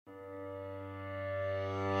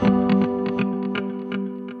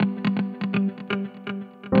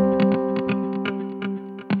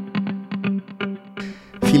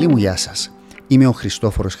μου, γεια σας. Είμαι ο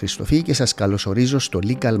Χριστόφορος Χριστοφή και σας καλωσορίζω στο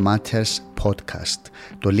Legal Matters Podcast.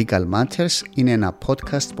 Το Legal Matters είναι ένα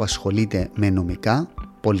podcast που ασχολείται με νομικά,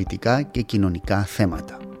 πολιτικά και κοινωνικά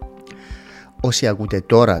θέματα. Όσοι ακούτε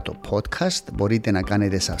τώρα το podcast, μπορείτε να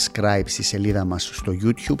κάνετε subscribe στη σελίδα μας στο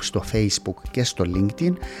YouTube, στο Facebook και στο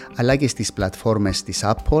LinkedIn, αλλά και στις πλατφόρμες της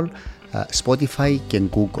Apple, Spotify και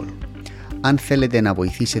Google. Αν θέλετε να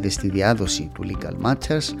βοηθήσετε στη διάδοση του Legal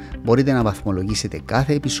Matters, μπορείτε να βαθμολογήσετε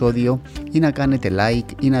κάθε επεισόδιο ή να κάνετε like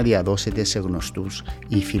ή να διαδώσετε σε γνωστούς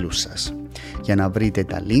ή φίλους σας. Για να βρείτε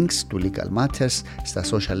τα links του Legal Matters στα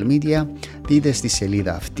social media, δείτε στη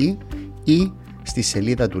σελίδα αυτή ή στη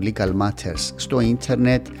σελίδα του Legal Matters στο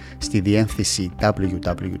ίντερνετ στη διεύθυνση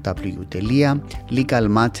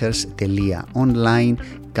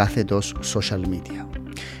www.legalmatters.online/social media.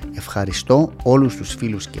 Ευχαριστώ όλους τους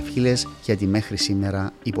φίλους και φίλες για τη μέχρι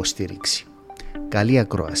σήμερα υποστήριξη. Καλή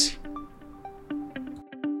ακρόαση.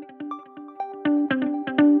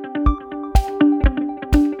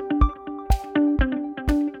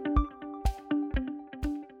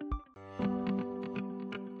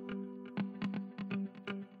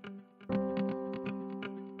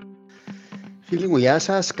 Φίλοι μου, γεια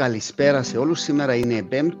σας. Καλησπέρα σε όλους. Σήμερα είναι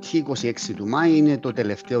 5η, 26 του Μάη. Είναι το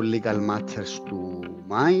τελευταίο Legal Matters του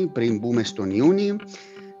Μάη, πριν μπούμε στον Ιούνιο.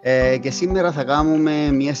 Και σήμερα θα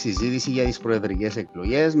κάνουμε μια συζήτηση για τις προεδρικές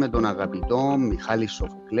εκλογές με τον αγαπητό Μιχάλη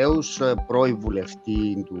Σοφοκλέους, πρώην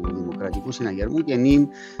βουλευτή του Δημοκρατικού Συναγερμού και νυν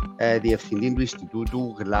διευθυντή του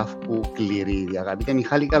Ινστιτούτου Γλαύκου Κληρίδη. Αγαπητέ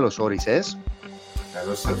Μιχάλη, καλώς όρισες.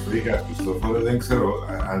 Καλώς σας βρήκα, Χριστόφορε. Δεν ξέρω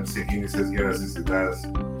αν ξεκίνησες για να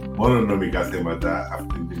συζητάς μόνο νομικά θέματα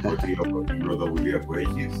αυτή την πρωτοβουλία που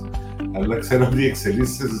έχεις, αλλά ξέρω ότι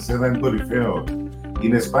εξελίσσεσαι σε έναν κορυφαίο.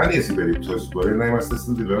 Είναι σπάνιες οι περιπτώσεις, μπορεί να είμαστε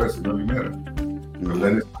στην τηλεόραση όλη μέρα. Αλλά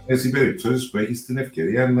είναι σπάνιες οι περιπτώσεις που έχεις την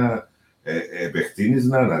ευκαιρία να επεκτείνεις,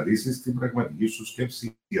 να αναλύσεις την πραγματική σου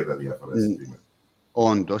σκέψη για τα διάφορα ζητήματα.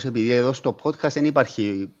 Όντως, επειδή εδώ στο podcast δεν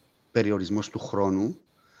υπάρχει περιορισμός του χρόνου,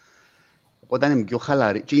 οπότε είναι πιο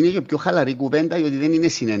χαλαρή. Και είναι και πιο χαλαρή κουβέντα, γιατί δεν είναι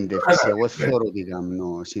συνέντευξη. Εγώ θεωρώ ότι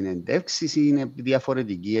κάνω συνέντευξεις, είναι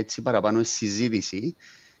διαφορετική, έτσι παραπάνω συζήτηση.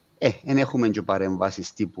 Δεν έχουμε και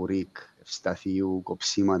παρεμβάσεις τύπου ρικ, ευσταθείου,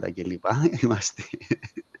 κοψίματα κλπ. Είμαστε.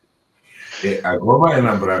 Ακόμα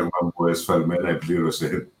ένα πράγμα που εσφαλμένα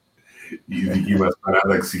επλήρωσε η δική μας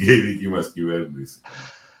παράταξη και η δική μας κυβέρνηση.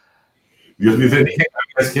 Διότι δεν είχε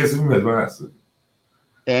καμία σχέση με εμάς.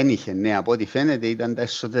 Δεν είχε, ναι, από ό,τι φαίνεται ήταν τα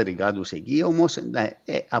εσωτερικά τους εκεί, όμως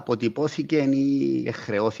αποτυπώθηκε ή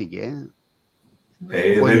χρεώθηκε.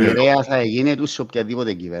 Ο μοιραία θα γίνει τους σε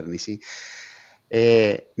οποιαδήποτε κυβέρνηση.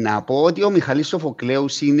 Να πω ότι ο Μιχάλης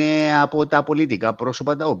Σοφοκλέους είναι από τα πολιτικά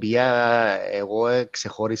πρόσωπα τα οποία εγώ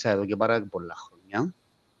ξεχώρισα εδώ και πάρα πολλά χρόνια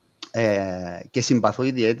και συμπαθώ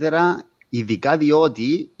ιδιαίτερα, ειδικά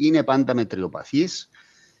διότι είναι πάντα μετριοπαθής,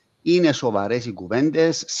 είναι σοβαρές οι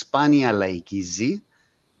κουβέντες, σπάνια λαϊκίζει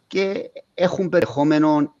και έχουν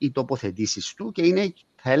περιεχόμενο οι τοποθετήσεις του και είναι,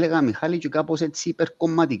 θα έλεγα, Μιχάλη, και κάπως έτσι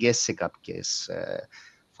υπερκομματικές σε κάποιες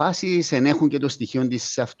φάσεις, ενέχουν και το στοιχείο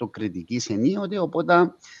της αυτοκριτικής ενίοτε,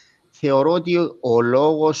 οπότε θεωρώ ότι ο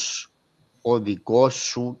λόγος ο δικός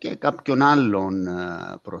σου και κάποιων άλλων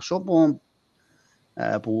προσώπων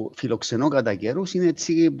που φιλοξενώ κατά καιρούς είναι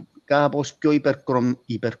έτσι κάπως πιο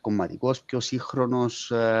υπερκομματικός, πιο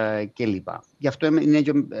σύγχρονος κλπ. Γι' αυτό είναι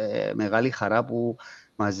και μεγάλη χαρά που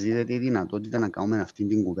μας δίδεται η δυνατότητα να κάνουμε αυτή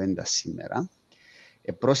την κουβέντα σήμερα.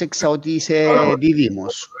 Πρόσεξα ότι είσαι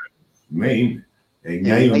δίδυμος. Ναι, είναι.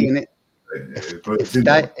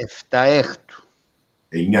 7 έκτου.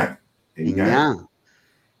 9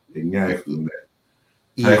 έκτου, ναι.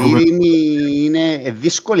 Οι δίδυμοι είναι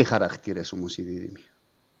δύσκολοι χαρακτήρες όμως οι δίδυμοι.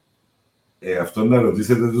 Αυτό να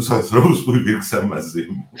ρωτήσετε τους ανθρώπους που υπήρξαν μαζί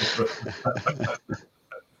μου.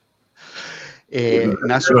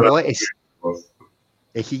 Να σου πω,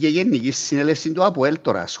 έχει και γενική συνέλευση του ΑΠΟΕΛ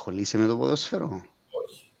τώρα, ασχολείσαι με το ποδόσφαιρο?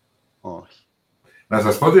 Όχι. Να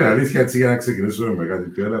σας πω την αλήθεια, έτσι, για να ξεκινήσουμε με κάτι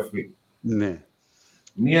πιο ελαφρύ. Ναι.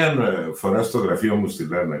 Μία φορά στο γραφείο μου στη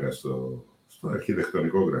Λάρνακα, στο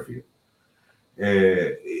αρχιτεκτονικό γραφείο,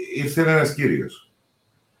 ήρθε ένας κύριος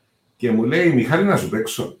και μου λέει, Μιχάλη, να σου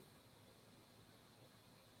παίξω.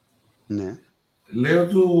 Ναι. Λέω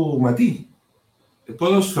του, μα τι,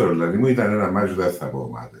 ποδόσφαιρο, δηλαδή μου ήταν ένα μάτσο, δεν θα πω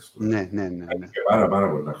ομάδες. Ναι. Και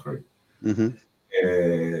πάρα πολλά χρόνια.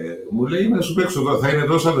 Μου λέει, να σου παίξω εδώ, θα είναι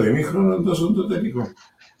τόσο το ημίχρονο, τόσο το τελικό.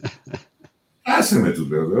 Άσε με, του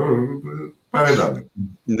λέω, παρετάμε.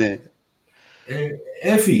 Ναι.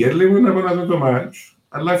 Έφυγε, λέει, να πάω να δω το μάτσο,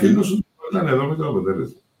 αλλά φίλος σου ήταν εδώ με το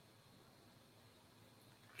αποτέλεσμα.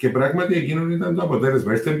 Και πράγματι εκείνον ήταν το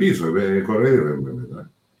αποτέλεσμα. Είστε πίσω, κοροϊδεύε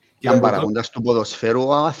μετά. Ήταν παραγόντας του ποδοσφαίρου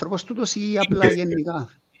ο άνθρωπος τούτος ή απλά γενικά?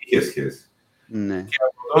 Είχε σχέση. Ναι. Και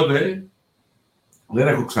από τότε δεν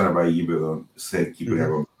έχω ξαναπάει γήπεδο σε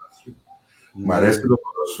Κυπριακό πρωτάθλημα. Μ' αρέσει το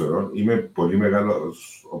ποδόσφαιρο. Είμαι πολύ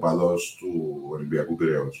μεγάλος οπαδός του Ολυμπιακού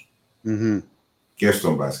Πειραιώς. Και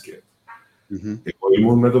στον μπάσκετ. Εγώ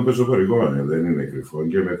ήμουν με το πεζοπορικό, δεν είναι κρυφό.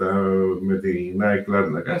 Και μετά με την Nike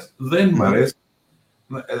Λάρνακας.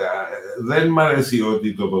 Δεν μ' αρέσει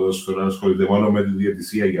ότι το ποδόσφαιρο ασχολείται μόνο με τη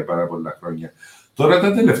διαιτησία για πάρα πολλά χρόνια. Τώρα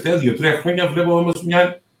τα τελευταία 2-3 χρόνια βλέπω όμως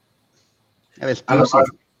μια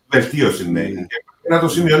βελτίωση, ναι. Να το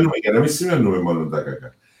σημειώνουμε, για να μην σημειώνουμε μόνο τα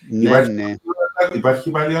κακά.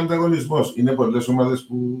 Υπάρχει πάλι ο ανταγωνισμός. Είναι πολλές ομάδες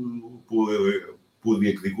που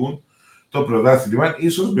διεκδικούν το πρωτάθλημα.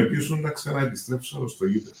 Ίσως με πείσουν να ξαναεπιστρέψω στο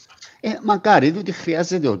γήπεδο. Μακάρι, διότι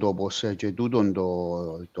χρειάζεται ο τόπος και τούτον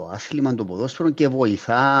το άθλημα, το ποδόσφαιρο και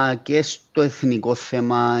βοηθά και στο εθνικό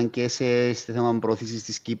θέμα και στο θέμα προώθησης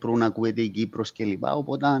της Κύπρου, να ακούεται η Κύπρος κλπ.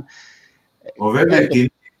 Οπότε... Βέβαια,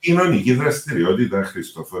 είναι κοινωνική δραστηριότητα,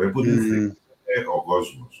 Χριστόφορε, που την θέλει ο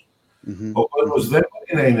κόσμος. Ο κόσμος δεν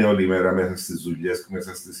μπορεί να είναι όλη μέρα μέσα στις δουλειές,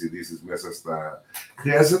 μέσα στις ειδήσεις, μέσα στα...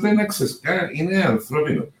 Χρειάζεται να ξεσκά, είναι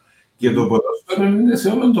ανθρώπινο. Και το ποδόσφαιρο είναι σε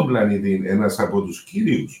όλον τον πλανήτη ένας από τους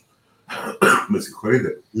κύριους. Με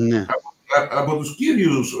συγχωρείτε. Ναι. Από τους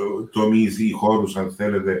κύριους τομείς ή χώρους, αν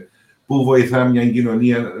θέλετε, που βοηθά μια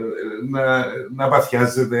κοινωνία να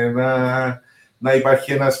παθιάζεται, να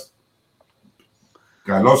υπάρχει ένας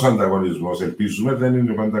καλός ανταγωνισμός. Ελπίζουμε, δεν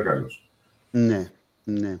είναι πάντα καλός. Ναι,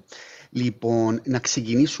 ναι. Λοιπόν, να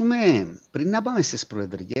ξεκινήσουμε, πριν να πάμε στις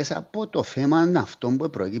προεδρικές, από το θέμα αυτό που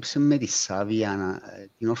προέκυψε με τη Σάβια,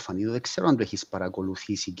 την Ορφανίδου. Δεν ξέρω αν το έχεις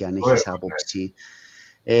παρακολουθήσει και αν έχεις άποψη.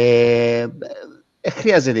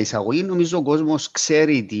 Χρειάζεται εισαγωγή. Νομίζω ο κόσμος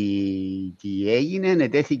ξέρει τι έγινε.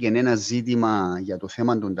 Ετέθηκε ένα ζήτημα για το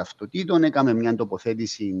θέμα των ταυτοτήτων. Έκαμε μια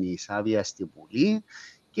τοποθέτηση η Σάβια στη Βουλή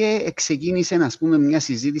και ξεκίνησε, ας πούμε, μια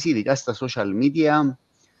συζήτηση, ειδικά στα social media,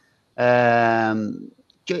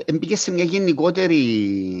 και μπήκε σε μια γενικότερη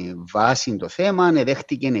βάση το θέμα,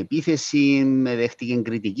 δέχτηκε επίθεση, δέχτηκε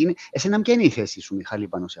κριτική. Εσένα ποια είναι η θέση σου, Μιχάλη,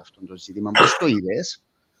 πάνω σε αυτό το ζήτημα, πώς το είδες?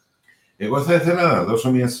 Εγώ θα ήθελα να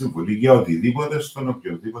δώσω μια συμβουλή για οτιδήποτε στον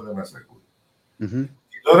οποιοδήποτε μας ακούει.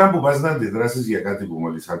 Και τώρα που πας να αντιδράσεις για κάτι που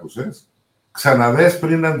μόλις άκουσες, ξαναδες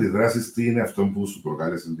πριν να αντιδράσεις τι είναι αυτό που σου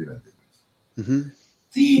προκάλεσε την αντίδραση.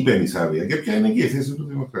 Τι είπε η Σάβια και ποια είναι και η θέση του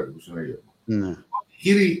Δημοκρατικού Συναγερμού.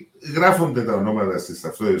 Κύριοι, γράφονται τα ονόματα στις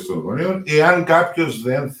ταυτότητες των γονέων, εάν κάποιος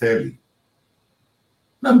δεν θέλει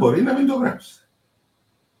να μπορεί να μην το γράψει.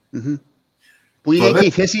 Που είναι και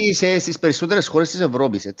η θέση στις περισσότερες χώρες της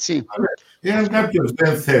Ευρώπης, έτσι. Εάν κάποιος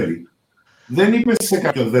δεν θέλει, δεν είπε σε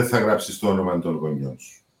κάποιον δεν θα γράψεις το όνομα των γονιών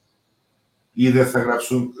σου. Ή δεν θα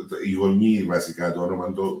γράψουν οι γονείς βασικά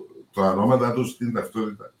το ονόματα τους στην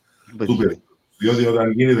ταυτότητα του παιδιού. Διότι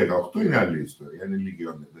όταν γίνει 18 είναι άλλη ιστορία, αν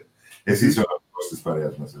ηλικιώνεται. Εσύ είσαι ο αρχηγός της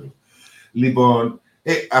παρέας μας εδώ. Λοιπόν,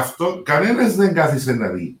 αυτό κανένας δεν κάθισε να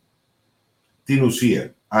δει την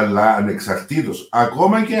ουσία. Αλλά ανεξαρτήτως,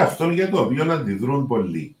 ακόμα και αυτόν για το οποίο αντιδρούν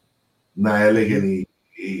πολλοί, να έλεγε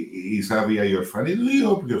η Σάβια η Ορφανίδου ή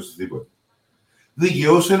οποιοσδήποτε,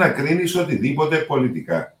 δικαιούσε να κρίνεις οτιδήποτε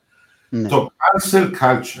πολιτικά. Το cancel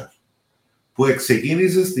culture που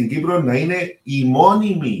εξεκίνησε στην Κύπρο να είναι η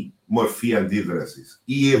μόνιμη μορφή αντίδρασης,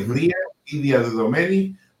 η ευρεία, η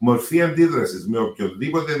διαδεδομένη μορφή αντίδρασης με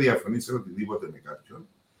οποιοδήποτε διαφωνεί σε οτιδήποτε με κάποιον,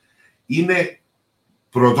 είναι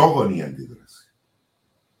πρωτόγονη αντίδραση.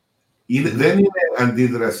 Δεν είναι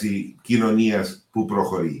αντίδραση κοινωνίας που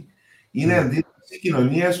προχωρεί. Είναι αντίδραση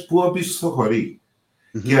κοινωνίας που οπισθοχωρεί.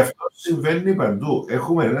 Και αυτό συμβαίνει παντού.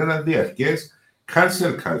 Έχουμε ένα διαρκές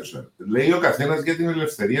cancel culture. Λέει ο καθένας για την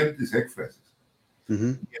ελευθερία της έκφρασης.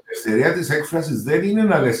 Η ελευθερία της έκφρασης δεν είναι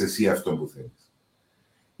να λες εσύ αυτό που θέλεις.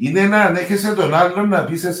 Είναι να ανέχεσαι τον άλλον να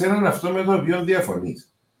πεις εσέναν αυτό με το οποίο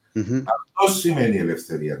διαφωνείς. Αυτό σημαίνει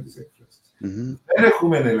ελευθερία της έκφρασης. Δεν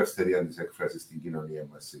έχουμε ελευθερία της έκφρασης στην κοινωνία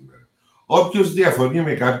μας σήμερα. Όποιος διαφωνεί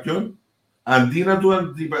με κάποιον, αντί να του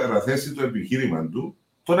αντιπαραθέσει το επιχείρημα του,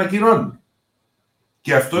 τον ακυρώνει.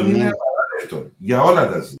 Και αυτό είναι απαράδεκτο για όλα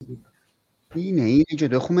τα ζητήματα. Είναι και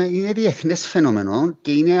το έχουμε, είναι διεθνές φαινόμενο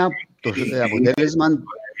και είναι το αποτέλεσμα...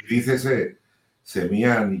 Επίθεσε σε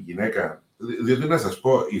μια γυναίκα, διότι να σας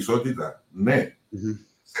πω, ισότητα, ναι.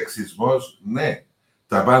 Σεξισμός, ναι.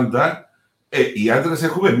 Τα πάντα, οι άντρες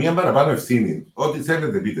έχουμε μία παραπάνω ευθύνη. Ό,τι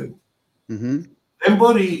θέλετε πείτε μου. Δεν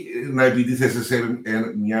μπορεί να επιτίθεσαι σε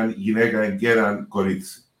μια γυναίκα και έναν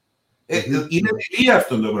κορίτσι. Είναι τελεία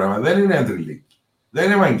αυτό το πράγμα, δεν είναι αντριλίκη. Δεν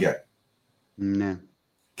είναι μαγκιά.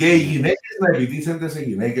 Και οι γυναίκες να επιτίθενται σε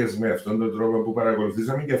γυναίκες με αυτόν τον τρόπο που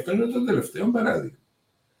παρακολουθήσαμε, και αυτό είναι το τελευταίο παράδειγμα.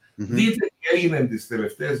 Δείτε έγινε τις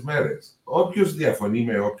τελευταίες μέρες. Όποιος διαφωνεί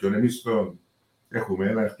με όποιον, εμείς τον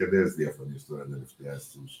έχουμε αρκετές διαφωνίες τώρα τελευταία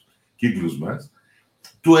στους κύκλους μας,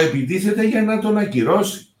 του επιτίθεται για να τον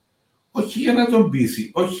ακυρώσει. Όχι για να τον πείσει,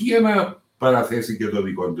 όχι για να παραθέσει και το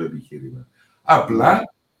δικό του επιχείρημα.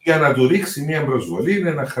 Απλά για να του ρίξει μια προσβολή,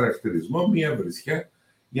 ένα χαρακτηρισμό, μια βρισιά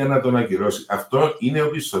για να τον ακυρώσει. Αυτό είναι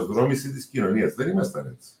οπισθοδρόμηση της κοινωνίας. Δεν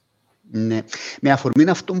ήμασταν έτσι. Ναι. Με αφορμή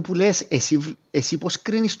αυτό που λες, εσύ πώς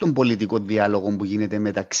κρίνεις τον πολιτικό διάλογο που γίνεται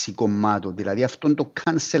μεταξύ κομμάτων? Δηλαδή αυτόν το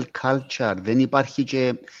cancel culture δεν υπάρχει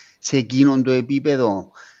και σε εκείνον το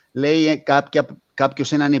επίπεδο? Λέει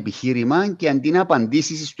κάποιος έναν επιχείρημα και αντί να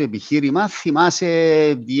απαντήσεις στο επιχείρημα, θυμάσαι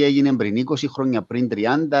τι έγινε πριν 20 χρόνια, πριν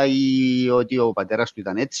 30, ή ότι ο πατέρας του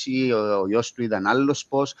ήταν έτσι, ο γιος του ήταν άλλος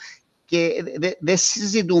πώς. Και δεν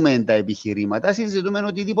συζητούμε τα επιχειρήματα, συζητούμε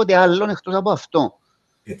οτιδήποτε άλλο εκτός από αυτό.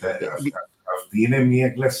 Αυτή είναι μια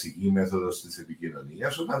κλασική μέθοδος της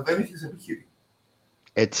επικοινωνίας όταν δεν έχεις επιχείρημα.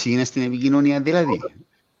 Έτσι είναι στην επικοινωνία δηλαδή?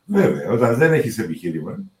 Βέβαια, όταν δεν έχεις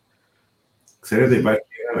επιχείρημα. Ξέρετε, υπάρχει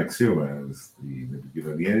ένα αξίωμα στην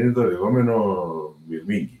επικοινωνία, είναι το λεγόμενο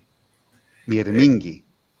μυρμήγκι. Μυρμήγκι.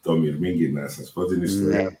 Το μυρμήγκι, να σας πω την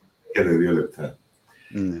ιστορία. Ναι. Έχετε 2 λεπτά.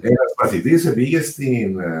 Ναι. Ένας μαθητής πήγε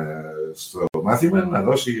στο μάθημα να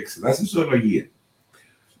δώσει εξετάσεις ζωολογία.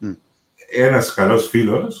 Ένας καλός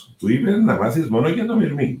φίλος του είπε να μάθεις μόνο για το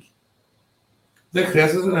μυρμήγκι. Δεν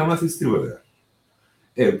χρειάζεται να μάθεις τίποτα.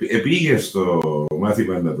 Πήγε στο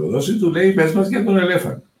μάθημα να το δώσει, του λέει πες μας για τον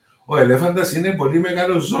ελέφαντα. Ο ελέφαντας είναι πολύ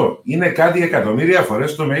μεγάλο ζώο. Είναι κάτι εκατομμύρια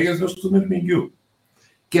φορές το μέγεθος του μυρμηγκιού.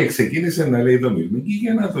 Και ξεκίνησε να λέει το μυρμήγκι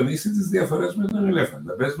για να τονίσει τις διαφορές με τον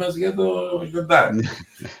ελέφαντα. Πες μας για το λιοντάρι.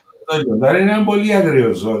 Το λιοντάρι είναι ένα πολύ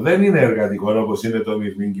άγριο ζώο. Δεν είναι εργατικό όπως είναι το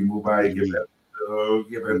μυρμήγκι που πάει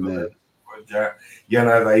και παίρνει για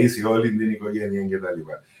να ταΐσει όλη την οικογένεια κτλ.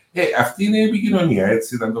 Αυτή είναι η επικοινωνία.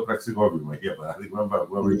 Έτσι ήταν το πραξικόπημα, για παράδειγμα,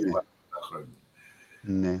 που πριν τα χρόνια.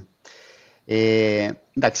 Ναι.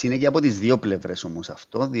 Εντάξει, είναι και από τις δύο πλευρές όμως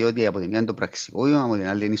αυτό, διότι από τη μια είναι το πραξικόπημα, από την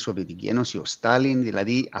άλλη είναι η Σοβιετική Ένωση, ο Στάλιν,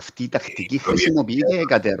 δηλαδή αυτή η τακτική χρησιμοποιείται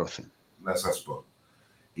κατέρωθεν. Να σας πω,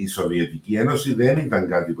 η Σοβιετική Ένωση δεν ήταν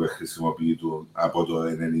κάτι που χρησιμοποιείται από το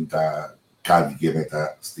 1990 κάτι και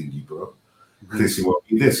μετά στην Κύπρο.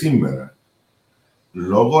 Χρησιμοποιείται σήμερα.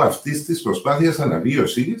 Λόγω αυτής της προσπάθειας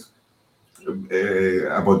αναβίωσης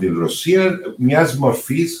από την Ρωσία μιας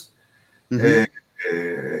μορφής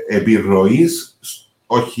επιρροής,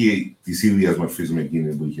 όχι της ίδιας μορφής με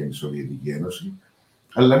εκείνη που είχε η Σοβιετική Ένωση,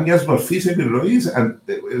 αλλά μιας μορφής επιρροής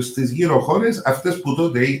στις γύρω χώρες, αυτές που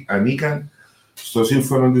τότε ανήκαν στο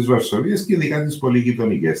Σύμφωνο της Βαρσοβίας και ειδικά τις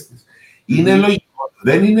πολυγειτονικές της. Είναι λογικό,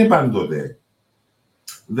 δεν είναι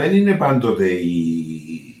πάντοτε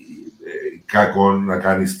κακό να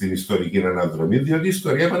κάνεις την ιστορική αναδρομή, διότι η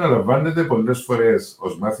ιστορία επαναλαμβάνεται πολλές φορές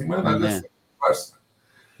ως μάθημα, αλλά άλλες φορές βάστα.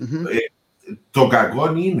 Το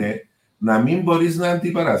κακό είναι να μην μπορείς να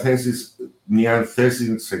αντιπαραθέσεις μια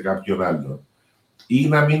θέση σε κάποιον άλλον ή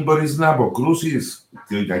να μην μπορείς να αποκρούσεις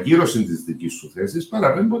την ακύρωση της δικής σου θέσης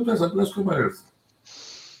παραπέμποντας απλά στο παρελθόν.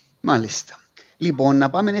 Μάλιστα. Λοιπόν, να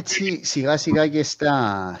πάμε έτσι σιγά σιγά και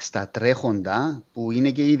στα τρέχοντα, που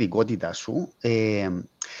είναι και η ειδικότητα σου.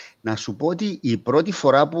 Να σου πω ότι η πρώτη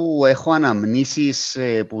φορά που έχω αναμνήσεις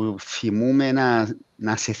που θυμούμε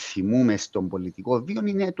να σε θυμούμε στον πολιτικό βίο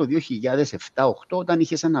είναι το 2007-2008, όταν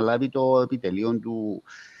είχες αναλάβει το επιτελείο του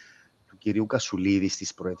κυρίου Κασουλίδη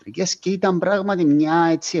στις προεδρικές, και ήταν πράγματι μια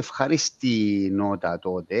έτσι ευχάριστη νότα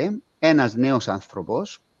τότε. Ένας νέος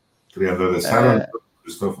άνθρωπος. 34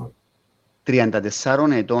 Χριστόφορο.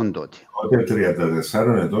 34 ετών τότε. Τότε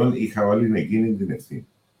 34 ετών είχα όλη εκείνη την ευθύνη.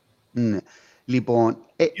 Ναι. Λοιπόν,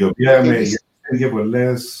 η οποία με είχε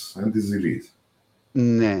πολλές αντιζηλίες.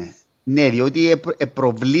 Ναι. Ναι, διότι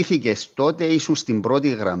προβλήθηκες τότε, ήσουν στην πρώτη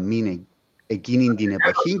γραμμή εκείνη την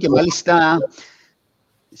εποχή και μάλιστα...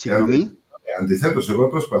 Συγγνώμη. Αντιθέτως, εγώ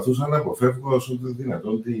προσπαθούσα να αποφεύγω όσο το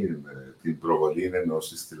δυνατόν την προβολή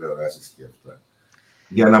ενώσεις τηλεοράσεις και αυτά.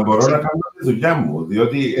 Για να μπορώ να κάνω τη δουλειά μου,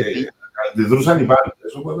 διότι αντιδρούσαν οι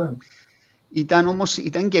πάντες, οπότε...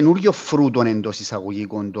 Ήταν καινούριο φρούτο εντός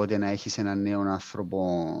εισαγωγικών τότε να έχεις έναν νέο άνθρωπο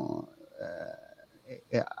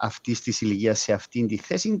αυτής της ηλικίας σε αυτήν τη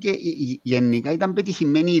θέση, και γενικά ήταν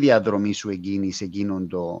πετυχημένη η διαδρομή σου σε εκείνον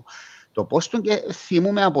το πόστο, και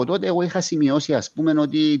θυμούμαι από τότε εγώ είχα σημειώσει, ας πούμε,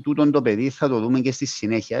 ότι τούτον το παιδί θα το δούμε και στη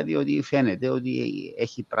συνέχεια, διότι φαίνεται ότι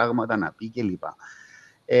έχει πράγματα να πει κλπ.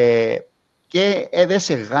 Και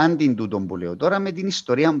έδεσε γάντιν τούτον που λέω τώρα με την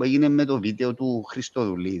ιστορία που έγινε με το βίντεο του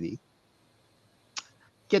Χριστοδουλίδη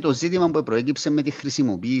και το ζήτημα που προέκυψε με τη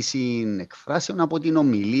χρησιμοποίηση εκφράσεων από την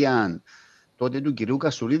ομιλία τότε του κυρίου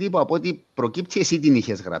Κασουλίδη, που από ό,τι προκύψει εσύ την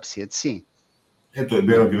είχες γράψει, έτσι. Το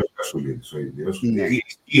είπε ο κ. Κασουλίδης ο ίδιος. Ναι.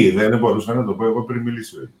 Δεν μπορούσα να το πω εγώ πριν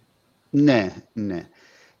μιλήσει ο ίδιος. Ναι, ναι.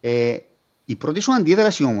 Η πρώτη σου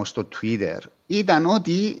αντίδραση όμως στο Twitter ήταν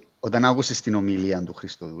ότι όταν άκουσες την ομιλία του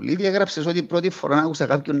Χριστοδουλίδη, έγραψες ότι πρώτη φορά άκουσα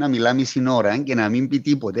κάποιον να μιλά μισή ώρα και να μην πει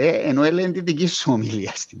τίποτε, ενώ έλεγε τη δική σου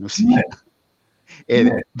ομιλία στην ουσία. Ναι.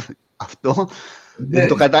 Αυτό ναι.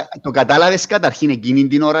 Το κατάλαβες καταρχήν εκείνη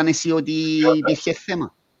την ώρα εσύ ότι υπήρχε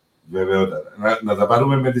θέμα. Βεβαιότατα. Να τα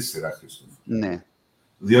πάρουμε με τη σειρά, Χριστόφωρο. Ναι.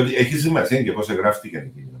 Διότι έχει σημασία και πώς εγγράφτηκαν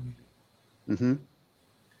εκείνη η ομιλία.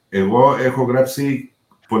 Εγώ έχω γράψει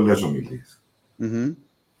πολλές ομιλίες.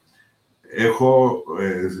 Έχω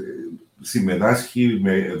συμμετάσχει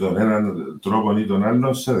με τον έναν τρόπο ή τον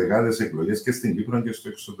άλλον σε δεκάδες εκλογές και στην Κύπρο και στο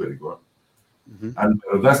εξωτερικό. Αν με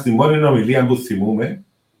ρωτάς τη μόνη ομιλία που θυμούμαι,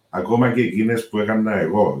 ακόμα και εκείνες που έκανα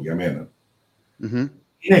εγώ για μένα,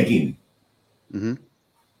 είναι εκείνη.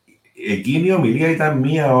 Εκείνη η ομιλία ήταν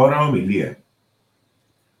 1 ώρα ομιλία.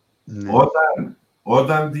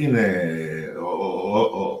 Όταν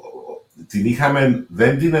την είχαμε,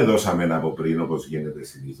 δεν την έδωσαμε από πριν, όπως γίνεται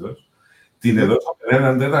συνήθως. Την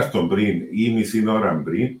έδωσαμε 1 τέταρτο πριν ή μισή ώρα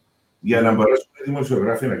πριν, για να μπορέσουν οι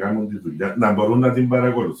δημοσιογράφοι να κάνουν τη δουλειά, να μπορούν να την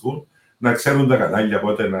παρακολουθούν, να ξέρουν τα κανάλια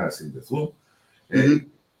πότε να συνδεθούν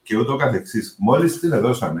και ούτω καθεξής. Μόλις την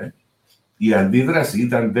έδωσαμε, η αντίδραση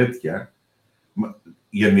ήταν τέτοια.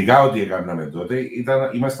 Γενικά, ό,τι έκαναμε τότε,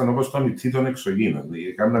 ήμασταν όπως το νητσί των εξωγήινων.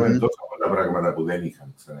 Έκαναμε τόσα πολλά πράγματα που δεν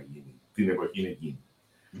είχαν ξαναγίνει την εποχή εκείνη.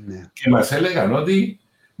 Και μας έλεγαν ότι,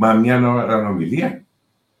 μα 1 ώρα ομιλία.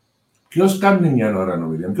 Ποιος κάνει 1 ώρα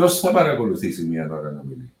ομιλία, ποιος θα παρακολουθήσει 1 ώρα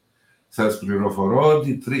ομιλία. Σας πληροφορώ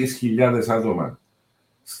ότι 3.000 άτομα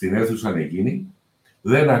στην αίθουσα εκείνη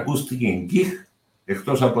δεν ακούστηκε εγκύχ,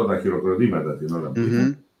 εκτός από τα χειροκροτήματα την ώρα που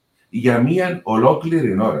ήταν, για 1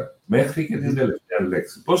 ολόκληρη ώρα, μέχρι και την τελευταία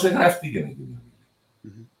λέξη. Πώς εγγράφτηκε εκείνη η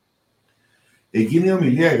ομιλία. Εκείνη η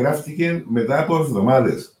ομιλία εγγράφτηκε μετά από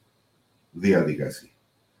εβδομάδες διαδικασία.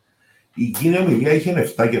 Εκείνη η ομιλία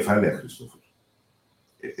είχε 7 κεφάλαια, Χριστόφωρο.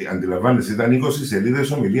 Αντιλαμβάνεσαι, ήταν 20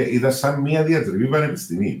 σελίδες ομιλία, ήταν σαν μια διατριβή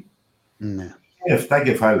πανεπιστημίου. Είχε 7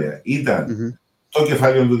 κεφάλαια. Ήταν το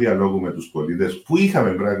κεφάλαιο του διαλόγου με τους πολίτες, που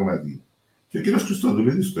είχαμε πράγματι. Και ο κ.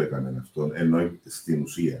 Χριστοδουλίδης το έκανε αυτό, ενώ στην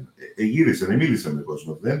ουσία. Γύρισε, μίλησε με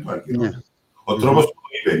κόσμο, δεν το ακυρώνει. Ο τρόπος που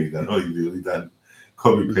το είπε ήταν, όχι διότι ήταν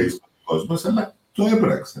copy-paste ο κόσμος, αλλά το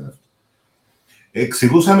έπραξε αυτό.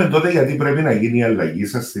 Εξηγούσαμε τότε γιατί πρέπει να γίνει η αλλαγή.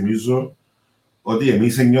 Σας θυμίζω ότι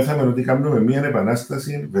εμείς νιώθαμε ότι κάνουμε μια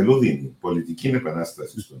επανάσταση βελούδινη, πολιτική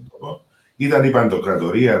επανάσταση στον τόπο. Ήταν η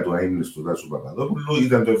παντοκρατορία του αείμνηστου Τάσου Παπαδόπουλου,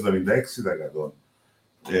 ήταν το 76%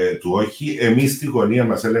 του όχι. Εμείς στη γωνία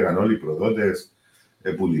μας έλεγαν όλοι οι προδότες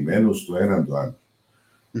πουλημένους του έναν του άλλου.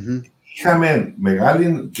 Είχαμε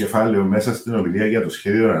μεγάλη κεφάλαιο μέσα στην ομιλία για το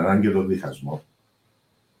σχέδιο ανάγκη και τον διχασμό,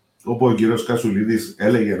 όπου ο κύριος Κασουλίδης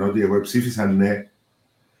έλεγε ότι εγώ ψήφισα ναι,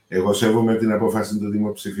 εγώ σέβομαι την απόφαση του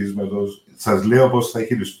δημοψηφίσματος, σας λέω πώς θα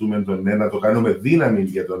χειριστούμε τον ναι, να το κάνουμε δύναμη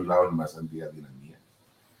για τον λαό μας αντί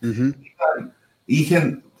αδυναμία.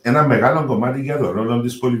 Είχε ένα μεγάλο κομμάτι για τον ρόλο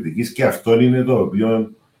της πολιτικής και αυτό είναι το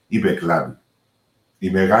οποίο υπεκλάβει. Η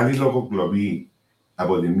μεγάλη λογοκλοπή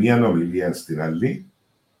από τη μία ομιλία στην άλλη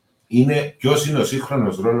είναι ποιος είναι ο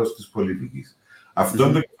σύγχρονος ρόλος της πολιτικής.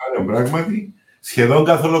 Αυτό το κεφάλαιο πράγματι σχεδόν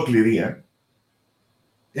καθ' ολοκληρία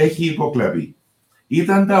έχει υποκλαπεί.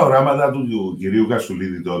 Ήταν τα οράματα του κυρίου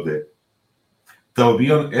Κασουλίδη τότε, τα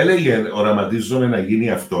οποία έλεγε οραματίζομαι να γίνει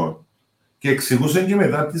αυτό και εξηγούσε και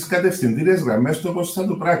μετά τις κατευθυντήριες γραμμές το πώς θα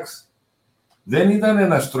το πράξει. Δεν ήταν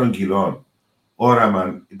ένα στρογγυλό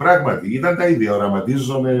όραμα. Πράγματι, ήταν τα ίδια.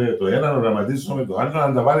 Οραματίζομαι το ένα, οραματίζομαι το άλλο.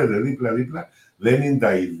 Αν τα βάλετε δίπλα-δίπλα, δεν είναι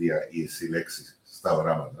τα ίδια οι λέξεις στα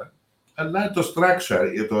οράματα. Αλλά το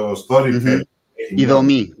structure, το storytelling. Η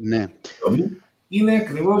δομή, ναι. Η δομή είναι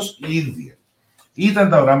ακριβώς η ίδια. Ήταν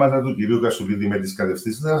τα οράματα του κυρίου Κασουλίδη με τις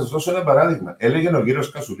κατευθύνσεις. Να σας δώσω ένα παράδειγμα. Έλεγε ο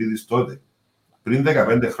κύριος Κασουλίδης τότε, πριν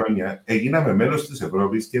 15 χρόνια, έγιναμε μέλος της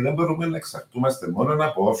Ευρώπης και δεν μπορούμε να εξαρτούμαστε μόνο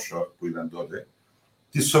από offshore που ήταν τότε,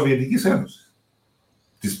 της Σοβιετικής Ένωσης.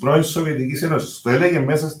 Της πρώην Σοβιετικής Ένωσης. Το έλεγε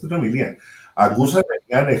μέσα στην ομιλία. Ακούσατε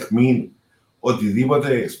μια αιχμή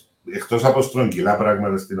οτιδήποτε εκτός από στρογγυλά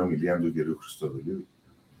πράγματα στην ομιλία του κυρίου Χριστοδουλίδη.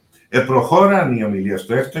 Προχώραν η ομιλία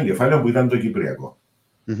στο 6ο κεφάλαιο που ήταν το Κυπριακό.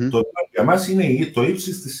 Το οποίο για μας είναι το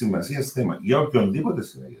ύψης της σημασίας θέμα για οποιονδήποτε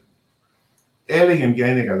συνεργασία. Έλεγε ποια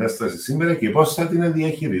είναι η κατάσταση σήμερα και πώς θα την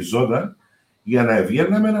διαχειριζόταν για να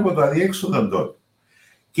βγαίναμε από το αδιέξοδο τότε.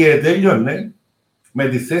 Και τέλειωνε με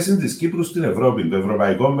τη θέση της Κύπρου στην Ευρώπη, το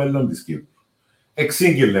ευρωπαϊκό μέλλον της Κύπρου.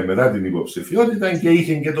 Εξήγηλε μετά την υποψηφιότητα και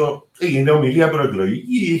είχε και έγινε ομιλία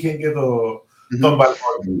προεκλογική, είχε και τον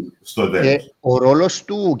μπαλκόνι στο τέλος. Ο ρόλος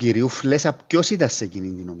του κυρίου Φλέσα ποιος ήταν σε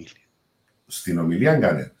εκείνη την ομιλία? Στην ομιλία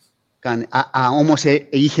κανένας. Όμως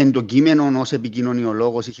είχε το κείμενο ως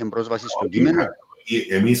επικοινωνιολόγος, είχε πρόσβαση στο κείμενο.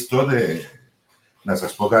 Εμείς τότε, να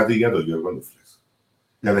σας πω κάτι για τον Γιώργο Νουφλές.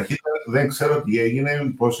 Καταρχήν δεν ξέρω τι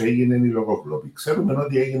έγινε, πώς έγινε η λογοκλόπη. Ξέρουμε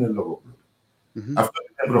ότι έγινε λογοκλόπη. Αυτό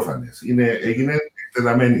είναι προφανές. Έγινε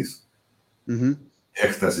εκτεταμένης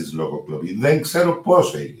έκτασης λογοκλόπη. Δεν ξέρω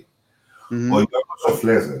πώς έγινε. Ο Γιώργος ο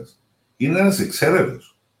Φλέζας είναι ένας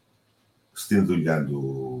εξαίρετος στην δουλειά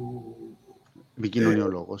του.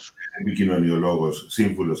 Επικοινωνιολόγος,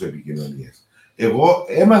 σύμβουλος επικοινωνίας. Εγώ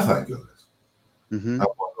έμαθα κιόλας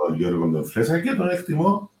από τον Γιώργο τον Φλέζα και τον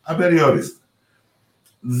εκτιμώ απεριόριστα.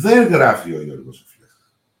 Δεν γράφει ο Γιώργος ο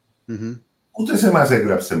Φλέζας. Ούτε σε εμάς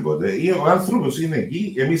έγραψε ποτέ. Ο άνθρωπος είναι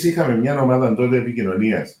εκεί. Εμείς είχαμε μια ομάδα τότε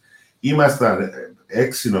επικοινωνίας. Ήμασταν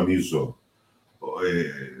 6 νομίζω,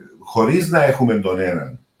 χωρίς να έχουμε τον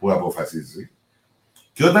έναν που αποφασίζει.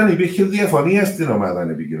 Και όταν υπήρχε διαφωνία στην ομάδα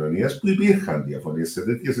επικοινωνίας, που υπήρχαν διαφωνίες σε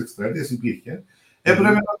τέτοιες εκστρατείες, υπήρχε, έπρεπε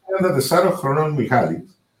ο 34 χρονών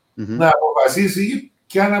Μιχάλης να αποφασίσει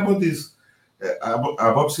ποιαν από τις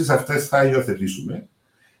απόψεις αυτές θα υιοθετήσουμε,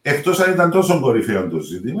 εκτός αν ήταν τόσο κορυφαίο το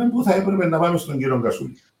ζήτημα, που θα έπρεπε να πάμε στον κύριο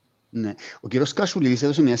Κασούλη. Ναι. Ο κύριος Κασούλης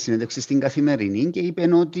έδωσε μια συνέντευξη στην Καθημερινή και είπε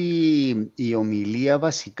ότι η ομιλία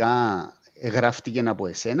βασικά γράφτηκε από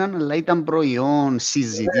εσέναν, αλλά ήταν προϊόν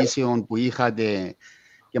συζητήσεων που είχατε.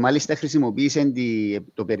 Και μάλιστα χρησιμοποίησε,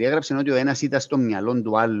 το περιέγραψε ότι ο ένας ήταν στο μυαλό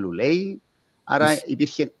του άλλου, λέει. Άρα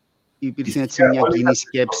υπήρχε έτσι μια κοινή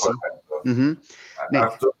σκέψη.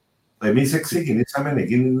 Εμείς ξεκινήσαμε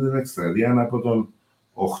εκείνη την εκστρατεία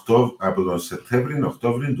από τον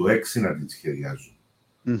Σεπτέμβριο-Οκτώβριο του 6 να την σχεδιάζουν.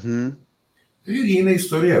 Είναι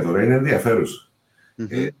ιστορία τώρα, είναι ενδιαφέρουσα.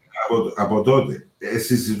 Από τότε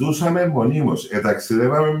συζητούσαμε μονίμως,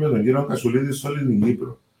 ταξιδεύαμε με τον κύριο Κασουλίδη σε όλη την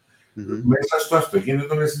Κύπρο. Μέσα στο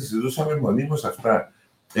αυτοκίνητο συζητούσαμε μονίμως αυτά.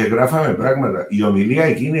 Εγγράφαμε πράγματα. Η ομιλία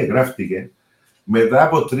εκείνη εγγράφτηκε μετά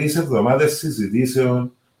από 3 εβδομάδες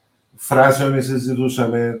συζητήσεων, φράσεων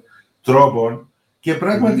συζητούσαμε, τρόπων και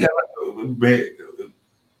πράγματι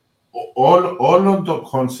όλο το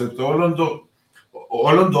κόνσεπτ,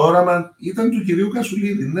 όλο το όραμα ήταν του κυρίου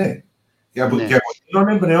Κασουλίδη, ναι. Και από εκείνον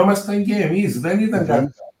εμπνεόμασταν και εμείς, δεν ήταν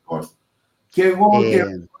κάτι άλλο. Και εγώ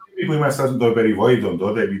και που ήμασταν στο περιβόητο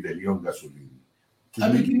τότε επιτελείων Κασουλίδη.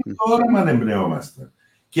 Από εκείνον το όραμα εμπνεόμασταν.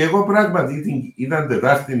 Και εγώ πράγματι ήταν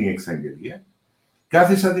Τετάρτη η εξαγγελία.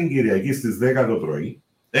 Κάθισα την Κυριακή στις 10 το πρωί,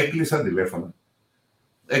 έκλεισα τηλέφωνα,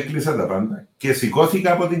 έκλεισα τα πάντα και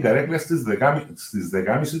σηκώθηκα από την καρέκλα στις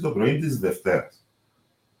 10.30 το πρωί της Δευτέρας.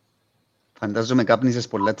 Φαντάζομαι κάπνισες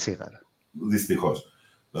πολλά τσίγαρα. Δυστυχώς.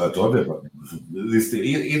 Τότε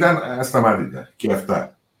ήταν ασταμάτητα και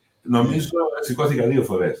αυτά. Νομίζω σηκώθηκα 2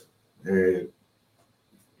 φορές.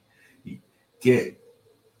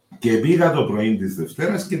 Και πήγα το πρωί της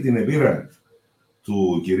Δευτέρας και την επήρα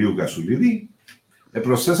του κυρίου Κασουλίδη.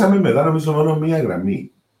 Προσθέσαμε μετά νομίζω μόνο 1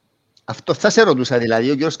 γραμμή. Αυτό θα σε ρωτούσα, δηλαδή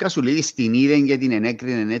ο κύριος Κασουλίδης την είδε και την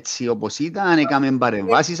ενέκρινε έτσι όπως ήταν, έκαμε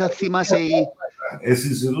παρεμβάσεις, αν θυμάσαι.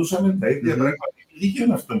 Συζητούσαμε τα ίδια πράγματα.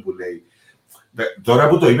 Δίκαιο αυτό που λέει. Τώρα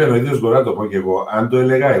που το είπε ο ίδιος, μπορώ να το πω και εγώ. Αν το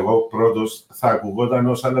έλεγα εγώ πρώτος, θα ακουγόταν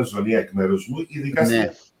ως αλαζονία εκ μέρους μου, ειδικά στην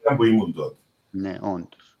Ελλάδα που ήμουν τότε. Ναι,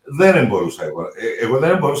 όντως. Δεν μπορούσα εγώ. Εγώ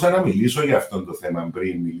δεν μπορούσα να μιλήσω για αυτό το θέμα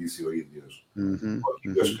πριν μιλήσει ο ίδιος. Ο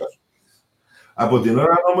κύριος Κασουλίδης. Από την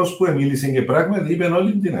ώρα όμως που μίλησε και πράγματι είπε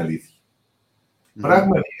όλη την αλήθεια.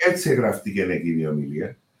 Πράγματι έτσι εγγραφτήκε εκείνη η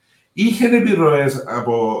ομιλία. Είχε επιρροές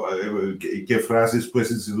και φράσεις που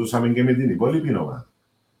συζητούσαμε και με την υπόλοιπη ομάδα.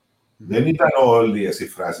 Δεν ήταν όλες οι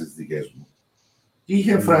φράσεις δικές μου.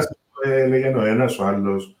 Είχε φράσεις που έλεγαν ο ένας ο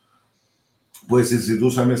άλλος, που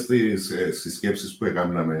συζητούσαμε στις σκέψεις που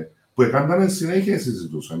έκαναμε. Που έκαναμε συνέχεια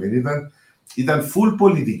συζητούσαμε. Ήταν full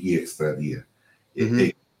πολιτική εκστρατεία.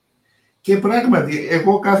 Και πράγματι,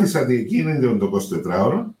 εγώ κάθισα εκείνη το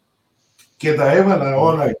 24ωρο και τα έβαλα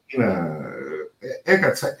όλα εκείνα.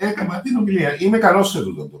 Έκανα την ομιλία. Είμαι καλός σε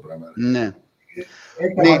τούτο το πράγμα. Ναι.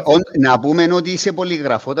 Να πούμε ότι είσαι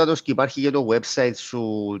πολυγραφότατος και υπάρχει και το website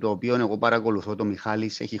σου, το οποίο εγώ παρακολουθώ, το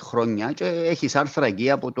Μιχάλης, έχει χρόνια και έχεις άρθρα εκεί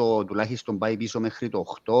από το τουλάχιστον πάει πίσω μέχρι το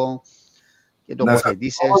 8 και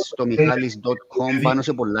τοποθετήσεις στο michalis.com πάνω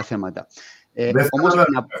σε πολλά θέματα. Όμως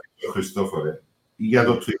να πω, Χριστόφορε, για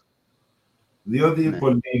το Twitter. Διότι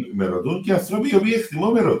πολλοί με ρωτούν και άνθρωποι οι οποίοι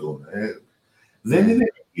εκτιμώ με ρωτούν. Δεν είναι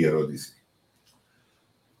η ερώτηση.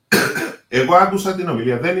 Εγώ άκουσα την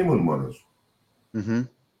ομιλία, δεν ήμουν μόνος.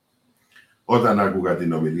 Όταν άκουγα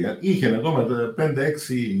την ομιλία, είχε ακόμα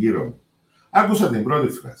 5-6 γύρω. Άκουσα την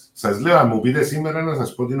πρώτη φράση. Σας λέω, αν μου πείτε σήμερα να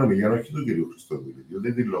σας πω την ομιλία, όχι του κυρίου Χριστοδουλίδη,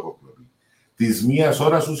 δεν την λογοκλοπή. Της 1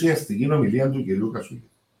 ώρας ουσιαστική ομιλία του κυρίου Κασούλη.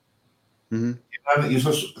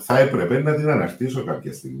 Ίσως θα έπρεπε να την αναρτήσω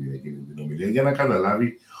κάποια στιγμή εκείνη την ομιλία για να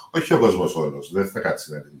καταλάβει, όχι ο κόσμος όλος, δεν θα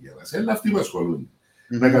κάτσει να την διαβάσει, αλλά αυτοί που ασχολούνται.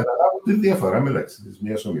 Να καταλάβουν τη διαφορά μεταξύ της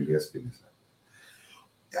μιας ομιλίας και της άλλης.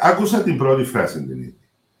 Άκουσα την πρώτη φράση την ίδια.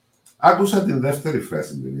 Άκουσα την δεύτερη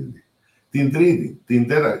φράση την ίδια. Την τρίτη, την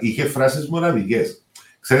τέταρτη. Είχε φράσεις μοναδικές.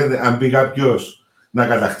 Ξέρετε, αν πει κάποιος να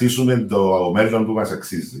κατακτήσουμε το μέλλον που μας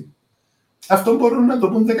αξίζει, αυτό μπορούν να το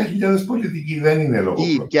πούν 10.000 πολιτικοί, δεν είναι λόγο.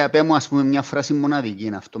 Ή και απ' μου, ας πούμε, μια φράση μοναδική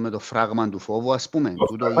είναι αυτό με το φράγμα του φόβου, ας πούμε.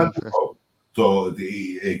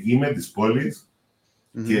 Εκεί με τις πόλεις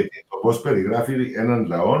και το πώς περιγράφει έναν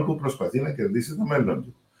λαό που προσπαθεί να κερδίσει το μέλλον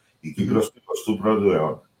του. Η Κύπρος του 21ου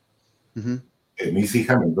αιώνα. Εμείς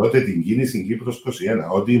είχαμε τότε την κίνηση Κύπρος 21.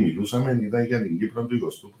 Ό,τι μιλούσαμε ήταν για την Κύπρο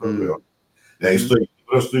του 21ου αιώνα. Δηλαδή στο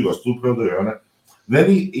Κύπρος του 21ου αιώνα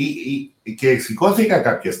και σηκώθηκα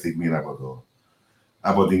κάποια στιγμή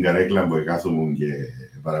από την καρέκλα που εκάθομουν και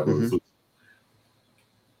παρακολουθούσα.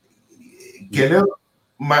 Και λέω,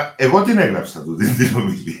 μα εγώ την έγραψα τούτη την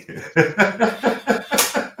ομιλία.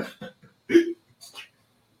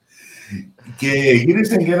 Και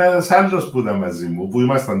γύρισε και ένας άλλος που ήταν μαζί μου, που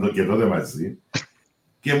ήμασταν και τότε μαζί,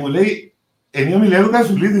 και μου λέει, «Ενή ομιλία του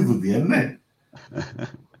Κασουλίδη τούτη, ναι».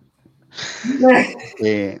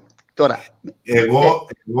 Τώρα, εγώ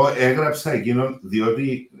έγραψα εκείνον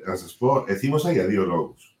διότι, να σας πω, εθίμωσα για δύο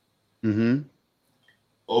λόγους.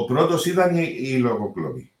 Ο πρώτος ήταν η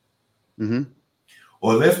λογοκλοπή.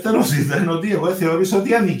 Ο δεύτερος ήταν ότι εγώ θεώρησα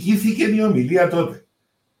ότι αδικήθηκε η ομιλία τότε.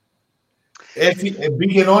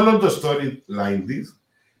 Μπήκε όλο το storyline της,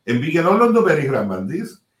 μπήκε όλο το περίγραμμα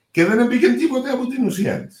της και δεν μπήκε τίποτε από την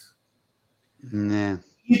ουσία της. Ναι.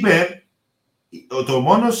 Είπε, το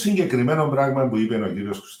μόνο συγκεκριμένο πράγμα που είπε ο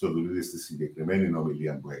κύριος Χριστοδουλίδης στη συγκεκριμένη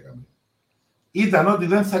ομιλία που έκαμε ήταν ότι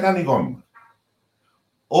δεν θα κάνει κόμμα.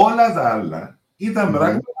 Όλα τα άλλα ήταν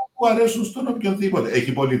πράγματα που αρέσουν στον οποιονδήποτε.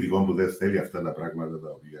 Έχει πολιτικό που δεν θέλει αυτά τα πράγματα τα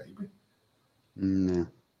οποία είπε. Ναι.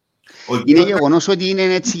 Είναι γεγονός ότι είναι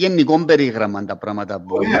έτσι γενικό περίγραμμα τα πράγματα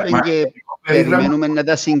που είπε και περιμένουμε να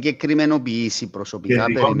τα συγκεκριμενοποιήσει προσωπικά.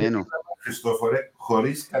 Περιμένω. Χριστόφορε,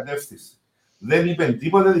 χωρίς κατεύθυνση. Δεν είπε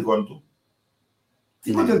τίποτε δικό του.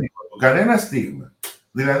 Τίποτε δικό του. Κανένα στίγμα.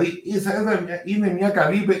 Δηλαδή,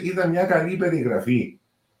 ήταν μια καλή περιγραφή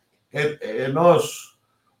ενός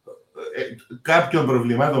κάποιων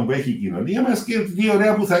προβλημάτων που έχει η κοινωνία μας και τι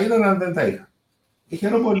ωραία που θα ήταν αν δεν τα είχα.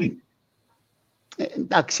 Χαίρομαι πολύ.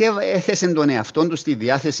 Εντάξει, έθεσε τον εαυτόν του στη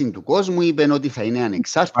διάθεση του κόσμου, είπε ότι θα είναι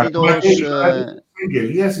ανεξάρτητος. Η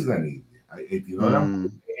εγγελίας ήταν η ίδια. Την ώρα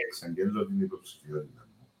που εξαγγέλω την υποψηφιότητα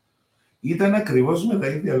μου, ήταν ακριβώς με τα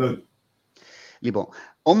ίδια λόγια. Λοιπόν,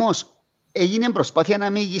 όμως έγινε προσπάθεια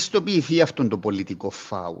να μεγιστοποιηθεί αυτό το πολιτικό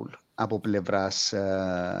φάουλ από πλευράς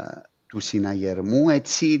του συναγερμού.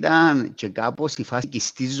 Έτσι ήταν και κάπως η φάση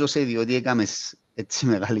κιστίζωσε, διότι έκαμε έτσι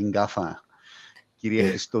μεγάλη γκάφα. Κύριε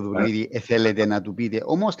Χριστοδουλίδη, θέλετε να του πείτε.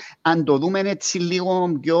 Όμως, αν το δούμε έτσι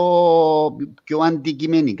λίγο πιο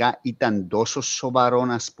αντικειμενικά, ήταν τόσο σοβαρό,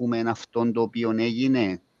 ας πούμε, αυτό το οποίο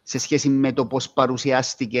έγινε σε σχέση με το πώς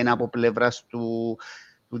παρουσιάστηκε από πλευράς του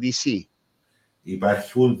DC.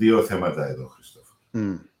 Υπάρχουν δύο θέματα εδώ,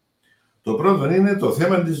 Χριστόφορο. Το πρώτο είναι το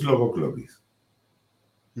θέμα της λογοκλοπής.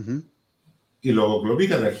 Η λογοκλοπή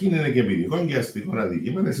καταρχήν είναι και ποινικό και αστικό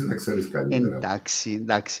αδίκημα, εσύ τα ξέρεις καλύτερα.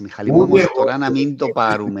 Εντάξει, Μιχάλη μου, όμως τώρα να μην το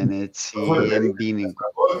πάρουμε έτσι εμπίνικο.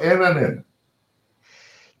 Έναν.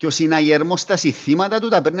 Και ο συναγερμός στα συθήματα του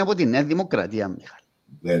τα παίρνει από τη Νέα Δημοκρατία,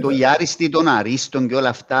 Μιχάλη. Το Ιάριστη των Αρίστων και όλα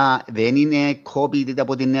αυτά δεν είναι copied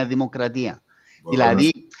από τη Νέα Δημοκρατία.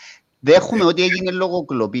 Δηλαδή, δέχομαι ότι έγινε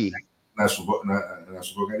λογοκλοπή. Να σου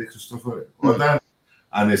πω κάτι, Χριστόφορε.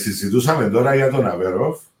 Όταν συζητούσαμε τώρα για τον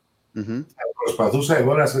Αβέροφ, προσπαθούσα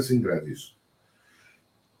εγώ να σε συγκρατήσω.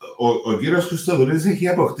 Ο κύριος Χριστοδουλίδης έχει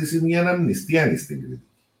αποκτήσει μια αναμνηστία στην κριτική.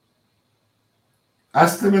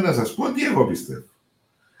 Άστε με να σας πω τι εγώ πιστεύω.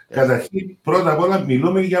 Καταρχήν, πρώτα απ' όλα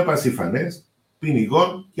μιλούμε για πασιφανές,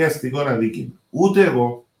 ποινικών και αστικών αδίκημα. Ούτε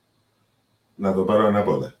εγώ, να το πάρω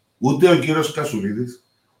ανάποδα, ούτε ο κύριος Κασουλίδης,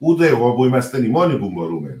 ούτε εγώ που είμαστε οι μόνοι που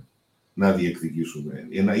μπορούμε να διεκδικήσουμε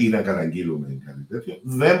ή να καταγγείλουμε κάτι τέτοιο,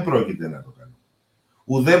 δεν πρόκειται να το κάνουμε.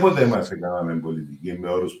 Ουδέποτε μας έκαναμε πολιτική με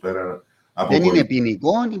όρους πέρα από... Δεν είναι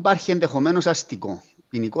ποινικό, υπάρχει ενδεχομένως αστικό.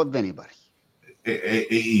 Ποινικό δεν υπάρχει.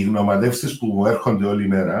 Οι γνωματεύσεις που μου έρχονται όλη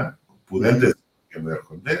μέρα, που δεν και μου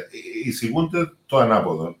έρχονται, εισηγούνται το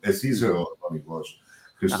ανάποδο. Εσύ είσαι ο νομικός,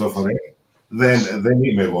 Χριστόφορε, δεν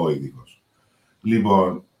είμαι εγώ ο ειδικός.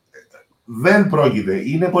 Λοιπόν, δεν πρόκειται,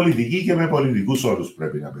 είναι πολιτική και με πολιτικούς όρους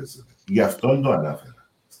πρέπει να παίζεται. Γι' αυτόν το ανάφερα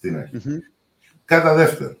στην αρχή. Κατά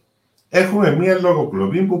δεύτερον, έχουμε μία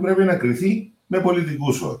λογοκλοπή που πρέπει να κριθεί με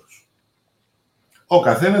πολιτικούς όρους. ο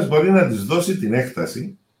καθένας μπορεί να της δώσει την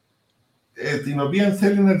έκταση την οποία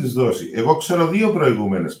θέλει να της δώσει. Εγώ ξέρω 2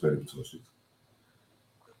 προηγούμενες περιπτώσεις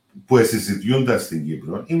που συζητιούνται στην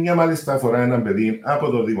Κύπρο. Η μια μάλιστα αφορά έναν παιδί από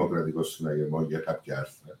το Δημοκρατικό Συναγερμό για κάποια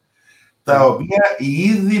άρθρα, τα οποία οι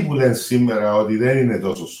ίδιοι που λένε σήμερα ότι δεν είναι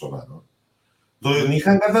τόσο σοβαρό, τον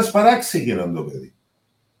είχαν κατασπαράξει εκείνον το παιδί.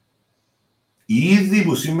 Οι ίδιοι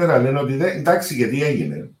που σήμερα λένε ότι δεν, εντάξει, γιατί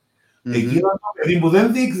έγινε, εκείνο το παιδί που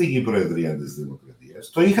δεν διεκδικεί η Προεδρία της Δημοκρατίας,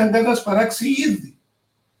 το είχαν κατασπαράξει οι ίδιοι.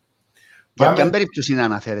 Για ποια περίπτωση να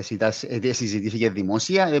αναφέρεσαι, συζητήθηκε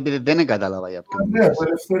δημόσια, επειδή δεν κατάλαβα για ποιον. Ναι, από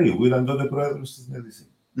Ελευθερίου, που ήταν τότε πρόεδρος της ΝΕΔΙΣΗ.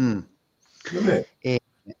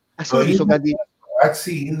 Ας ρωτήσω κάτι.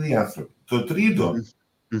 Άξιοι οι ίδιοι άνθρωποι. Το τρίτο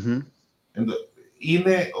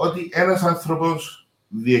είναι ότι ένας άνθρωπος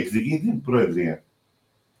διεκδικεί την Προεδρία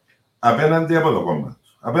απέναντι από το κόμμα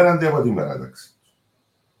του, απέναντι από την παράταξη του.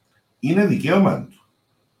 Είναι δικαίωμα του.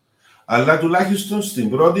 Αλλά τουλάχιστον στην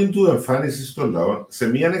πρώτη του εμφάνιση στον λαό, σε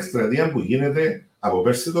μια εκστρατεία που γίνεται από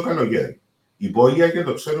πέρσι το καλοκαίρι. Υπόγεια και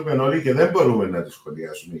το ξέρουμε όλοι και δεν μπορούμε να τη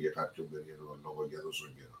σχολιάσουμε για κάποιον περίεργο λόγο για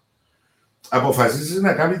τόσο καιρό. Αποφασίζει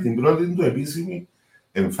να κάνει την πρώτη του επίσημη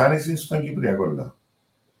εμφάνιση στον Κυπριακό λαό.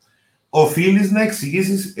 Οφείλεις να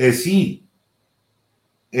εξηγήσεις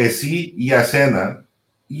εσύ για σένα,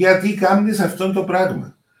 γιατί κάνεις αυτό το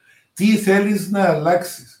πράγμα. Τι θέλεις να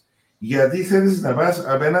αλλάξεις. Γιατί θέλεις να πας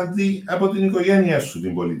απέναντι από την οικογένεια σου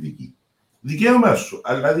την πολιτική. Δικαίωμα σου,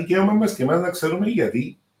 αλλά δικαίωμα μας και εμάς να ξέρουμε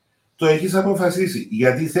γιατί το έχεις αποφασίσει.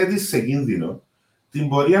 Γιατί θέλεις σε κίνδυνο την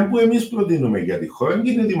πορεία που εμείς προτείνουμε για τη χώρα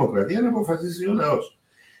και είναι η δημοκρατία να αποφασίσει ο λαός.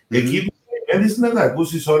 Εκεί που θέλεις να τα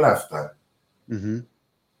ακούσεις όλα αυτά,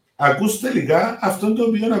 ακούς τελικά αυτό το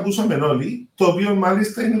οποίο ακούσαμε όλοι, το οποίο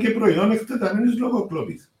μάλιστα είναι και προϊόν εκτεταμένης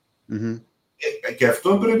λογοκλοπής. Και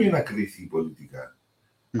αυτό πρέπει να κριθεί πολιτικά.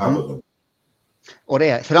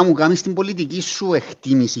 Ωραία. Θέλω να μου κάνεις την πολιτική σου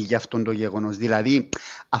εκτίμηση για αυτόν το γεγονός. Δηλαδή,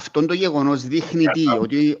 αυτόν το γεγονός δείχνει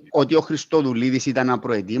ότι ο Χριστοδουλίδης ήταν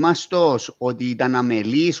απροετοίμαστος, ότι ήταν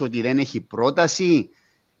αμελής, ότι δεν έχει πρόταση.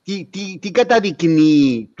 Τι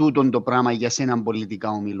καταδεικνύει τούτον το πράγμα για σένα πολιτικά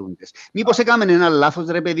ομιλούντες. Μήπως έκαμε ένα λάθος,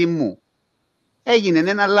 ρε παιδί μου. Έγινε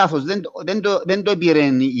ένα λάθος. Δεν το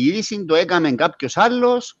επιρραίνει η είδηση, το έκαμε κάποιος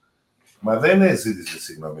άλλος. Μα δεν ζήτησε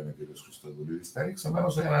συγγνώμη ο κ. Χριστοδουλίδης, τα έριξε πάνω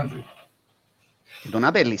σε έναν τρίτο. Τον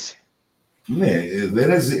απέλυσε.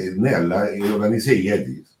 Ναι, αλλά όταν είσαι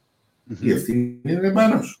ηγέτης, η ευθύνη είναι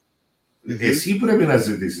πάνω σου. Εσύ πρέπει να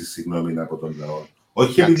ζητήσεις συγγνώμη από τον λαό.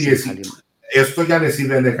 Όχι επειδή εσύ, έστω κι αν εσύ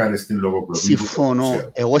δεν έκανες την λογοκλοπή.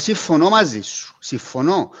 Συμφωνώ. Εγώ συμφωνώ μαζί σου.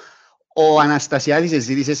 Συμφωνώ. Ο Αναστασιάδης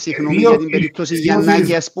ζήτησε συγγνώμη για την περίπτωση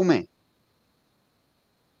Γιαννάκη, ας πούμε.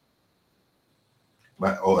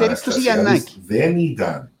 Ο Αναστασιάδης δεν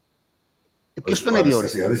ήταν. Ποιος τον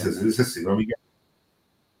εδιόρισε. Ο Αναστασιάδης ζήτησε συγγνώμη.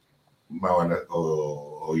 Μα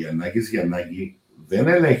ο Γιαννάκη δεν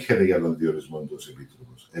ελέγχεται για τον διορισμό του ως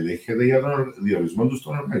επίτροπος. Ελέγχεται για τον διορισμό του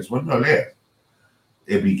στον οργανισμό νεολαίας.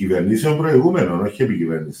 Επί κυβερνήσεων προηγούμενων, όχι επί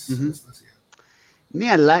κυβέρνησης της Αναστασιάδης. Ναι,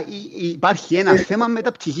 αλλά υπάρχει ένα θέμα με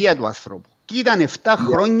τα πτυχία του ανθρώπου. Και ήταν 7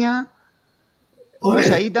 χρόνια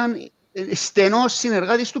όσα ήταν στενός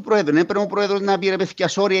συνεργάτης του Πρόεδρου. Έπρεπε ο Πρόεδρος να πει ρε παιδιά,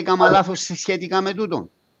 sorry, έκανα λάθος σχετικά με τούτον.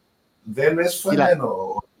 Δεν έσφανε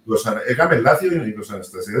έκαμε λάθη ο Νίκος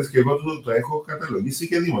Αναστασιάδης και εγώ το έχω καταλογίσει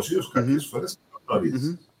και δημοσίως κάποιες φορές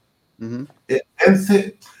γνωρίζεις.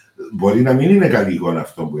 Μπορεί να μην είναι καλή εικόνα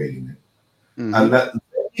αυτό που έγινε, αλλά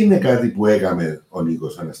δεν είναι κάτι που έκαμε ο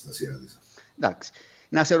Νίκος Αναστασιάδης. Εντάξει.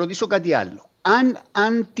 Να σε ρωτήσω κάτι άλλο.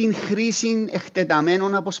 Αν την χρήση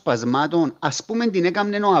εκτεταμένων αποσπασμάτων, ας πούμε, την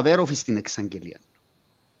έκαμνε ο Αβέροφης στην εξαγγελία,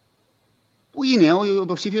 που είναι ο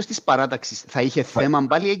υποψήφιος της παράταξης, θα είχε θέμα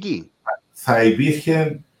πάλι εκεί?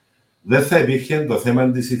 Δεν θα υπήρχε το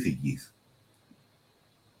θέμα της ηθικής.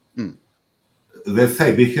 Δεν θα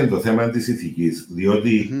υπήρχε το θέμα της ηθικής,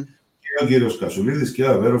 διότι και ο κύριος Κασουλίδης και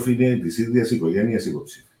ο Αβέροφ είναι της ίδιας οικογένειας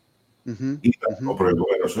υποψήφιοι. Ήταν ο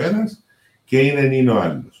προηγούμενος ο ένας και είναι ο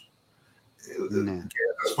άλλος. Και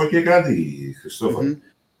θα σας πω και κάτι, Χριστόφορο.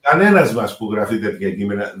 Κανένας μας που γράφει τέτοια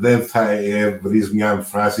κείμενα δεν θα βρεις μια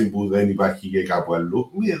φράση που δεν υπάρχει και κάπου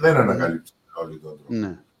αλλού. Δεν ανακαλύψει όλοι τον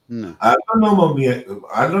τρόπο.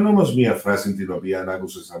 Άλλον όμως μια φράση την οποία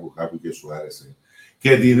άκουσες από κάπου και σου άρεσε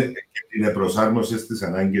και την προσάρμοσες στις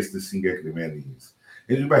ανάγκες της συγκεκριμένης.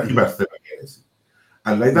 Δεν υπάρχει παρθενογένεση.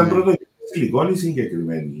 Αλλά ήταν πρωτογενής υλικών η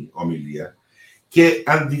συγκεκριμένη ομιλία και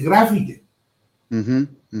αντιγράφηκε.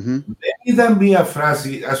 Δεν ήταν μία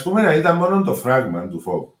φράση, ας πούμε να ήταν μόνο το φράγμα του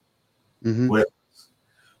φόβου.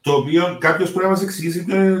 Το οποίο κάποιος πρέπει να μας εξηγήσει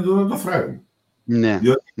ποιο είναι το φράγμα.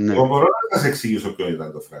 Διότι μπορώ να σας εξηγήσω ποιο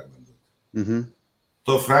ήταν το φράγμα.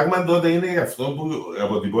 Το φράγμα τότε είναι αυτό που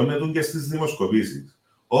αποτυπώνεται και στις δημοσκοπήσεις.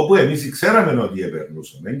 Όπου εμείς ξέραμε ότι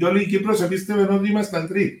επερνούσαμε και όλη η Κύπρος επίστευε ότι ήμασταν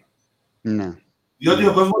τρίτη. Ναι. Διότι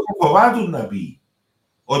ο κόσμος φοβάται να πει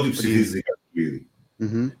ότι ψηφίζει Κασουλίδη.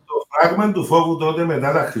 Το φράγμα του φόβου τότε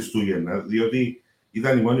μετά τα Χριστούγεννα, διότι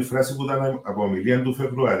ήταν η μόνη φράση που ήταν από ομιλία του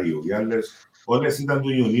Φεβρουαρίου. Οι άλλες όλες ήταν του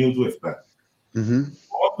Ιουνίου του 7.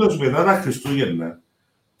 Όντως μετά τα Χριστούγεννα,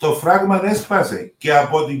 το φράγμα έσπασε και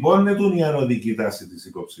αποτυπώνεται η ανωδική τάση της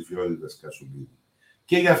υποψηφιότητας Κασουλίδη.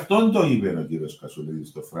 Και γι' αυτόν το είπε ο κύριος Κασουλίδης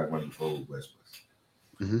στο φράγμα του φόβου που έσπασε.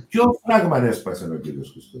 Ποιο φράγμα έσπασε ο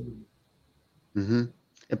κύριος Χριστοδουλίδης?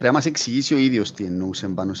 Πρέπει να μας εξηγήσει ο ίδιος τι εννοούσε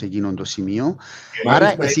πάνω σε εκείνον το σημείο.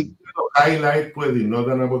 Άρα εσύ... Το highlight που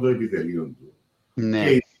εδινόταν από το επιτελείο του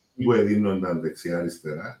και οι που εδινόταν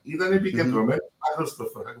δεξιά-αριστερά ήταν επικεντρωμένο πάνω στο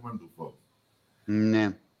φράγμα του φόβου.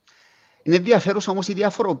 Ναι. Είναι ενδιαφέρουσα όμως η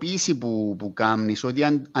διαφοροποίηση που κάνεις, ότι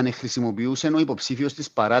αν χρησιμοποιούσε ο υποψήφιος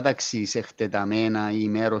της παράταξης εκτεταμένα ή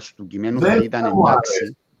μέρος του κειμένου θα ήταν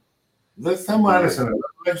εντάξει. Δεν θα μου άρεσε να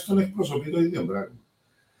λέω, τουλάχιστον εκπροσωπεί το ίδιο πράγμα.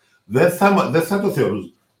 Δεν θα το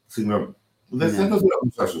θεωρούσα, συγγνώμη, δεν θα το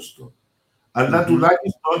θεωρούσα σωστό. Αλλά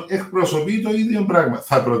τουλάχιστον εκπροσωπεί το ίδιο πράγμα.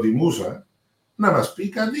 Θα προτιμούσα να μας πει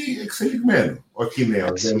κάτι εξελιγμένο, όχι νέο.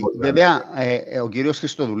 Βέβαια, ο κύριος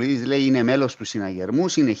Χριστοδουλίδης λέει είναι μέλος του συναγερμού,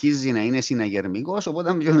 συνεχίζει να είναι συναγερμικός,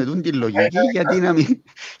 οπότε με δουν τη λογική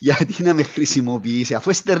γιατί να με χρησιμοποιήσει, αφού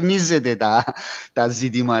εστερνίζεται τα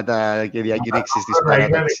ζητήματα και διακηρύξεις της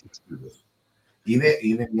παράταξης.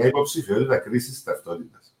 Είναι μια υποψηφιότητα κρίσης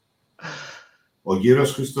ταυτότητας. Ο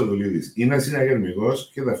κύριος Χριστοδουλίδης είναι συναγερμικός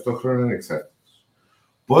και ταυτόχρονα ανεξάρτητος.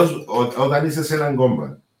 Όταν είσαι σε έναν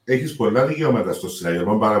κόμμα, έχεις πολλά δικαιώματα στο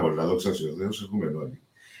συναγερμό, πάρα πολλά, δόξα σε Θεός, έχουμε όλοι.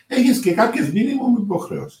 Έχεις και κάποιες μήνυμου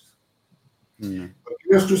υποχρεώσεις. Ο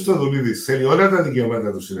κύριος Χριστοδουλίδης θέλει όλα τα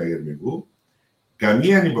δικαιώματα του συναγερμικού,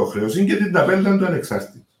 καμία υποχρέωση και την ταπέλα του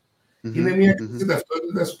ανεξάρτητου. Είναι μια κρίση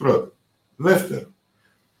ταυτότητας πρώτη. Δεύτερο,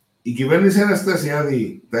 η κυβέρνηση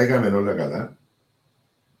Αναστασιάδη τα έκαμε όλα καλά.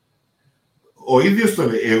 Ο ίδιος το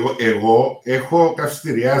λέει. Εγώ έχω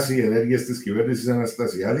καυστηριάσει ενέργειες της κυβέρνησης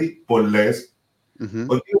Αναστασιάδη, πολλές.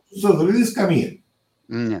 Ο κύριος Χριστοδουλίδης καμία.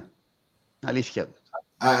 Ναι, αλήθεια.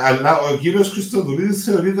 Αλλά ο κύριος Χριστοδουλίδης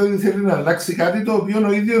θεωρείται ότι θέλει να αλλάξει κάτι το οποίο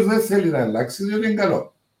ο ίδιος δεν θέλει να αλλάξει, διότι είναι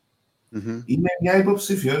καλό. Είναι μια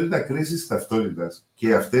υποψηφιότητα κρίσης ταυτότητας.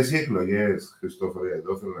 Και αυτές οι εκλογές, Χριστόφορε,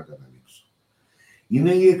 εδώ θέλω να καταλήξω.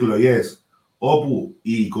 Είναι οι εκλογές όπου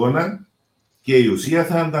η εικόνα και η ουσία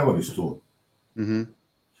θα ανταγωνιστούν.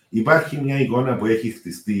 Υπάρχει μια εικόνα που έχει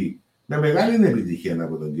χτιστεί με μεγάλη επιτυχία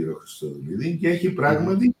από τον κύριο Χριστοδουλίδη και έχει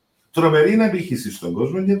πράγματι τρομερή απήχηση στον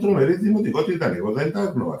κόσμο και τρομερή δημοτικότητα. Εγώ δεν τα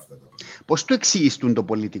αγνοώ αυτά τα πράγματα. Πώς το εξηγήσουν το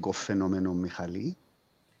πολιτικό φαινόμενο, Μιχαλή?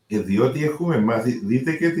 Διότι έχουμε μάθει,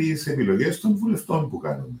 δείτε και τις επιλογές των βουλευτών που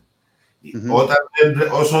κάνουμε.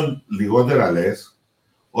 Όσον λιγότερα λες,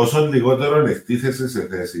 όσον λιγότερο εκτίθεσαι σε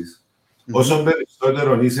θέσεις, όσον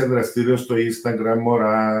περισσότερο είσαι δραστήριο στο Instagram,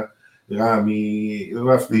 μωρά, γάμι,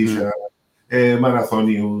 βαφτίσια,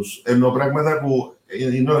 μαραθώνιους, ενώ πράγματα που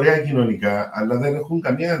είναι ωραία κοινωνικά, αλλά δεν έχουν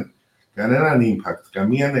κανέναν impact,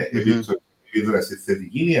 καμία επίδραση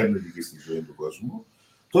θετική ή αρνητική στη ζωή του κόσμου,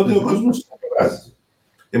 τότε ο κόσμος θα περάσει.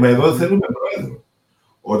 Μα εδώ θέλουμε πρόεδρο.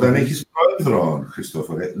 Όταν έχεις πρόεδρο,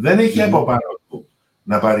 Χριστόφορε, δεν έχει από πάνω του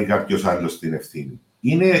να πάρει κάποιος άλλος την ευθύνη.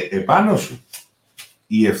 Είναι επάνω σου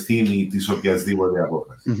η ευθύνη της οποιασδήποτε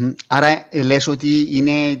απόφαση. Άρα λες ότι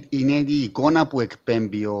είναι η εικόνα που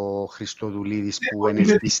εκπέμπει ο Χριστοδουλίδης που είναι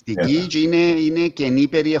ελπιστική και είναι κενή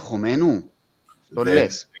περιεχομένου. Το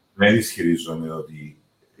λες. Δεν ισχυρίζομαι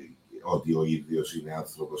ότι ο ίδιος είναι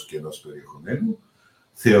άνθρωπος κενός περιεχομένου.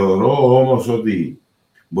 Θεωρώ όμως ότι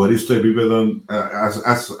μπορεί στο επίπεδο,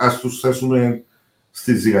 ας τους θέσουμε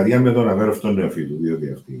στη ζυγαριά με τον αβέροφτο νεοφύτου,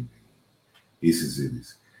 διότι αυτή είναι η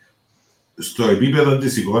συζήτηση. Στο επίπεδο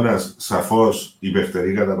της εικόνας, σαφώς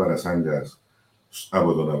υπερτερεί κατά παρασάγκας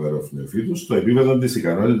από τον αβέροφτο νεοφύτου. Στο επίπεδο της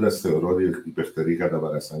ικανότητας θεωρώ ότι υπερτερεί κατά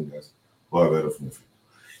παρασάγκας ο αβέροφτο νεοφύτου.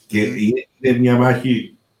 Και είναι μια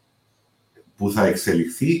μάχη που θα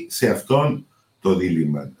εξελιχθεί σε αυτόν το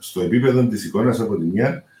δίλημμα. Στο επίπεδο της εικόνας από τη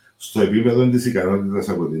μια, στο επίπεδο της ικανότητας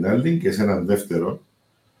από την άλλη και σε έναν δεύτερο,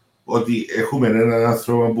 ότι έχουμε έναν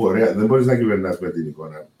άνθρωπο που ωραία, δεν μπορείς να κυβερνάς με την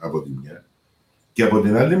εικόνα από τη μια και από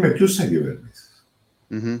την άλλη με ποιους θα κυβερνήσεις.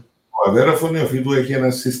 Ο αβέροφο νεοφύτου έχει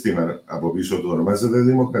ένα σύστημα από πίσω του, ονομάζεται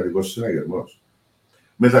Δημοκρατικός Συναγερμός.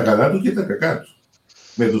 Με τα καλά του και τα κακά του.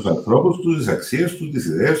 Με τους ανθρώπους του, τις αξίες του, τις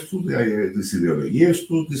ιδέες του, τις ιδεολογίες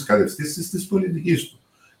του, τις κατευθύνσεις της πολιτικής του.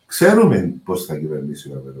 Ξέρουμε πώς θα κυβερνήσει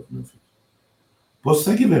ο αβέροφο νεοφύτου. Πώς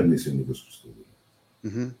θα κυβερνήσει ο Νίκος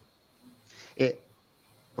Χριστοδουλίδης.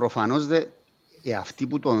 Προφανώς αυτοί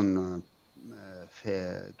που τον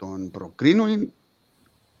τον προκρίνουν,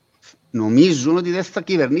 νομίζουν ότι δεν θα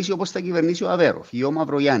κυβερνήσει όπως θα κυβερνήσει ο Αβέροφ ή ο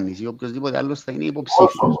Μαυρογιάννης ή οποιοδήποτε άλλος θα είναι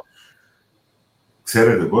υποψήφιος.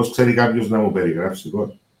 Ξέρετε πώς, ξέρει κάποιος να μου περιγράψει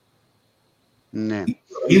πώς. Ναι.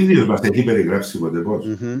 Ο ίδιος μας έχει περιγράψει ποτέ πώς.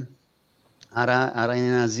 Άρα είναι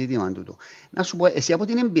ένα ζήτημα τούτο. Να σου πω, εσύ από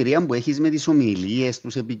την εμπειρία που έχεις με τις ομιλίες,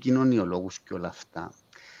 τους επικοινωνιολόγους και όλα αυτά,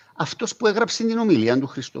 αυτός που έγραψε την ομιλία του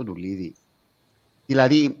Χριστοδουλίδη,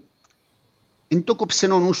 δηλαδή, είναι το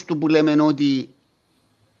κοψενό νους του που λέμε ότι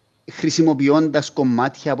χρησιμοποιώντας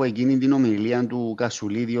κομμάτια από εκείνη την ομιλία του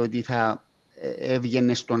Κασουλίδη, ότι θα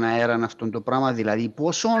έβγαινε στον αέρα αυτό το πράγμα, δηλαδή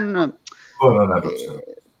πόσον... Μπορώ να το ξέρω.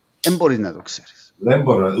 Δεν μπορείς να το ξέρεις. Δεν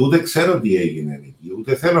μπορώ, ούτε ξέρω τι έγινε εκεί,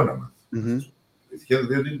 ούτε θέλω να μάθω.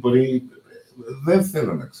 Διότι μπορεί, δεν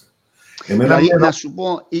θέλω να ξέρω. Δηλαδή, να σου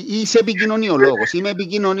πω, είσαι επικοινωνιολόγος, είμαι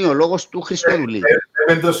επικοινωνιολόγος του Χριστοδουλίδη.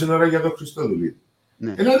 Λέμε τόση ώρα για τον Χριστοδουλίδη.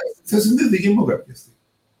 Ναι. Θα συντηρητική μου κάποια στιγμή.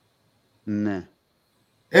 Ναι.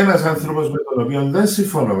 Ένας άνθρωπος με τον οποίο δεν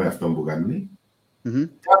συμφωνώ με αυτό που κάνει,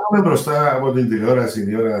 κάθομαι μπροστά από την τηλεόραση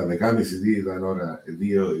η ώρα 10.30, τι ήταν ώρα,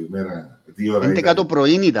 2 ώρα. 11 το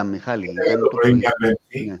πρωί ήταν, Μιχάλη. 11 το πρωί για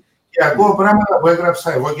Πέμπτη. Ναι. Και ακούω πράγματα που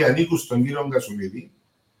έγραψα εγώ και ανήκουν στον κύριο Κασουλίδη,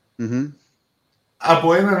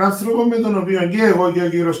 από έναν άνθρωπο με τον οποίο και εγώ και ο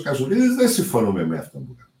κύριος Κασουλίδης δεν συμφωνούμε με αυτό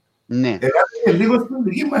που κάνει. Ναι. Είναι λίγο στην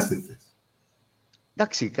δική μας τη θέση.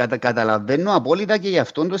 Εντάξει, καταλαβαίνω απόλυτα και γι'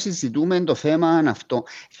 αυτό το συζητούμε το θέμα αυτό.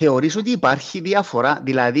 Θεωρείς ότι υπάρχει διαφορά,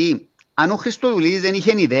 δηλαδή, αν ο Χριστοδουλίδης δεν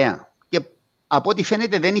είχε ιδέα, και από ό,τι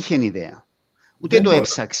φαίνεται δεν είχε ιδέα, ούτε δεν το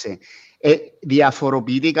έψαξε,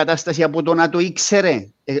 διαφοροποιείται η κατάσταση από το να το ήξερε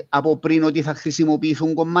από πριν ότι θα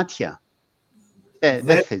χρησιμοποιηθούν κομμάτια.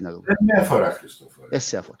 Δεν θες να το πω. Δεν με αφορά, Χριστόφορε. Δεν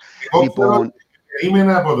σε αφορά. Λοιπόν,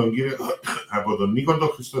 είμαι από τον Νίκο τον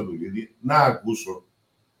Χριστοδουλίδη να ακούσω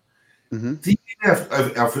τι είναι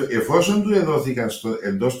εφόσον του εδόθηκαν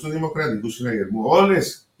εντός του Δημοκρατικού Συναγερμού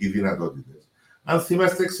όλες οι δυνατότητες. Αν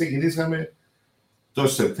θυμάστε, ξεκινήσαμε το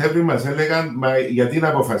Σεπτέμβρη, μας έλεγαν γιατί να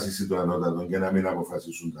αποφασίσει το ανώτατο και να μην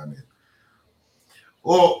αποφασίσουν τα μέλη.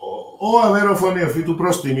 Ο Αβέροφ ο Νεοφύτου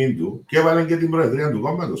προς τιμήν του και έβαλε και την προεδρία του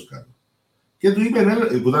κόμματος κάτω. Και του είπε,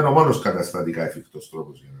 που ήταν ο μόνος καταστατικά εφικτός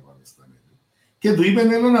τρόπος για να πάμε στα μέλη. Και του είπε,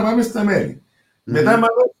 έλα να πάμε στα μέλη. Μετά, μα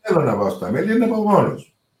δεν θέλω να πάω στα μέλη, είναι από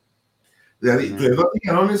μόνος. Δηλαδή, του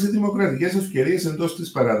εδόθηκαν όλες οι δημοκρατικές ευκαιρίες εντός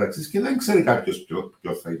της παράταξης και δεν ξέρει κάποιος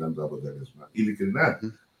ποιο θα ήταν το αποτέλεσμα. Ειλικρινά,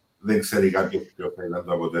 δεν ξέρει κάποιος ποιο θα ήταν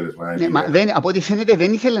το αποτέλεσμα. Από ό,τι φαίνεται,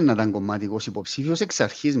 δεν ήθελε να ήταν κομματικός υποψήφιος εξ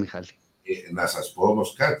αρχής, Μιχάλη. Να σας πω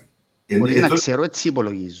όμως κάτι. Μπορεί να ξέρω, έτσι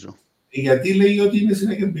υπολογίζω. Γιατί λέει ότι είναι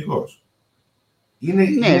συναγερμικός.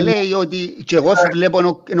 Λέει ότι και εγώ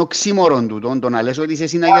βλέπω ένα οξύμορον του, το να λες ότι είσαι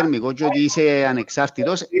συναγερμικό και ότι είσαι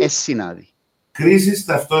ανεξάρτητος, συνάδει. Κρίση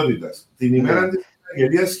ταυτότητας. Την ημέρα της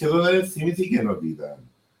συναγγελίας σχεδόν δεν θυμήθηκε ότι ήταν.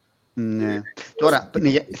 Ναι. Τώρα,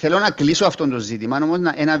 θέλω να κλείσω αυτό το ζήτημα, όμως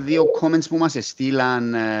ένα-δύο comments που μας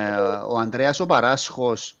στείλαν. Ο Ανδρέας ο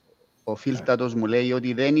Παράσχος, ο φίλτατος μου λέει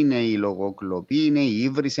ότι δεν είναι η λογοκλοπή, είναι η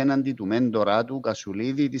ύβρις έναντι του μέντορά του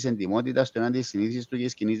Κασουλίδη, της εντιμότητας του έναντι της συνήθειας του και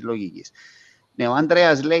της κοινής λογικής. Ναι, ο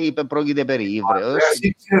Ανδρέας λέει πρόκειται περί ύβρεως.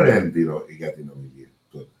 Ήξερε έντυρο για την ομιλία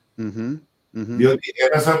τότε. Διότι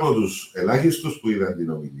ένας από τους ελάχιστους που είδαν την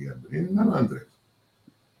ομιλία πριν ήταν ο Ανδρέας.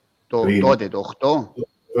 Τότε, το 8?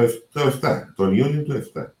 Το 7, τον Ιούνιο του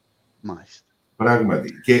 7. Μάλιστα.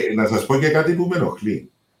 Πράγματι. Και να σας πω και κάτι που με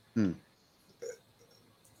ενοχλεί.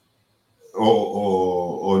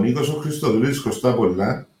 Ο Νίκος ο Χριστοδουλίδης χρωστά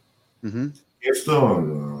πολλά και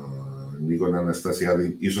στον Νίκο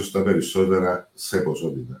Αναστασιάδη ίσως τα περισσότερα σε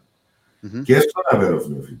ποσότητα. Και στον Αβέροφ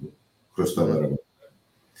Νεοφύτου χρωστά πάρα πολλά.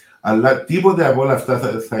 Αλλά τίποτε από όλα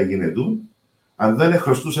αυτά θα γινετούν αν δεν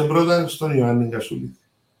χρωστούσε πρώτα στον Ιωάννη Κασουλίδη.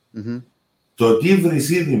 Το τι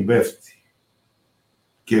βρυσίδι πέφτει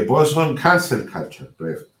και πόσο cancel culture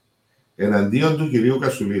πέφτει εναντίον του κυρίου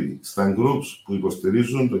Κασουλίδη στα groups που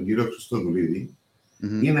υποστηρίζουν τον κύριο Χριστοδουλίδη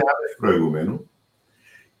είναι άδες προηγουμένου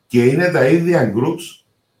και είναι τα ίδια groups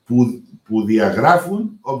που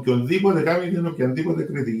διαγράφουν οποιονδήποτε κάνει την οποιαδήποτε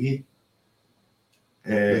κριτική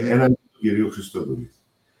εναντίον του κυρίου Χριστοδουλίδη.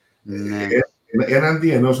 Έναντι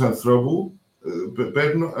ενός ανθρώπου,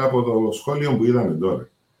 παίρνω από το σχόλιο που είδαμε τώρα,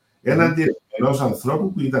 έναντι ενός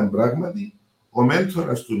ανθρώπου που ήταν πράγματι ο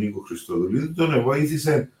μέντορας του Νίκου Χριστοδουλίδη, τον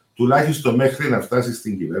βοήθησε τουλάχιστον μέχρι να φτάσει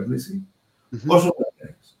στην κυβέρνηση, όσο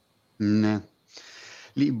κανένας. Ναι.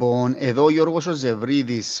 Λοιπόν, εδώ ο Γιώργος ο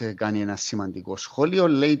Ζευρίδης κάνει ένα σημαντικό σχόλιο.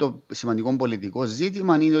 Λέει το σημαντικό πολιτικό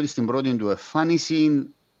ζήτημα είναι ότι στην πρώτη του εμφάνιση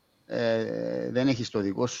δεν έχεις το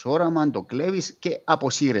δικό σου όραμα, το κλέβεις και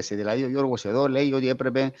αποσύρεσαι. Δηλαδή ο Γιώργος εδώ λέει ότι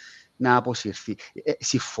έπρεπε να αποσυρθεί.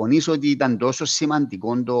 Συμφωνείς ότι ήταν τόσο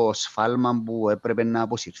σημαντικό το σφάλμα που έπρεπε να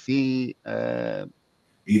αποσυρθεί?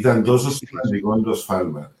 Ήταν τόσο σημαντικό το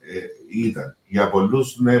σφάλμα. Ήταν. Για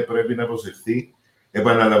πολλούς, ναι, πρέπει να αποσυρθεί.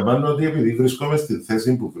 Επαναλαμβάνω ότι επειδή βρίσκομαι στη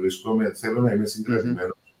θέση που βρίσκομαι, θέλω να είμαι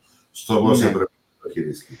συγκρατημένος στο πώς έπρεπε να το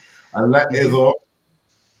χειριστεί. Αλλά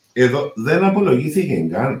εδώ δεν απολογήθηκε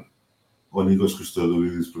καν ο Νίκος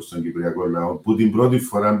Χριστοδουλίδης προς τον Κυπριακό λαό, που την πρώτη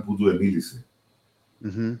φορά που του εμίλησε.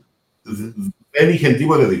 Δεν είχε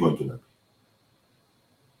τίποτα δικό του να πει.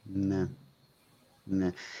 Ναι.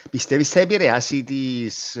 Ναι. Πιστεύεις θα επηρεάσει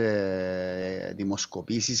τις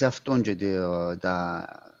δημοσκοπήσεις αυτών και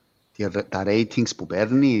τα ratings που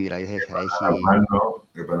παίρνει? Δηλαδή θα έχει...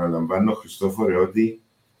 Επαναλαμβάνω, Χριστόφορε, ότι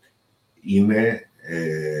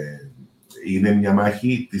είναι μια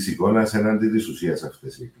μάχη της εικόνας εναντί της ουσίας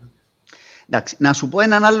αυτές οι εκλογές. Εντάξει, να σου πω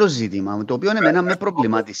έναν άλλο ζήτημα, το οποίο εμένα με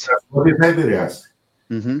προβλημάτισε. Ότι θα επηρεάσει.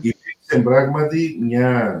 Υπήρξε πράγματι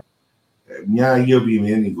μια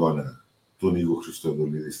αγιοποιημένη εικόνα του Νίκου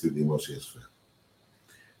Χριστοδουλίδη στη δημόσια σφαίρα.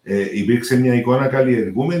 Υπήρξε μια εικόνα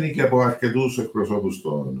καλλιεργούμενη και από αρκετούς εκπροσώπους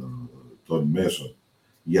των μέσων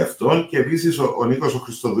γι' αυτό, και επίσης ο Νίκος ο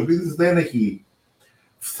Χριστοδουλίδης δεν έχει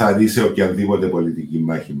φθαρεί σε οποιαδήποτε πολιτική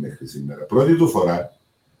μάχη μέχρι σήμερα. Πρώτη του φορά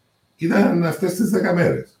ήταν αυτές τις 10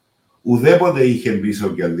 μέρες. Ουδέποτε είχε μπει σε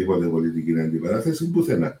οποιαδήποτε πολιτική αντιπαράθεση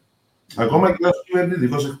πουθενά. Ακόμα και ως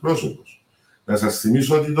κυβερνητικός εκπρόσωπος. Να σας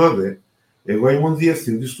θυμίσω ότι τότε εγώ ήμουν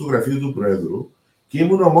διευθυντής του γραφείου του Προέδρου και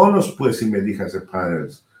ήμουν ο μόνος που συμμετείχα σε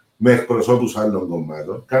πάνελς με εκπροσώπους άλλων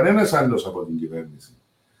κομμάτων. Κανένας άλλος από την κυβέρνηση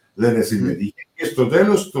δεν συμμετείχε. Και στο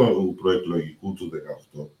τέλος του προεκλογικού του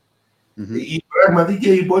 2018, πράγματι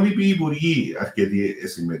και οι υπόλοιποι υπουργοί αρκετοί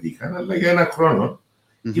συμμετείχαν, αλλά για ένα χρόνο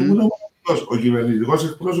ήμουν ο μόνος. Ο κυβερνητικός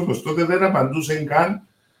εκπρόσωπος τότε δεν απαντούσε καν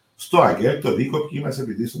στο ΑΚΕΠ, το δίκο ποιοι μας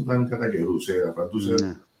επιτίσσονταν κατά καιρούς.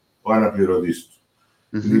 Απαντούσε ο αναπληρωτής του.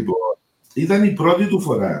 Λοιπόν, ήταν η πρώτη του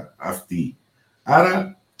φορά αυτή.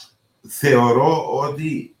 Άρα θεωρώ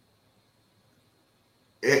ότι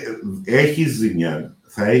έχει ζημιά,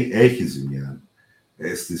 έχει ζημιά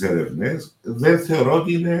στις ερευνές. Δεν θεωρώ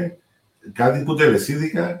ότι είναι κάτι που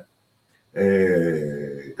τελεσίδικα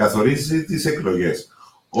καθορίζει τις εκλογές.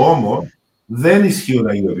 Όμως δεν ισχύουν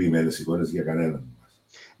αγιοποιημένες εικόνες για κανέναν.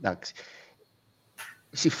 Εντάξει.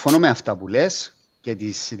 Συμφωνώ με αυτά που λες και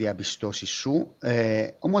τις διαπιστώσεις σου.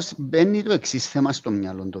 Όμως μπαίνει το εξής θέμα στο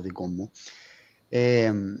μυαλό το δικό μου.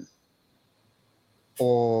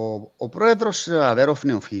 Ο πρόεδρος Αβέροφ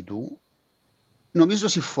Νεοφύτου, νομίζω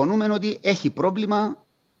συμφωνούμε ότι έχει πρόβλημα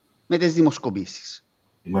με τις δημοσκοπήσεις.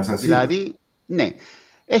 Δηλαδή, ναι,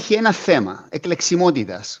 έχει ένα θέμα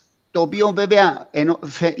εκλεξιμότητας, το οποίο βέβαια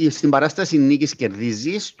στην παράσταση νίκης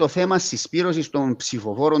κερδίζει, το θέμα συσπήρωσης των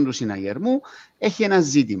ψηφοφόρων του συναγερμού έχει ένα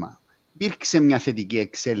ζήτημα. Υπήρξε μια θετική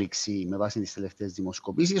εξέλιξη με βάση τις τελευταίες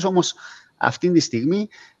δημοσκοπήσεις, όμως αυτή τη στιγμή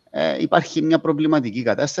υπάρχει μια προβληματική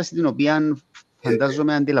κατάσταση, την οποία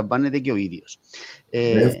φαντάζομαι αντιλαμβάνεται και ο ίδιος.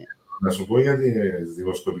 Να σου πω για τις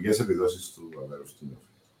δημοσκοπικές επιδόσεις του Αβέροφ.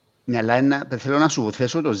 Ναι, αλλά θέλω να σου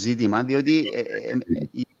θέσω το ζήτημα, διότι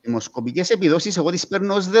οι δημοσκοπικές επιδόσεις εγώ τις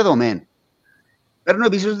παίρνω ως δεδομένο. Παίρνω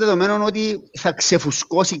επίσης ως δεδομένο ότι θα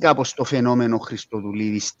ξεφουσκώσει κάπως το φαινόμενο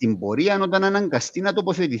Χριστοδουλίδη στην πορεία, όταν αναγκαστεί να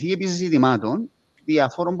τοποθετηθεί επί ζητημάτων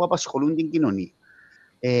διαφόρων που απασχολούν την κοινωνία.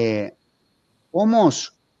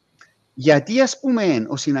 Όμως, γιατί ας πούμε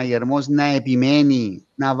ο συναγερμός να επιμένει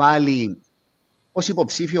να βάλει ως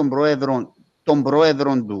υποψήφιον πρόεδρο τον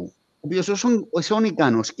πρόεδρο του, ο οποίος όσο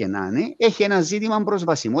ικανός και να είναι, έχει ένα ζήτημα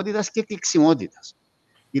προσβασιμότητας και κλειξιμότητας.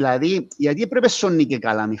 Δηλαδή, γιατί έπρεπε σώνει και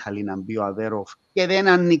καλά, Μιχαλή, να μπει ο Αβέροφ και δεν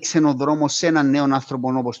ανοίξε ο δρόμος σε έναν νέο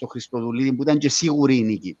άνθρωπο όπως τον Χριστοδουλίδη, που ήταν και σίγουρη η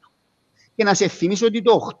νίκη του. Και να σε θυμίσω ότι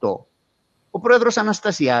το 8, ο πρόεδρος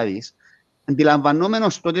Αναστασιάδης,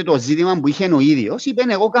 αντιλαμβανόμενος τότε το ζήτημα που είχε ο ίδιος, είπε: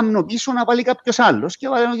 εγώ κάνω πίσω να βάλει κάποιος άλλος, και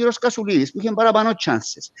βάλει ο κύριος Κασουλίδης, που είχε παραπάνω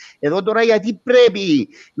chances. Εδώ τώρα, γιατί πρέπει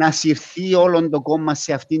να συρθεί όλο το κόμμα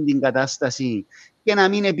σε αυτήν την κατάσταση και να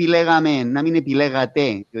μην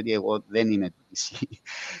επιλέγατε, διότι εγώ δεν είμαι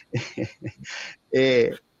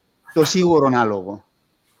το σίγουρο άλογο,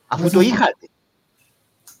 αφού το είχατε.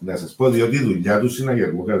 Να σας πω, διότι η δουλειά του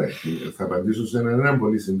συναγερμού καταρχήν, θα απαντήσω σε έναν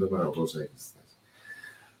πολύ σύντομα από όσα έχει στάσει.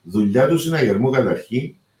 Δουλειά του συναγερμού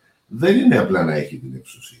καταρχήν δεν είναι απλά να έχει την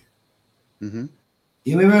εξουσία.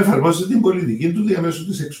 Είναι να εφαρμόσει την πολιτική του διαμέσου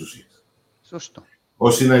της εξουσίας. Σωστό.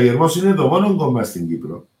 Ο συναγερμός είναι το μόνο κόμμα στην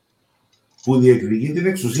Κύπρο που διεκδικεί την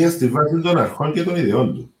εξουσία στη βάση των αρχών και των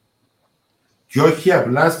ιδεών του. Και όχι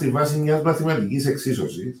απλά στη βάση μιας μαθηματικής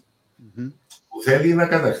εξίσωσης που θέλει να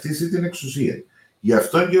κατακτήσει την εξουσία. Γι'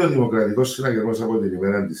 αυτό και ο Δημοκρατικός Συναγερμός από την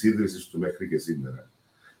ημέρα της ίδρυσης του μέχρι και σήμερα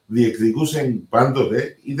διεκδικούσε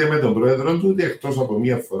πάντοτε είτε με τον πρόεδρο του, είτε εκτός από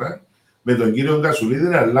μία φορά με τον κύριο Κασουλίδη,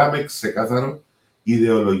 αλλά με ξεκάθαρο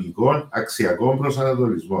ιδεολογικών αξιακών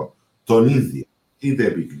προσανατολισμών. Τον ίδιο. Είτε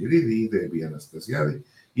επί Κληρίδη, είτε επί Αναστασιάδη,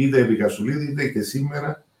 είτε επί Κασουλίδη, είτε και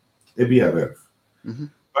σήμερα επί Αβέροφ.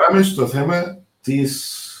 Πάμε στο θέμα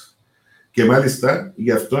της. Και μάλιστα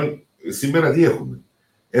γι' αυτό σήμερα τι έχουμε.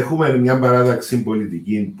 Έχουμε μια παράταξη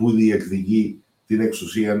πολιτική που διεκδικεί την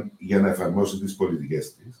εξουσία για να εφαρμόσει τις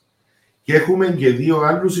πολιτικές της. Και έχουμε και δύο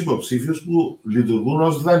άλλους υποψήφιους που λειτουργούν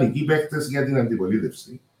ως δανεικοί παίκτες για την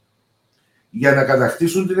αντιπολίτευση, για να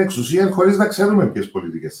κατακτήσουν την εξουσία χωρίς να ξέρουμε ποιες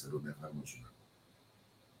πολιτικές θέλουν να εφαρμόσουν.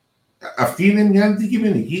 Αυτή είναι μια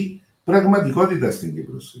αντικειμενική πραγματικότητα στην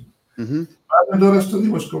Κύπρο. Πάμε τώρα στο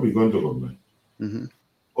δημοσκοπικό το κομμάτι.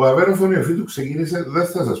 Ο Αβέροφ ο Νεοφύτου ξεκίνησε, δεν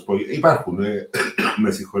θα σας πω, υπάρχουν,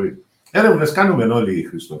 με συγχωρείτε. Έρευνες κάνουμε όλοι,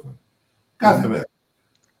 Χριστόφα. Κάθε μέρα.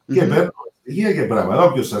 Και παίρνουμε στοιχεία και πράγματα.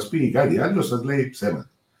 Όποιος σας πει κάτι άλλο, σας λέει ψέματα.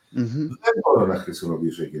 Δεν μπορώ να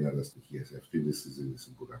χρησιμοποιήσω εκείνα τα στοιχεία σε αυτή τη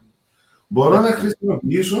συζήτηση που κάνουμε. Μπορώ να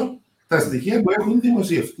χρησιμοποιήσω τα στοιχεία που έχουν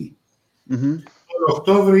δημοσιευτεί. Τον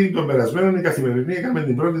Οκτώβρη, τον περασμένο, η Καθημερινή έκαμε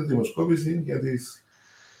την πρώτη δημοσκόπηση για τις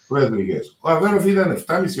προεδρικές. Ο Αβέροφ ήταν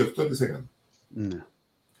 7,5-8%.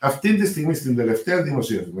 Αυτή τη στιγμή, στην τελευταία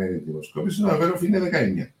δημοσιευμένη δημοσκόπηση, ο Αβέροφ είναι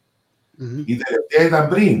 19%. Η τελευταία ήταν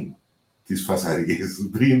πριν τις φασαρίες,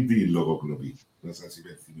 πριν τη λογοκλοπή, να σας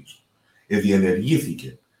υπενθυμίσω.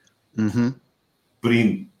 Διενεργήθηκε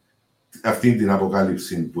πριν αυτή την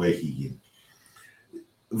αποκάλυψη που έχει γίνει.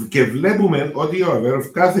 Και βλέπουμε ότι ο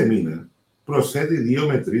Αβέροφ κάθε μήνα προσθέτει 2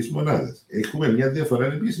 με 3 μονάδες. Έχουμε μια διαφορά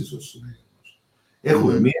επίσης ως συνέγερμος.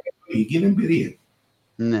 Έχουμε μια εκλογική εμπειρία.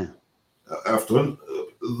 Ναι. Αυτόν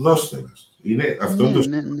δώστε μας. Είναι αυτόν το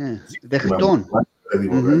δεχτών.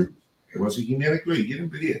 Όμως έχει μια εκλογική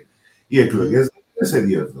εμπειρία. Οι εκλογές δεν είναι σε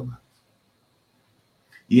 2 εβδομάδες.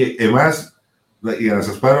 Εμάς, για να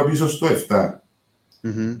σας πάρω πίσω στο 7, το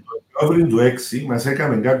Οκτώβρη του 6 μας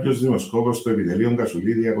έκαμε κάποιος δημοσκόπος στο επιτελείο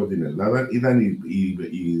Κασουλίδη από την Ελλάδα. Ήταν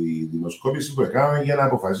η δημοσκόπηση που έκαναμε για να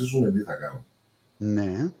αποφασίσουμε τι θα κάνουμε.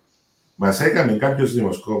 Ναι. Μας έκαμε κάποιος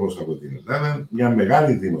δημοσκόπος από την Ελλάδα, μια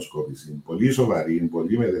μεγάλη δημοσκόπηση, πολύ σοβαρή,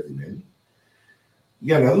 πολύ μελετημένη,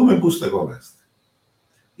 για να δούμε πού στεκόμαστε.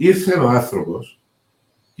 Ήρθε ο άνθρωπος,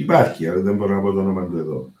 υπάρχει, αλλά δεν μπορώ να πω το όνομα του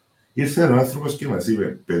εδώ. Ήρθε ο άνθρωπος και μας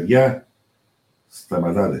είπε, παιδιά,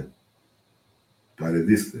 σταματάτε,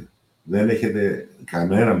 παραιτήστε. Δεν έχετε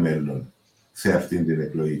κανένα μέλλον σε αυτήν την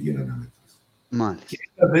εκλογική αναμέτρηση. Και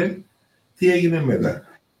είδατε τι έγινε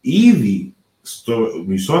μετά. Ήδη στο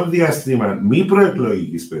μισό διάστημα μη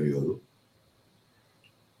προεκλογικής περίοδου,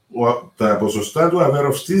 τα ποσοστά του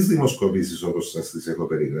Αβέροφ στις δημοσκοπήσεις, όπως σας τις έχω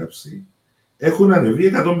περιγράψει, έχουν ανεβεί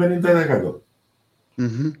 150%.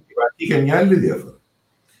 Υπάρχει και μια άλλη διαφορά.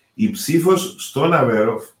 Η ψήφος στον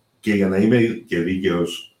Αβέροφ, και για να είμαι και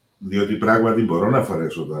δίκαιος, διότι πράγματι μπορώ να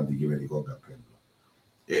φορέσω το αντικειμενικό καπέλο.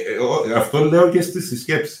 Αυτό λέω και στις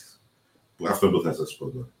συσκέψεις, αυτό που θα σας πω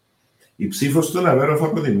τώρα. Η ψήφος στον Αβέροφ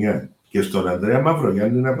από τη μια και στον Ανδρέα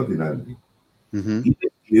Μαυρογιάννη από την άλλη είναι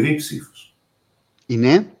σκληρή ψήφος.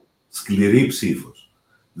 Είναι σκληρή ψήφος.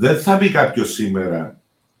 Δεν θα πει κάποιος σήμερα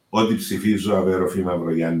ότι ψηφίζω Αβέροφ ή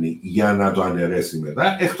Μαυρογιάννη για να το αναιρέσει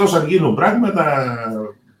μετά, εκτός αν γίνουν πράγματα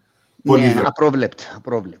πολύ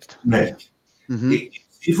απρόβλεπτα. Ναι. Η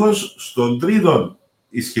ψήφος στον τρίτον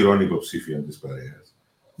ισχυρών υποψήφιων της παρέας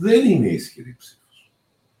δεν είναι ισχυρή ψήφος.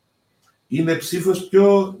 Είναι ψήφος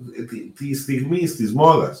πιο τη στιγμή της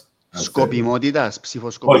μόδας. Σκοπιμότητας,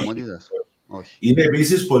 ψήφος σκοπιμότητας. Όχι. Είναι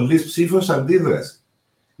επίσης πολλής ψήφος αντίδραση.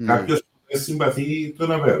 Κάποιος που δεν συμπαθεί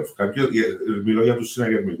τον Αβέροφ, μιλώ για τους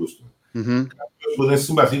συναγερμικούς του. Κάποιος που δεν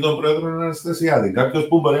συμπαθεί τον πρόεδρο Αναστασιάδη, κάποιος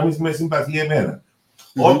που μπορεί να με συμπαθεί εμένα.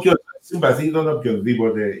 Όποιος δεν συμπαθεί τον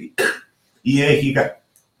οποιονδήποτε ή έχει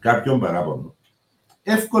κάποιον παράπονο.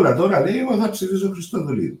 Εύκολα τώρα λέει, εγώ θα ψηφίσω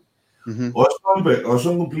Χριστοδουλίδη.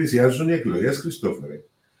 Όσο μου πλησιάζουν οι εκλογές, Χριστόφορε,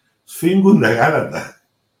 σφίγγουν τα γάλατα.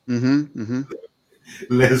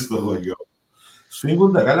 Λες στο χωριό.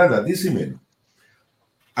 Σφίγγουν τα γάλατα, τι σημαίνει?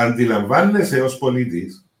 Αντιλαμβάνεσαι ως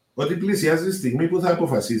πολίτης ότι πλησιάζει τη στιγμή που θα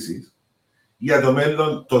αποφασίσεις για το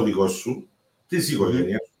μέλλον το δικό σου, της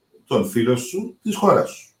οικογένειας σου, των φίλων σου, της χώρας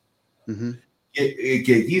σου.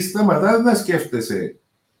 Και εκεί σταματάς να σκέφτεσαι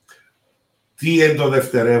τι είναι το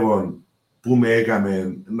δευτερεύον που με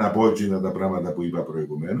έκαμε να πω εκείνα τα πράγματα που είπα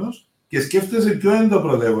προηγουμένως και σκέφτεσαι ποιο είναι το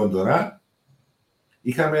πρωτεύον τώρα.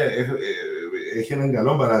 Έχει έναν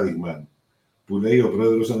καλό παράδειγμα που λέει ο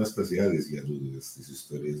πρόεδρος Αναστασιάδης για τις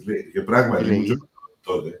ιστορίες. Λέει, και πράγματι,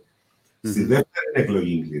 τότε, στη δεύτερη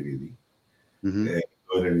εκλογή Κληρίδη,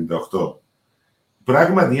 το 1998,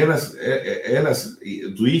 πράγματι ένας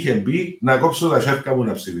του είχε πει να κόψω τα σέρκα μου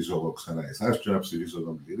να ψηφίσω εγώ ξανά εσάς και να ψηφίσω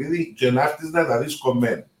τον Πληρίδη και να έρθεις να τα δεις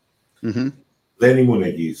κομμένα. Δεν ήμουν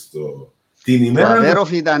εκεί στο... Το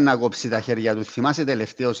Αβέροφ ήταν να κόψει τα χέρια του. Θυμάσαι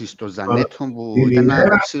τελευταίως στο Ζανέτο που ήταν να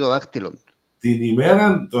κόψει το δάχτυλο του. Την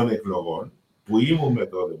ημέρα των εκλογών που ήμουν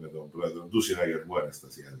τότε με τον πρόεδρο του συναγερμού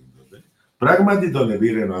Αναστασιάδη τότε, πράγματι τον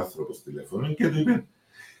πήρε ο άνθρωπος τηλέφωνο και του είπε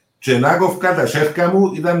και να κόφκα τα σέρκα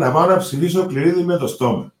μου ήταν να πάω να ψηφίσω Πληρίδη με το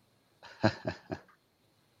στόμα.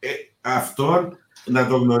 Αυτό να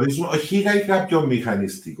το γνωρίζουμε, όχι για κάποιο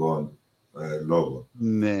μηχανιστικό λόγο.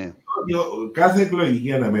 Ναι. Κάθε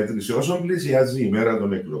εκλογική αναμέτρηση, όσο πλησιάζει η μέρα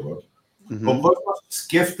των εκλογών, ο κόσμος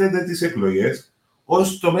σκέφτεται τις εκλογές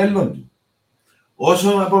ως το μέλλον του. Όσο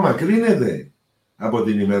απομακρύνεται από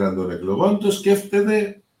την ημέρα των εκλογών, το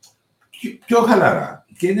σκέφτεται πιο χαλαρά.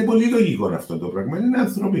 Και είναι πολύ λογικό αυτό το πράγμα, είναι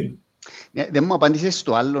ανθρωπίνο. Δεν μου απάντησες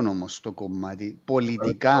στο άλλο όμως το κομμάτι.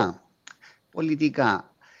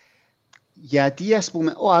 Πολιτικά. Γιατί, ας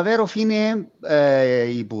πούμε, ο Αβέροφ είναι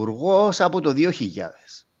υπουργός από το 2000.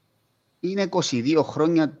 Είναι 22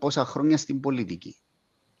 χρόνια, πόσα χρόνια στην πολιτική.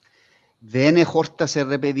 Δεν εχόρτασε,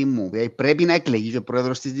 ρε παιδί μου. Πρέπει να εκλεγεί ο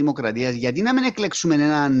πρόεδρος της Δημοκρατίας. Γιατί να μην εκλέξουμε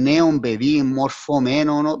ένα νέο παιδί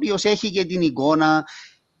μορφωμένο, ο οποίος έχει και την εικόνα.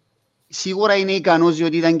 Σίγουρα είναι ικανός,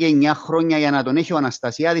 διότι ήταν και 9 χρόνια για να τον έχει ο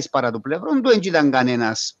Αναστασιάδης παρά το πλευρό του. Δεν ήταν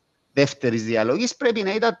κανένας δεύτερης διαλογής. Πρέπει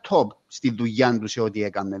να ήταν top στη δουλειά του σε ό,τι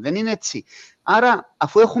έκαμε. Δεν είναι έτσι. Άρα,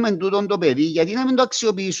 αφού έχουμε τούτον το παιδί, γιατί να μην το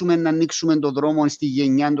αξιοποιήσουμε να ανοίξουμε τον δρόμο στη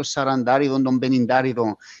γενιά των 40, των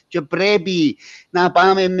 50 και πρέπει να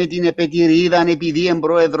πάμε με την επετηρίδα επειδή είναι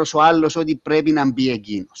πρόεδρος ο άλλος ότι πρέπει να μπει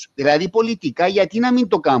εκείνος. Δηλαδή, πολιτικά, γιατί να μην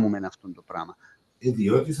το κάνουμε αυτό το πράγμα.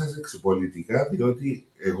 Διότι σας εξωπολιτικά, διότι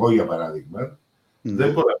εγώ για παράδειγμα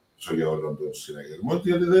δεν μπορώ να μιλήσω για όλον τον συναγερμό,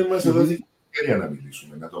 διότι δεν μας δόθηκε ευκαιρία να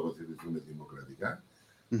μιλήσουμε, να τοποθετηθούμε δημοκρατικά,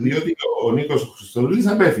 διότι ο Νίκος Χριστοδουλής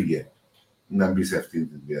απέφυγε να μπει σε αυτή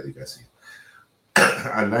τη διαδικασία.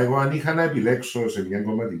 Αλλά εγώ αν είχα να επιλέξω σε μια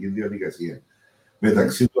κομματική διαδικασία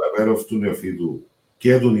μεταξύ του Αβέροφ του Νεοφύτου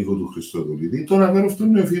και του Νίκου του Χριστοδουλίδη, τον Αβέροφ του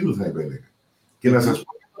Νεοφύτου θα επέλεγα. Και να σας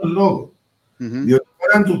πω τον λόγο. Διότι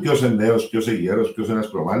πέραν του ποιος είναι νέος, ποιος είναι γέρος, ποιος είναι ένας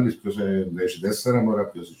προμάλλης, ποιος έχει 4 μωρά,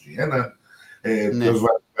 ποιος έχει 1, ποιος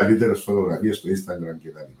βάλει καλύτερες φωτογραφίες στο Instagram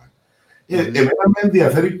κτλ. Εμένα με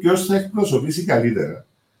ενδιαφέρει ποιος θα εκπροσωπήσει καλύτερα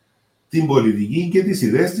την πολιτική και τις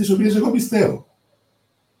ιδέες τις οποίες εγώ πιστεύω.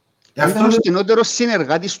 Ήταν ο στενότερος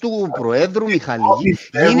συνεργάτης του Προέδρου Μιχαλή.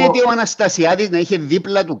 Γίνεται ο Αναστασιάδης να είχε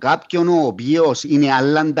δίπλα του κάποιον ο οποίος είναι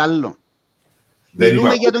άλλαντάλλον.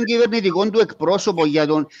 Μιλούμε για τον κυβερνητικό του εκπρόσωπο, για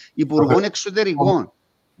τον Υπουργό Εξωτερικών.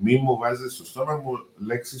 Μη μου βάζεις στο στόμα μου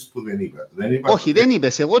λέξεις που δεν είπα. Όχι, δεν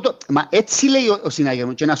είπες. Μα έτσι λέει ο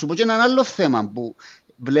συναγερμός. Και να σου πω και ένα άλλο θέμα που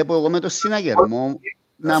βλέπω εγώ με τον συναγερμό,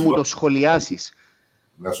 να μου το σχολιάσεις.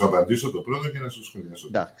 Να σου απαντήσω το πρώτο και να σου σχολιάσω.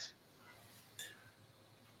 Εντάξει.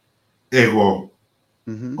 Εγώ,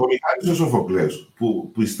 ο Μιχάλης ο Σοφοκλέος,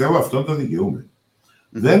 που πιστεύω αυτόν το δικαιούμαι,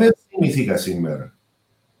 δεν θυμήθηκα σήμερα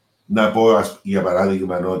να πω, για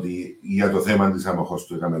παράδειγμα, ότι για το θέμα της αμοχώς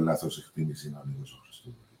του έκαμε λάθος εκτίμηση ο Νίκος ο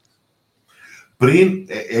Χριστοδουλίδης. Πριν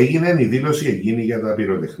έγινε η δήλωση εκείνη για τα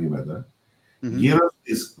πυροτεχνήματα, γύρω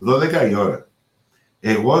στις 12 η ώρα.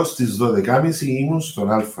 Εγώ στις 12.30 ήμουν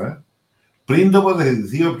στον Α, πριν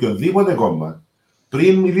τοποθετηθεί οποιονδήποτε κόμμα,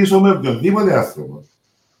 πριν μιλήσω με οποιονδήποτε άνθρωπο,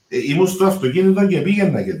 ήμουν στο αυτοκίνητο και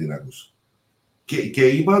πήγαινα και την άκουσα. Και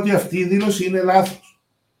είπα ότι αυτή η δήλωση είναι λάθος.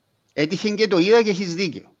 Έτυχε και το είδα και έχεις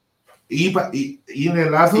δίκιο. Είπα, είναι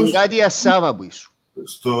λάθος. Είναι κάτι ασάβα που ήσου.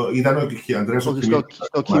 Ήταν ο Ανδρέας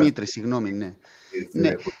ο Κιμήτρης, συγγνώμη,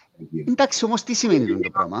 ναι. Εντάξει, όμως τι σημαίνει το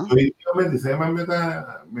πράγμα. Το ίδιο με το θέμα με τα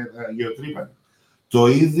γεωτρύπανα. Το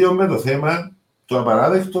ίδιο με το θέμα, το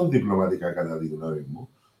απαράδεκτο διπλωματικά κατά τη γνώμη μου,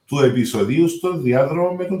 του επεισοδίου στον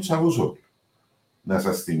διάδρομο με τον Τσαβούσο. Να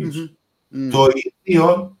σας θυμίσω. Το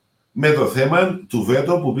ίδιο με το θέμα του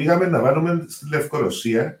βέτο που πήγαμε να βάλουμε στη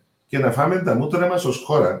Λευκορωσία και να φάμε τα μούτρα μας ως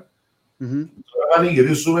χώρα. Τώρα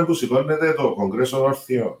πανηγυρίζουμε που σηκώνεται το Κογκρέσο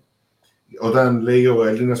όρθιο. Όταν λέει ο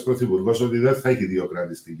Έλληνας Πρωθυπουργός ότι δεν θα έχει 2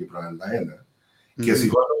 κράτη στην Κύπρο, αλλά 1. Και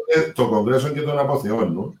σηκώνεται το Κογκρέσο και τον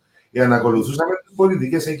αποθεώνουν. Για να ακολουθούσαμε τις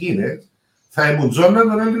πολιτικές εκείνες, θα εμουτζώναν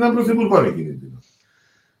τον Έλληνα Πρωθυπουργό εκείνη την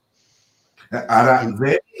ώρα. Άρα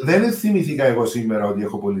δεν θυμηθήκα εγώ σήμερα ότι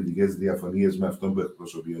έχω πολιτικές διαφωνίες με αυτόν που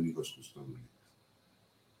εκπροσωπεί ο Νίκος Χριστοδουλίδης.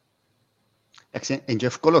 Είναι και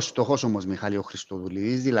εύκολος στόχος όμως, Μιχάλη, ο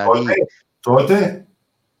Χριστοδουλίδης, δηλαδή... Τότε.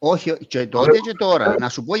 Όχι, και τότε και τώρα. Να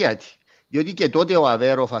σου πω γιατί. Διότι και τότε ο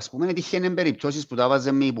Αβέροφ, ας πούμε, τύχαινε περιπτώσεις που τα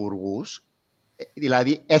βάζε με υπουργούς.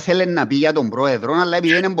 Δηλαδή, έθελε να πει για τον πρόεδρο, αλλά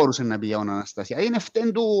επειδή δεν μπορούσε να πει για τον Αναστασιάδη, είναι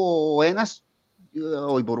φταίν του ο ένας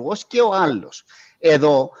ο υπουργός και ο άλλος.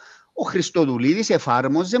 Εδώ ο Χριστοδουλίδης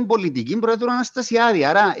εφάρμοζε πολιτική πρόεδρο Αναστασιάδη.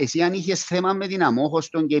 Άρα, εσύ αν είχες θέμα με την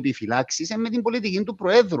Αμόχωστον και επιφυλάξεις, με την πολιτική του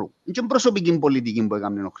Προέδρου. Είναι προσωπική πολιτική που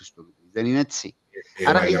έκανε ο Χριστοδουλίδης. Δεν είναι έτσι.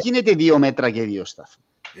 Άρα, γίνεται 2 μέτρα και 2 σταθμά.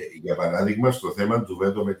 Για παράδειγμα, στο θέμα του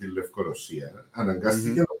βέτο με τη Λευκορωσία,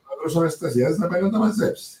 αναγκάστηκε ο πρόεδρος Αναστασιάδης να πάει να τα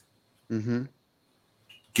μαζέψει.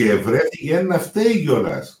 Και βρέθηκε να φταίει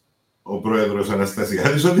κιόλας ο πρόεδρος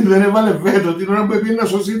Αναστασιάδης ότι δεν έβαλε βέτο την ώρα που έπαιρνε να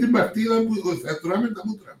σώσει την παρτίδα που θα τρώμε τα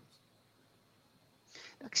μούτρα μας.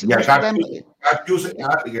 Για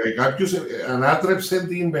κάποιους ανάτρεψε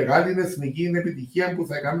την μεγάλη εθνική επιτυχία που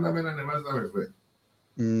θα κάναμε να ανεβάζαμε βέτο.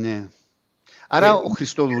 Ναι. Άρα ο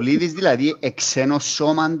Χριστοδουλίδης δηλαδή εξένος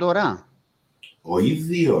σώμαν τώρα. Ο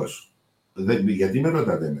ίδιος. Γιατί με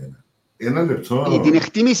ρωτάτε εμένα. Ένα λεπτό. Την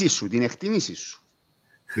εκτίμηση σου.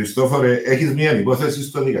 Χριστόφορε, έχεις μία υπόθεση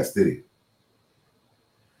στο δικαστήριο.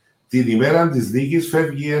 Την ημέρα της δίκης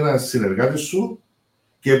φεύγει ένας συνεργάτης σου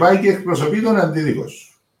και πάει και εκπροσωπεί τον αντίδικο σου.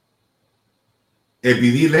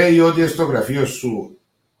 Επειδή λέει ότι στο γραφείο σου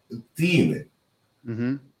τι είναι.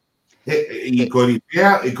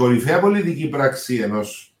 Η κορυφαία πολιτική πράξη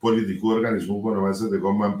ενός πολιτικού οργανισμού που ονομάζεται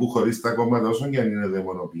κόμμα, που χωρίς τα κόμματα όσο και αν είναι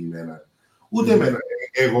δαιμονοποιημένα, ούτε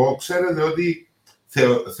εγώ ξέρετε ότι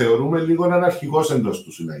θεωρούμε λίγο αναρχικός εντός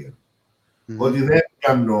του συναγερμού. Ότι δεν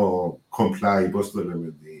κάνω comply, πώς το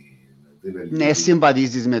λέμε, την ελληνική. Ναι,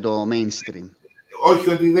 συμπατίζεις με το mainstream. Όχι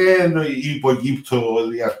ότι δεν υποκύπτω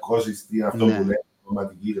διαρκώς στην αυτό που λέει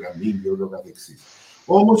κομματική γραμμή και ούτω καθεξής.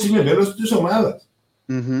 Όμως είμαι μέλος της ομάδας.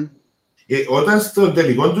 Όταν στο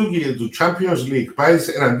τελικό του Champions League πάει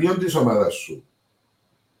εναντίον της ομάδας σου,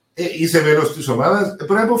 είσαι μέλος της ομάδας,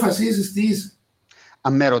 πρέπει να αποφασίσεις τι είσαι.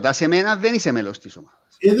 Αν με ρωτάς εμένα, δεν είσαι μέλος της ομάδας.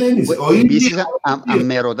 Δεν είσαι. Επίσης, αν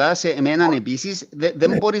με ρωτάς εμένα επίσης,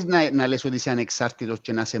 δεν μπορείς να λες ότι είσαι ανεξάρτητος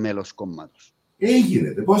και να είσαι μέλος κόμματος.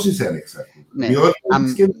 Γίνεται. Πώς είσαι ανεξάρτητος. Διότι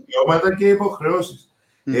έχεις και δικαιώματα και υποχρεώσεις.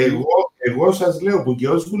 Εγώ σας λέω που και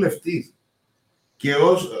ως βουλευτής και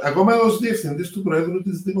ακόμα ως διευθυντής του Προέδρου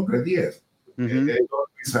της Δημοκρατίας,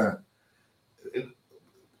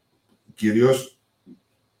 κυρίως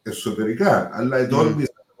εσωτερικά, αλλά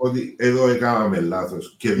εντόλμησα ότι εδώ έκαναμε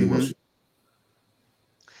λάθος και δημοσία.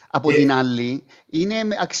 Από την άλλη, είναι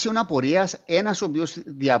αξίων απορίας ένας ο οποίος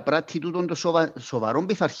διαπράττει τούτον το σοβαρό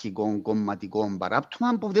πειθαρχικό κομματικό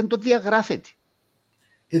παράπτωμα που δεν το διαγράφεται.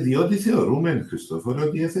 Διότι θεωρούμε, Χριστόφορο,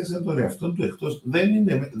 ότι έθεσε τον εαυτό του εκτός.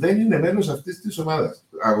 Δεν είναι μέλος αυτής της ομάδας.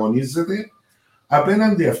 Αγωνίζεται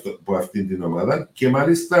απέναντι από αυτήν την ομάδα και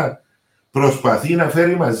μάλιστα προσπαθεί να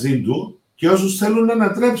φέρει μαζί του και όσους θέλουν να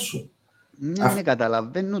ανατρέψουν. Ναι,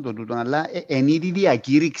 καταλαβαίνω το τούτο, αλλά εν είδη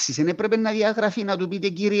διακήρυξης δεν έπρεπε να διαγραφεί, να του πείτε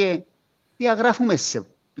κύριε, διαγράφουμε σε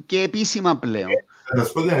και επίσημα πλέον. Να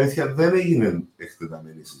σας πω την αλήθεια, δεν έγινε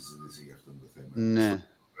εκτεταμένη συζήτηση για αυτό το θέμα. Ναι.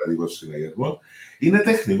 Είναι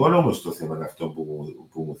τεχνικό όμως το θέμα αυτό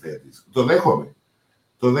που μου θέτεις. Το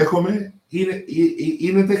δέχομαι,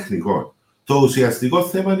 είναι τεχνικό. Το ουσιαστικό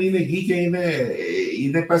θέμα είναι εκεί και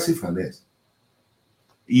είναι πασιφανές.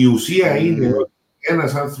 Η ουσία είναι ότι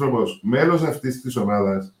ένας άνθρωπος, μέλος αυτής της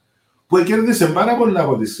ομάδας, που κέρδισε πάρα πολλά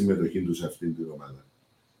από τη συμμετοχή του σε αυτήν την ομάδα.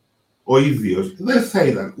 Ο ίδιος δεν θα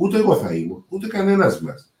ήταν, ούτε εγώ θα ήμουν, ούτε κανένας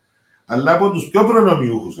μας. Αλλά από τους πιο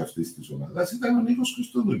προνομιούχους αυτής της ομάδας ήταν ο Νίκος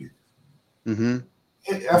Χριστοδουλίδης.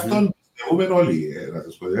 Αυτόν πιστεύουμε όλοι, να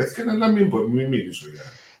σας πω έτσι, αλλά μην μιλήσω για...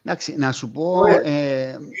 Εντάξει, να σου πω...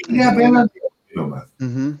 Είναι απέναντι από την ομάδα.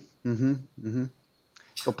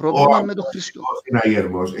 Το πρόβλημα με τον Χριστό. Ο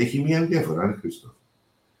συναγερμός έχει μία διαφορά, Χριστό.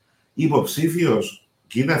 Υποψήφιος,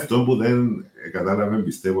 και είναι αυτό που δεν κατάλαβε,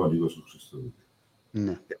 πιστεύω, ο Νίκος Χριστοδουλίδης.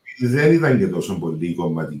 Ναι. Δεν ήταν και τόσο πολύ η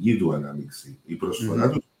κομματική του ανάμειξη. Η προσφορά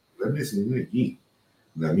του κυβέρνηση είναι εκεί.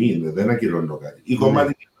 Δεν ακυρώνω κάτι. Η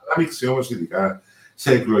κομματική ανάμειξη όμως, ειδικά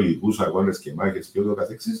σε εκλογικούς αγώνες και μάχες και ούτω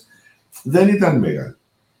καθεξής, δεν ήταν μεγάλη.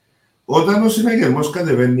 Όταν ο συναγερμός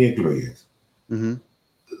κατεβαίνει εκλογές,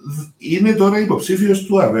 είναι τώρα υποψήφιος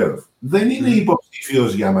του Αβέροφ. Δεν είναι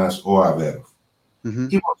υποψήφιος για μας ο Αβέροφ.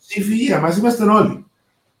 Υποψήφιοι για μας είμαστε όλοι.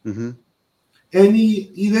 Είναι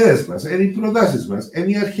οι ιδέες μας, είναι οι προτάσεις μας,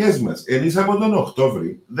 είναι οι αρχές μας. Εμείς από τον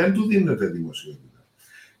Οκτώβρη δεν του δίνεται δημοσιότητα.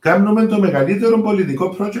 Κάνουμε το μεγαλύτερο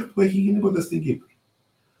πολιτικό project που έχει γίνει ποτέ στην Κύπρο.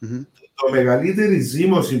 Το μεγαλύτερη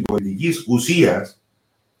ζήμωση πολιτικής ουσίας,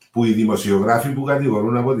 που οι δημοσιογράφοι που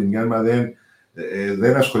κατηγορούν από τη μια, μα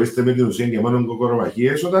δεν ασχολείστε με την ουσία και μόνο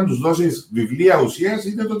κοκορομαχίες, όταν τους δώσεις βιβλία ουσίας,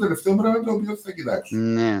 είναι το τελευταίο πράγμα το οποίο θα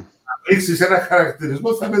κοιτάξουν. Ναι. Αν ρίξεις ένα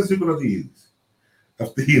χαρακτηρισμό, θα παίζει πρώτη είδηση.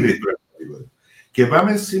 Αυτή είναι η πραγματικότητα. Και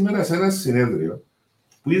πάμε σήμερα σε ένα συνέδριο,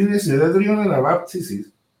 που είναι συνέδριο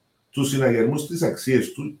αναβάπτισης του συναγερμού στις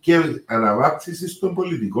αξίες του και αναβάπτισης των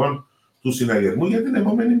πολιτικών του συναγερμού για την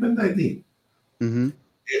επόμενη πενταετή.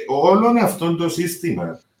 Όλο αυτό το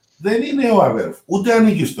σύστημα δεν είναι ο Αβέροφ. Ούτε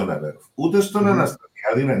ανήκει στον Αβέροφ, ούτε στον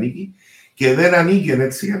Αναστασιάδη ανήκει και δεν ανήκει,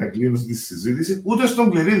 έτσι για να κλείνω στη συζήτηση, ούτε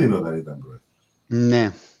στον Κληρίδη όταν ήταν πρόεδρος.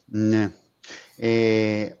 Ναι, ναι.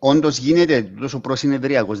 Όντως γίνεται τόσο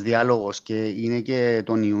προσυνεδριακός διάλογος και είναι και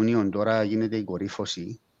τον Ιούνιο τώρα γίνεται η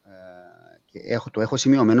κορύφωση. Και το έχω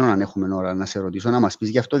σημειωμένο αν έχουμε ώρα να σε ρωτήσω να μας πεις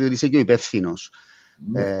γι' αυτό, διότι είσαι και ο υπεύθυνος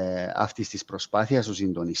αυτής της προσπάθειας, ο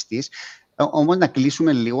συντονιστής. Όμως να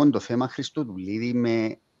κλείσουμε λίγο το θέμα Χριστοδουλίδη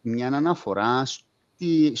με μια αναφορά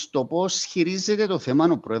στο πώς χειρίζεται το θέμα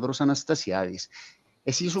ο πρόεδρος Αναστασιάδης.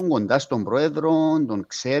 Εσύ ήσουν κοντά στον πρόεδρο, τον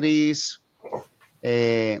ξέρεις.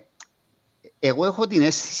 Εγώ έχω την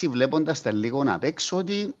αίσθηση, βλέποντας τα λίγο απ' έξω,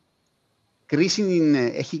 ότι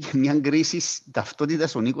έχει και μια κρίση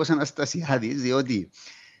ταυτότητας ο Νίκος Αναστασιάδης, διότι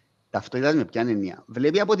ταυτότητας με ποια έννοια.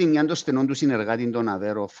 Βλέπει από τη μια το στενό του συνεργάτη τον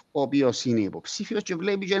Αβέροφ, ο οποίος είναι υποψήφιος, και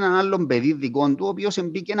βλέπει και έναν άλλον παιδί δικό του, ο οποίος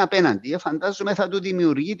μπήκε απέναντι. Φαντάζομαι θα του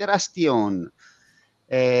δημιουργεί τεράστιον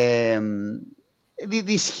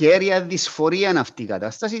δυσχέρεια, δυσφορία αυτή η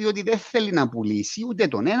κατάσταση, διότι δεν θέλει να πουλήσει ούτε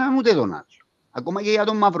τον έναν ούτε τον άλλο. Ακόμα και για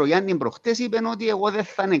τον Μαυρογιάννη προχτές είπε ότι εγώ δεν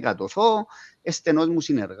θα ανεκατοθώ, στενός μου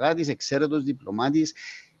συνεργάτης, εξαίρετος διπλωμάτης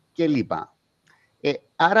κλπ.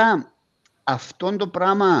 Άρα αυτό το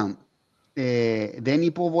πράγμα δεν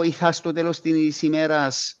υποβοηθά στο τέλος της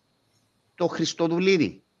ημέρας το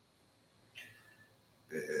Χριστοδουλίδη.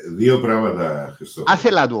 Δύο πράγματα, Χριστόδουλο.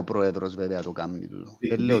 Άθελα του ο πρόεδρος βέβαια το κάνει του.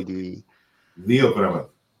 Δύο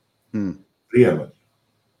πράγματα. Τρία πράγματα.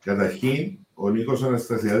 Καταρχήν, ο Νίκος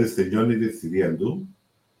Αναστασιάδης τελειώνει τη θητεία του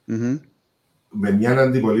με μια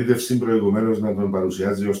αντιπολίτευση προηγουμένως να τον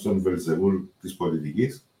παρουσιάζει ως τον Βελζεβούλ της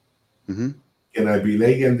πολιτικής και να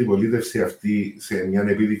επιλέγει αντιπολίτευση αυτή σε μια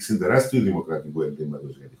επίδειξη τεράστιου δημοκρατικού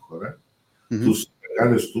εγκλήματος για τη χώρα, τους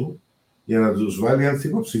συνεργάτες του, για να τους βάλει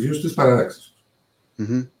ανθυποψηφίους της παράταξης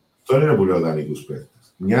του. Αυτό είναι που λέω δανεικούς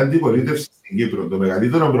παίκτες. Μια αντιπολίτευση στην Κύπρο, το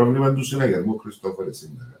μεγαλύτερο πρόβλημα του συναγερμού, Χριστόφορε,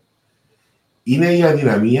 σήμερα, είναι η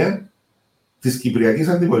αδυναμία της κυπριακής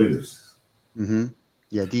αντιπολίτευσης.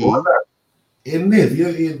 Γιατί?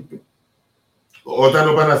 Όταν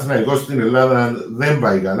ο Παναθηναϊκός στην Ελλάδα δεν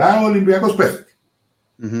πάει καλά, ο Ολυμπιακός πέφτει.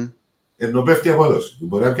 Ενώ πέφτει η απόδοση.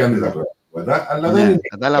 Μπορεί να πιάνει τα πράγματα, αλλά δεν είναι.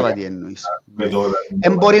 Κατάλαβα τι εννοείς.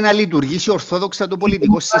 Δεν μπορεί να λειτουργήσει ορθόδοξα το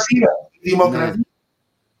πολιτικό σύστημα. Η δημοκρατία.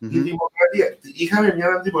 Είχαμε μια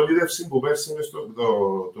αντιπολίτευση που πέρασε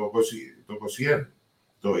το 21.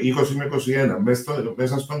 Το 20 με 21,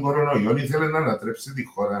 μέσα στον κορονοϊό, ήθελε να ανατρέψει τη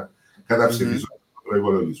χώρα καταψηφίζοντας τον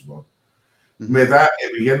προϋπολογισμό. Μετά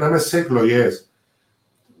πηγαίναμε σε εκλογές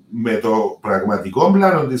με το πραγματικό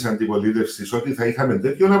πλάνο της αντιπολίτευσης ότι θα είχαμε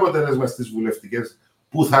τέτοιο αποτέλεσμα στις βουλευτικές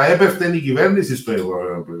που θα έπεφτε η κυβέρνηση στο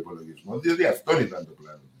προϋπολογισμό, διότι αυτό ήταν το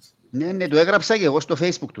πλάνο της. Ναι, το έγραψα και εγώ στο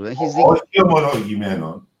Facebook του. Όχι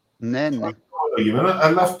ομολογημένο. Ναι.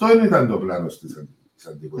 Αλλά αυτό ήταν το πλάνο της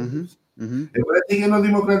αντιπολίτευσης. Έγινε ο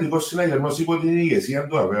Δημοκρατικός Συναγερμός υπό την ηγεσία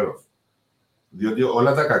του Αβέροφ. Διότι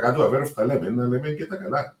όλα τα κακά του Αβέροφ τα λέμε, να λέμε και τα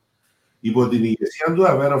καλά. Υπό την ηγεσία του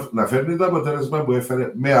Αβέροφ να φέρνει το αποτέλεσμα που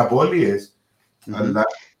έφερε με απώλειες, αλλά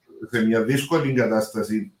σε μια δύσκολη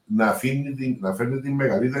κατάσταση να φέρνει την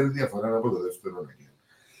μεγαλύτερη διαφορά από το δεύτερο αγώνα.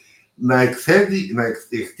 Να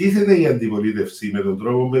εκτίθεται η αντιπολίτευση με τον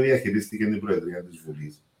τρόπο που διαχειρίστηκε την Προεδρία της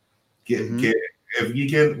Βουλής. Και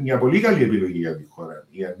βγήκε μια πολύ καλή επιλογή για τη χώρα,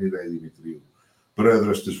 η Ανίτα Δημητρίου,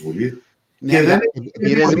 πρόεδρος της Βουλής. Ναι,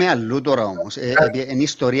 πήρες με αλλού τώρα όμως. Είναι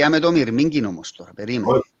ιστορία με το Μυρμήγκιν όμως τώρα.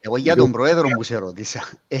 Περίμενε. Εγώ για τον πρόεδρο που σε ρώτησα.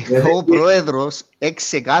 Ο πρόεδρος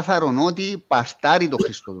ξεκάθαρον ότι παρτάρει το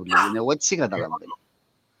Χριστοδουλίδη. Εγώ έτσι καταλαβαίνω.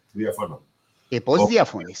 Διαφωνώ. Πώς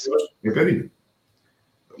διαφωνείς? Περίμενε.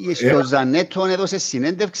 Στο Ζανέτον έδωσε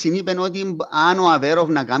συνέντευξη, είπε ότι αν ο Αβέροφ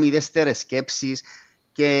να κάνει δεύτερες σκέψεις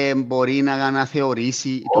και μπορεί να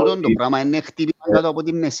αναθεωρήσει, τούτο το πράγμα είναι χτύπημα κάτω από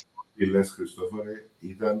τη μέση. Τι λες, Χριστόφορε,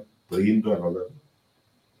 ήταν πριν το ανώτατο.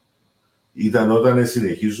 Ήταν όταν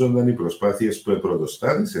συνεχίζονταν οι προσπάθειες που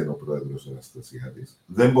πρωτοστάτησε ο πρόεδρος Αναστασιάδης.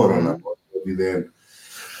 Δεν μπορώ να πω ότι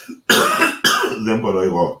δεν μπορώ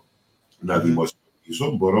εγώ να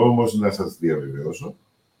δημοσιοποιήσω, μπορώ όμως να σας διαβεβαιώσω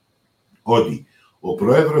ότι ο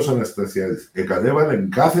πρόεδρος Αναστασιάδης εκατέβαλε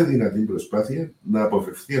κάθε δυνατή προσπάθεια να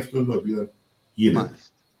αποφευθεί αυτό το οποίο γίνεται.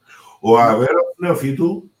 Ο Αβέροφ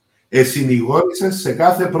Νεοφύτου συνηγόρησε σε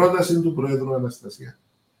κάθε πρόταση του πρόεδρου Αναστασιάδη.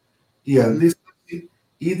 Η αντίσταση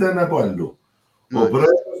ήταν από αλλού. Ο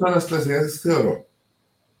πρόεδρος Αναστασιάδης θεωρώ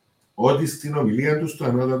ότι στην ομιλία του στο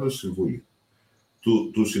Ανώτατο Συμβούλιο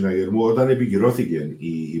του Συναγερμού, όταν επικυρώθηκε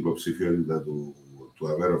η υποψηφιότητα του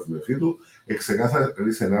Αβέροφ Νεοφύτου,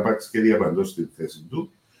 εξεκάθαρισε ενάπαξ και διαπαντός στη θέση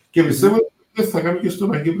του και πιστεύω ότι δεν θα κάνει και στο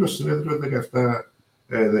Μαγκύπριο συνέδριο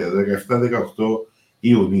 17-18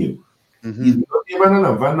 Ιουνίου. Διότι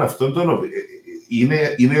επαναλαμβάνω αυτόν τον.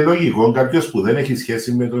 Είναι λογικό κάποιος που δεν έχει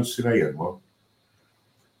σχέση με τον συναγερμό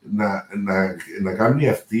να κάνει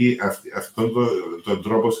αυτόν τον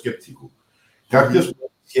τρόπο σκεπτικού. Κάποιος που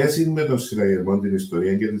έχει σχέση με τον συναγερμό, την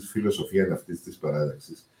ιστορία και τη φιλοσοφία αυτής της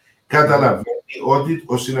παράταξης, καταλαβαίνει ότι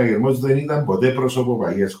ο συναγερμός δεν ήταν ποτέ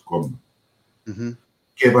προσωποπαγές κόμμα.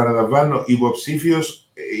 Και παραλαμβάνω,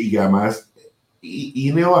 υποψήφιος για μας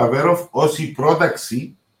είναι ο Αβέροφ ως η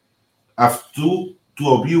πρόταξη αυτού του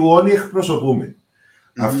οποίου όλοι εκπροσωπούμε.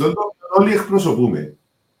 Αυτό το οποίο όλοι εκπροσωπούμε,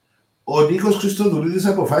 ο Νίκος Χριστοδουλίδης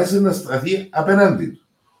αποφάσισε να σταθεί απέναντι του.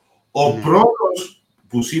 Ο πρώτος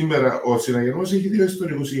που σήμερα ο συναγερμός έχει δύο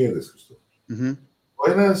ιστορικούς ηγέτες,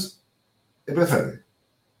 ο ένας επέθανε.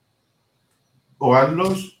 Ο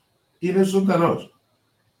άλλος είναι ζωντανός.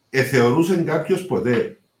 Θεωρούσε κάποιος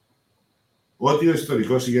ποτέ ότι ο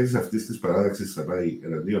ιστορικός ηγέτης αυτής της παράταξης θα πάει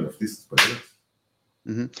εναντίον αυτής της παράταξης?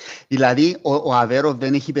 Δηλαδή, ο Αβέροφ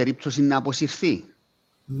δεν έχει περίπτωση να αποσυρθεί?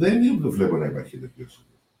 Δεν το βλέπω να υπάρχει τέτοιο.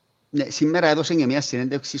 Ναι, σήμερα έδωσε και μια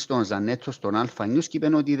συνέντευξη στον Ζανέτο, στον Αλφα Νιούς, και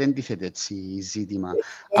είπε ότι δεν τίθεται έτσι ζήτημα.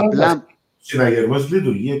 Απλά... Ο συναγερμός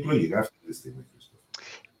λειτουργεί εκλογικά αυτή τη στιγμή.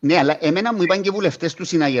 Ναι, αλλά εμένα μου είπαν και βουλευτές του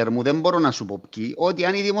συναγερμού, δεν μπορώ να σου πω ποιοι, ότι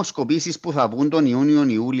αν οι δημοσκοπήσεις που θα βγουν τον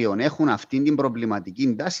Ιούνιο-Ιούλιο έχουν αυτή την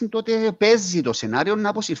προβληματική τάση, τότε παίζει το σενάριο να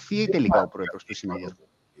αποσυρθεί τελικά ο πρόεδρος του συναγερμού.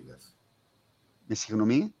 Με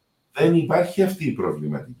συγγνώμη. Δεν υπάρχει αυτή η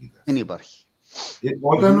προβληματική τάση. Δεν υπάρχει.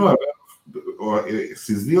 Όταν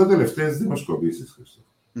στις δύο τελευταίες δημοσκοπήσεις,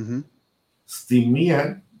 στη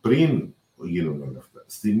μία, πριν γίνουν όλα αυτά,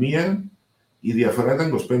 στη μία η διαφορά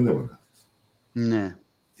ήταν 25 μονάδες. Ναι.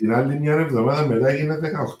 Την άλλη μια εβδομάδα μετά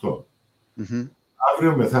γίνεται 18.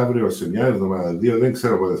 Αύριο μεθαύριο σε μια εβδομάδα, δύο, δεν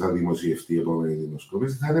ξέρω πότε θα δημοσιευτεί η επόμενη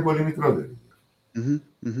δημοσκόπηση, θα είναι πολύ μικρότερη.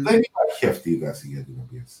 Δεν υπάρχει αυτή η τάση για την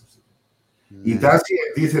οποία συζητούμε. Η τάση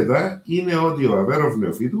αντίθετα είναι ότι ο Αβέροφ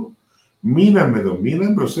Νεοφύτου μήνα με το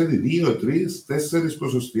μήνα προσθέτει 2, 3, 4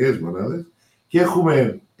 ποσοστιαίες μονάδες και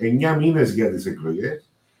έχουμε 9 μήνες για τις εκλογές.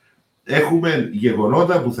 Έχουμε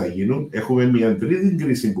γεγονότα που θα γίνουν. Έχουμε μια τρίτη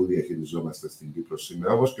κρίση που διαχειριζόμαστε στην Κύπρο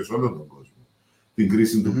σήμερα, όπως και σε όλο τον κόσμο. Την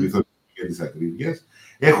κρίση του πληθωρισμού και της ακρίβειας.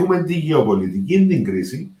 Έχουμε τη γεωπολιτική την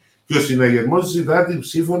κρίση και ο συναγερμός ζητά την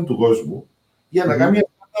ψήφο του κόσμου για να κάνει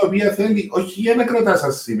αυτά τα οποία θέλει, όχι για να κρατά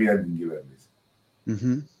σαν σημεία την κυβέρνηση.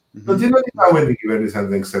 Το τι να την κάνουμε την κυβέρνηση αν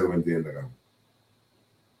δεν ξέρουμε τι είναι να κάνουμε.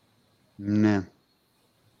 Ναι.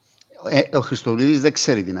 Ο Χριστοδουλίδης δεν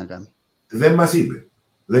ξέρει τι να κάνει. Δεν μας είπε.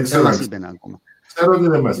 Δεν ξέρω μας είπε ακόμα. Ξέρω ότι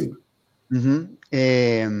δεν μας είπε.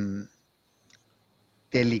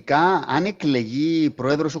 Τελικά, αν εκλεγεί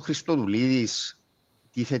πρόεδρος ο Χριστοδουλίδης,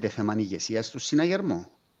 τίθεται θέμα ηγεσίας του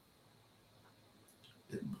συναγερμό?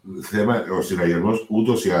 Ο συναγερμός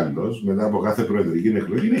ούτως ή άλλως, μετά από κάθε προεδρική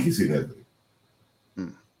εκλογή, έχει συνέδριο.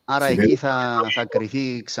 Άρα εκεί θα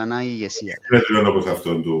κρυθεί ξανά η ηγεσία. Συνέδριο όπως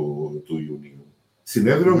αυτό του Ιουνίου.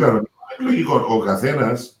 Συνέδριο κανονικό εκλογικό. Ο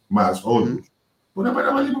καθένας μας, όλους, μπορεί να πάει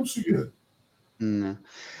να βάλει υποψηφία. Ναι.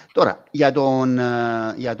 Τώρα,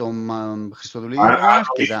 για τον Χριστοδουλίδη... Αν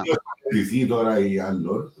έχει τώρα ή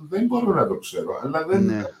άλλον, δεν μπορώ να το ξέρω, αλλά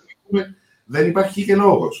δεν υπάρχει και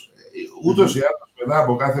λόγος. Ούτως ή άλλως, μετά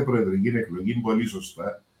από κάθε προεδρική εκλογή, πολύ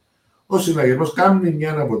σωστά, ο συναγερμός κάνει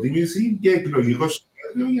μια αποτίμηση και εκλογικό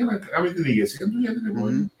συνέδριο για να κάνει την ηγεσία του για την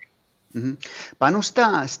επόμενη. Πάνω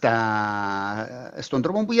στον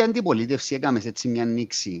τρόπο που η αντιπολίτευση έκαμε έτσι μια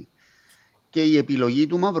ανοίξη και η επιλογή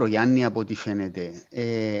του Μαυρογιάννη, από ό,τι φαίνεται,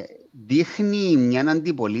 δείχνει μια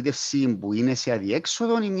αντιπολίτευση που είναι σε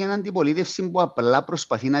αδιέξοδο ή μια αντιπολίτευση που απλά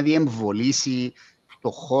προσπαθεί να διεμβολήσει το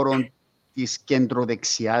χώρο της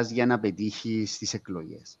κεντροδεξιάς για να πετύχει στις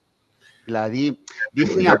εκλογές? Δηλαδή,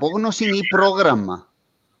 δείχνει απόγνωση ή πρόγραμμα?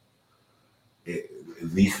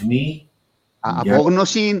 Δείχνει...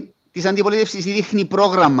 Απόγνωση της αντιπολίτευσης ή δείχνει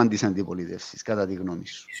πρόγραμμα της αντιπολίτευσης, κατά τη γνώμη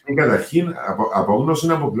σου? Καταρχήν, απόγνωση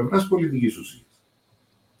από πλευράς πολιτικής ουσίας.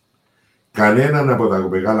 Κανέναν από τα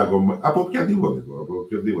μεγάλα κόμματα, από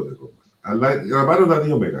οποιοδήποτε κόμμα, αλλά να πάρω τα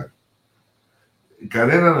δύο μεγάλα.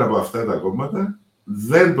 Κανέναν από αυτά τα κόμματα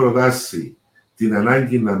δεν προτάσει την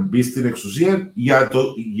ανάγκη να μπει στην εξουσία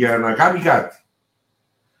για να κάνει κάτι.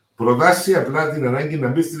 Προτάσει απλά την ανάγκη να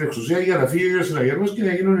μπει στην εξουσία για να φύγει ο συναγερμός και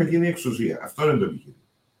να γίνουν εκείνη η εξουσία. Αυτό είναι το επιχείρημα.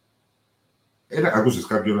 Άκουσες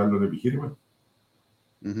κάποιον άλλον επιχείρημα?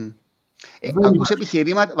 Άκουσε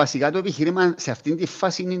επιχειρήμα. Βασικά το επιχείρημα σε αυτήν τη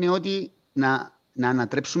φάση είναι ότι να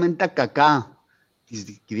ανατρέψουμε τα κακά της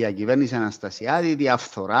διακυβέρνησης Αναστασιάδη,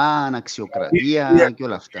 διαφθορά, αναξιοκρατία και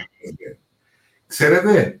όλα αυτά.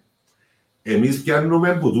 Ξέρετε, εμείς πιάνουμε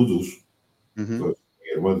από τούτους, το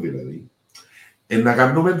συναγερμό δηλαδή, να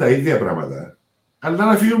κάνουμε τα ίδια πράγματα,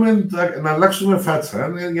 αλλά να αλλάξουμε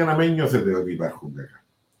φάτσα για να μην νιώθετε ότι υπάρχουν κακά.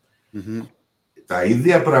 Τα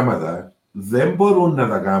ίδια πράγματα δεν μπορούν να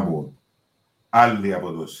τα κάνουν άλλοι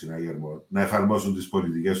από τον συναγερμό, να εφαρμόσουν τις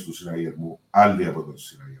πολιτικές του συναγερμού άλλοι από τον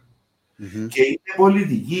συναγερμό. Και είναι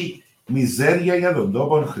πολιτική μιζέρια για τον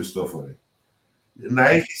τόπο, Χριστόφορε. Να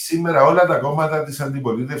έχει σήμερα όλα τα κόμματα της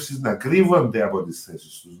αντιπολίτευσης να κρύβονται από τις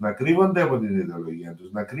θέσεις τους, να κρύβονται από την ιδεολογία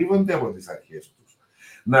τους, να κρύβονται από τις αρχές τους,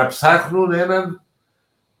 να ψάχνουν έναν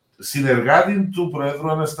συνεργάτη του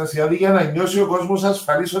Προέδρου Αναστασιάδη για να νιώσει ο κόσμος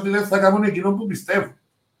ασφαλής ότι δεν θα κάνουν εκείνο που πιστεύουν.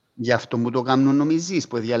 Γι' αυτό μου το κάνουν νομίζεις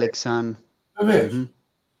που διάλεξαν. Βεβαίως.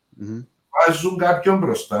 Βάζουν κάποιον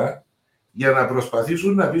μπροστά για να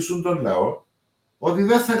προσπαθήσουν να πείσουν τον λαό ότι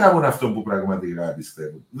δεν θα κάνουν αυτό που πραγματικά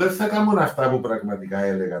πιστεύουν. Δεν θα κάνουν αυτά που πραγματικά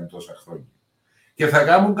έλεγαν τόσα χρόνια. Και θα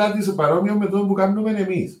κάνουν κάτι σε παρόμοιο με το που κάνουμε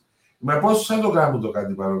εμείς. Μα πώς θα το κάνουν το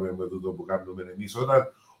κάτι παρόμοιο με το που κάνουμε εμείς,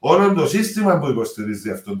 όταν όλο το σύστημα που υποστηρίζει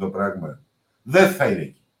αυτό το πράγμα δεν θα είναι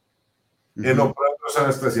εκεί. Ενώ ο Πρόεδρος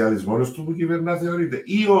Αναστασιάδης μόνος του που κυβερνά θεωρείται,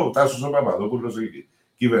 ή ο Τάσος ο Παπαδόπουλος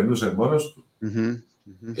κυβερνούσε μόνος του,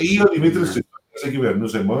 ή ο Δημήτρης Χριστόφιας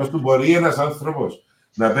κυβερνούσε μόνος του. Μπορεί ένας άνθρωπος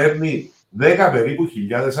να παίρνει 10 περίπου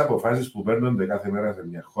χιλιάδες αποφάσεις που παίρνονται κάθε μέρα σε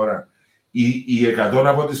μια χώρα, οι 100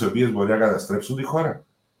 από τις οποίες μπορεί να καταστρέψουν τη χώρα.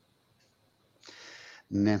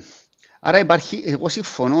 Ναι. Άρα υπάρχει, εγώ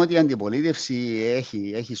συμφωνώ ότι η αντιπολίτευση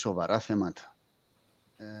έχει σοβαρά θέματα.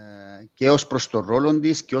 Και ως προς το ρόλο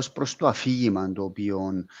της και ως προς το αφήγημα το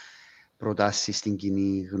οποίο προτάσει στην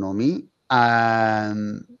κοινή γνώμη.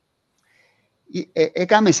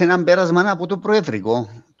 Έκαμε σε έναν πέρασμα από το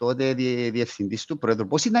Προεδρικό, τότε διευθυντής του Πρόεδρου.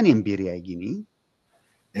 Πώς ήταν η εμπειρία εκείνη?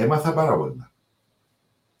 Έμαθα πάρα πολλά.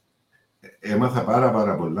 Έμαθα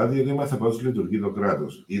πάρα πολλά, διότι έμαθα πώς λειτουργεί το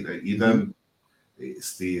κράτος. Ήταν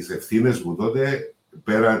στις ευθύνες μου τότε,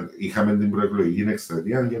 πέρα είχαμε την προεκλογική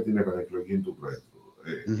εκστρατεία για την επανεκλογή του Πρόεδρου.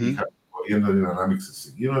 Είχα έντονη ανάμειξη σε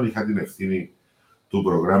εκείνον, είχα την ευθύνη του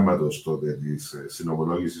προγράμματος τότε, της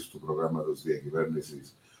συνομολόγησης του προγράμματος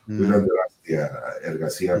διακυβέρνησης, που ήταν τεράστια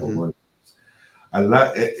εργασία από μόνη της.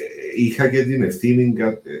 Αλλά είχα και την ευθύνη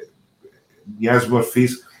μιας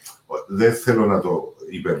μορφής, δεν θέλω να το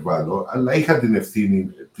υπερβάλλω, αλλά είχα την ευθύνη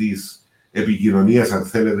της επικοινωνίας, αν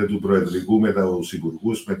θέλετε, του Προεδρικού με τους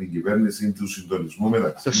υπουργούς, με την κυβέρνηση, του συντονισμού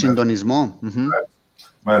μεταξύ. Το συντονισμό.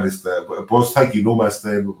 Μάλιστα. Πώς θα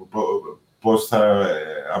κινούμαστε, πώς θα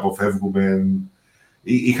αποφεύγουμε.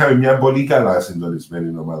 Είχαμε μια πολύ καλά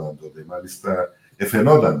συντονισμένη ομάδα τότε. Μάλιστα,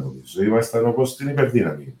 εφαινόταν νομίζω. Ήμασταν όπως την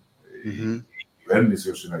υπερδύναμη. Η κυβέρνηση,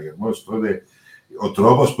 ο συναγερμός τότε, ο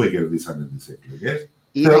τρόπος που κερδίσαμε τις εκλογές.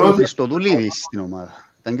 Ήταν και ο Χριστοδουλίδης στην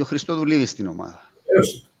ομάδα. Ήταν και ο Χριστοδουλίδης στην ομάδα.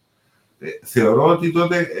 Θεωρώ ότι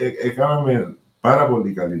τότε έκαναμε πάρα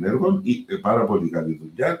πολύ καλή έργο, πάρα πολύ καλή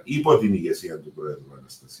δουλειά υπό την ηγεσία του Πρόεδρου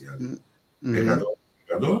Αναστασιάδη.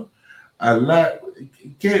 100%. Αλλά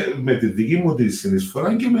και με τη δική μου τη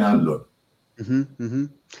συνεισφορά και με άλλων.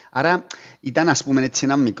 Άρα ήταν, ας πούμε, έτσι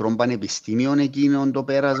ένα μικρό πανεπιστήμιο εκείνο το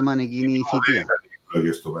πέρασμα, εκείνη η θητεία.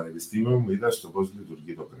 Όχι, στο πανεπιστήμιο μου είδα στο πώς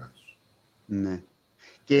λειτουργεί το κράτος. Ναι.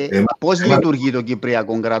 Και πώς λειτουργεί το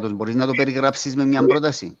κυπριακό κράτος, μπορείς να το περιγράψεις με μια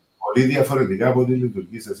πρόταση? Πολύ διαφορετικά από ό,τι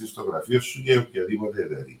λειτουργείς εσύ στο γραφείο σου και οποιαδήποτε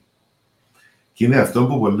εταιρεία. Και είναι αυτό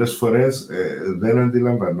που πολλές φορές δεν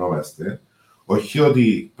αντιλαμβανόμαστε. Όχι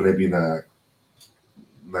ότι πρέπει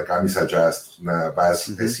να κάνεις adjust, να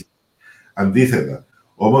πας εσύ. Αντίθετα.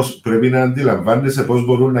 Όμως πρέπει να αντιλαμβάνεσαι πώς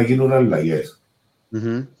μπορούν να γίνουν αλλαγές.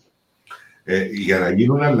 Για να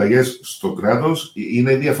γίνουν αλλαγές στο κράτος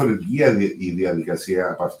είναι διαφορετική η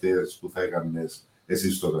διαδικασία από αυτές που θα έκανες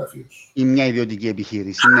εσύ στο γραφείο σου. Ή μια ιδιωτική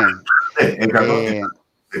επιχείρηση, ναι. Ναι,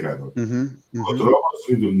 100%. Ο τρόπος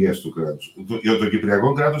λειτουργίας του κράτους. Το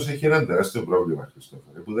κυπριακό κράτος έχει ένα τεράστιο πρόβλημα,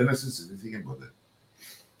 Χριστόφορε, που δεν συζητήθηκε ποτέ.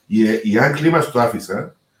 Οι Άγγλοι μας το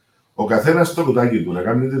άφησαν, ο καθένας στο κουτάκι του να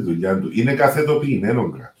κάνει τη δουλειά του. Είναι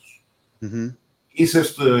καθετοποιημένο κράτος. Είσαι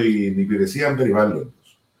στην υπηρεσία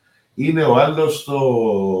περιβάλλοντος. Είναι ο άλλος στο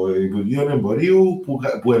Υπουργείο Εμπορίου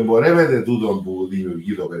που εμπορεύεται τούτο που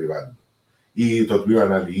δημιουργεί το περιβάλλον. Ή το τμήμα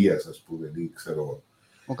αναλυγίας, ας πούμε, ή ξέρω εγώ.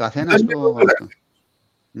 Ο καθένας το...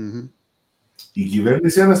 Η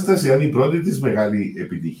κυβέρνηση Αναστασιάδη, η πρώτη της μεγάλη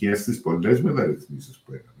επιτυχία στις πολλές μεταρρυθμίσεις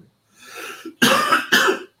που έκανε,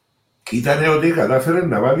 ήταν ότι κατάφερε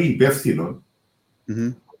να βάλει υπεύθυνον,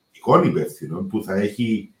 υπεύθυνον, που θα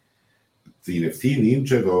έχει την ευθύνη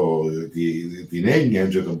και την έννοια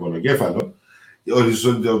και τον πονοκέφαλο,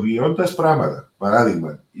 οριζοντοποιώντας πράγματα.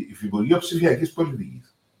 Παράδειγμα, η Υφυπουργείο Ψηφιακής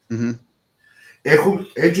Πολιτικής.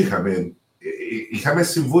 Έτσι είχαμε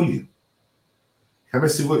συμβούλια.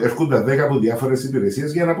 Έρχονταν 10 από διάφορες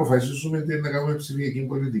υπηρεσίες για να αποφασίσουμε τι να κάνουμε ψηφιακή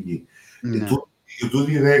πολιτική. Και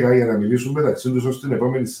τούτοι 10 για να μιλήσουν μεταξύ τους ως την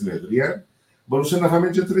επόμενη συνεδρία μπορούσε να φάμε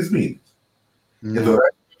και 3 μήνες. Και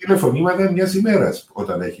τώρα τηλεφωνήματα μιας ημέρας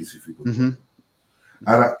όταν έχεις υφυπουργό.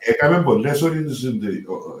 Άρα έκαμε πολλές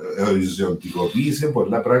οριζοντικοποίησε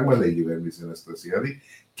πολλά πράγματα η κυβέρνηση Αναστασιάδη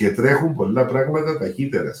και τρέχουν πολλά πράγματα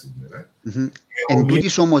ταχύτερα σήμερα. Εν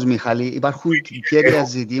τούτης όμως, Μιχάλη, υπάρχουν κέρια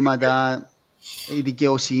ζητήματα, η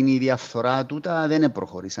δικαιοσύνη, η διαφθορά, τούτα δεν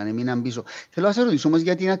προχωρήσαν, έμειναν πίσω. Θέλω να σε ρωτήσω όμως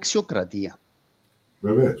για την αξιοκρατία.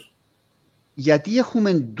 Βεβαίως. Γιατί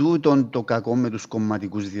έχουμε τούτον το κακό με τους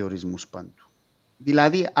κομματικούς διορισμούς παντού?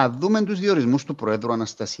 Δηλαδή, αν δούμε τους διορισμούς του Προέδρου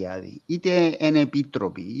Αναστασιάδη, είτε είναι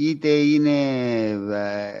επίτροποι, είτε είναι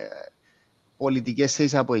πολιτικές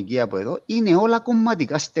θέσεις από εκεί, από εδώ, είναι όλα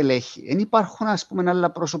κομματικά στελέχη. Δεν υπάρχουν, ας πούμε,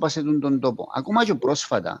 άλλα πρόσωπα σε τον τόπο. Ακόμα και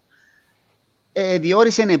πρόσφατα,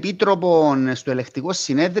 διόρισε επίτροπο στο ελεκτικό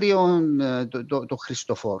συνέδριο το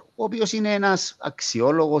Χριστοφόρο, ο οποίος είναι ένας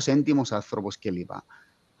αξιόλογος, έντιμος άνθρωπος κλπ.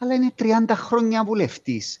 Αλλά είναι 30 χρόνια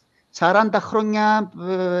βουλευτής. 40 χρόνια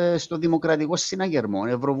στο Δημοκρατικό Συναγερμό,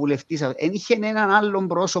 ευρωβουλευτής. Δεν είχε έναν άλλον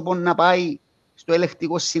πρόσωπο να πάει στο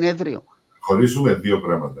ελεκτικό συνέδριο. Χωρίσουμε δύο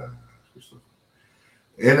πράγματα, Χριστόφο.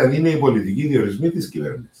 Έναν είναι οι πολιτικοί διορισμοί της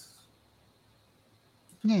κυβέρνησης.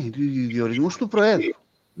 Ναι, οι διορισμούς του Προέδρου.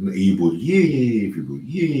 Οι υπουργοί, οι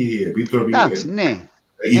υφυπουργοί, οι επίτροποι. Εντάξει, ναι.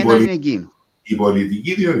 Έναν είναι εκείνο. Οι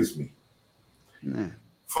πολιτικοί διορισμοί. Ναι.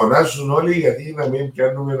 Φωνάζουν όλοι γιατί να μην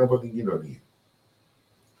πιάνουμε από την κοινωνία.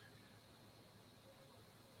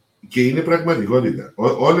 Και είναι πραγματικότητα.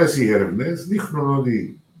 Όλες οι έρευνες δείχνουν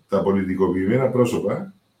ότι τα πολιτικοποιημένα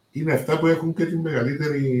πρόσωπα είναι αυτά που έχουν και την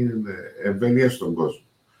μεγαλύτερη εμβέλεια στον κόσμο.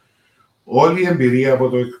 Όλη η εμπειρία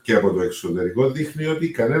και από το εξωτερικό δείχνει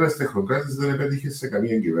ότι κανένας τεχνοκράτης δεν επέτυχε σε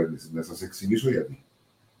καμία κυβέρνηση. Να σας εξηγήσω γιατί.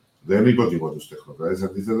 Δεν υποτιμώ τους τεχνοκράτες,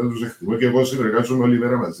 αντίθετα τους εκτιμώ και εγώ συνεργάζομαι όλη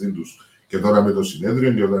μέρα μαζί τους. Και τώρα με το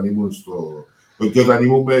συνέδριο και όταν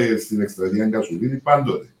ήμουν στην εκστρατεία Κασουλίδη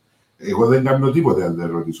πάντοτε. Εγώ δεν κάνω τίποτε αν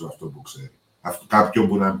δεν ρωτήσω αυτό που ξέρει. Κάποιον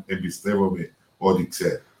που να εμπιστεύομαι ότι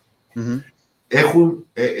ξέρει.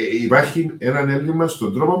 Υπάρχει έναν έλλειμμα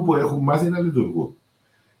στον τρόπο που έχουν μάθει να λειτουργούν.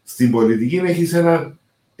 Στην πολιτική έχεις ένα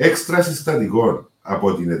έξτρα συστατικό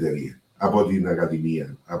από την εταιρεία, από την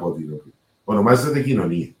ακαδημία, ονομάζεται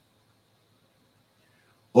κοινωνία.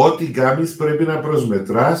 Ό,τι κάνεις πρέπει να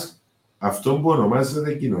προσμετράς αυτό που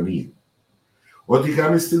ονομάζεται κοινωνία. Ό,τι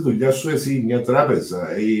κάνεις στη δουλειά σου εσύ, μια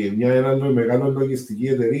τράπεζα ή ένα μεγάλο λογιστική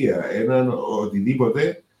εταιρεία,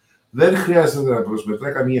 οτιδήποτε, δεν χρειάζεται να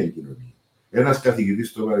προσμετρά καμία κοινωνία. Ένας καθηγητής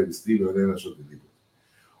στο πανεπιστήμιο, ένας οτιδήποτε.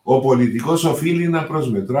 Ο πολιτικός οφείλει να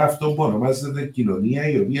προσμετρά αυτό που ονομάζεται κοινωνία,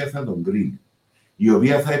 η οποία θα τον κρίνει, η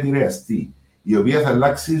οποία θα επηρεαστεί, η οποία θα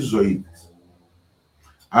αλλάξει η ζωή της.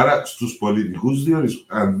 Άρα στους πολιτικούς διορισμούς,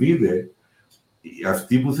 αν δείτε,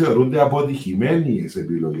 αυτοί που θεωρούνται αποτυχημένες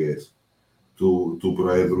επιλογές του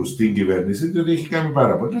Προέδρου στην κυβέρνηση, διότι έχει κάνει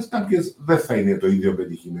πάρα πολλές, κάποιες δεν θα είναι το ίδιο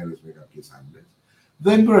πετυχημένες με κάποιες άλλες,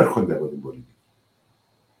 δεν προέρχονται από την πολιτική.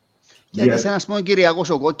 Γιατί σε ένας πούμε Κυριακός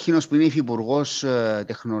ο Κόκκινος που είναι υφυπουργός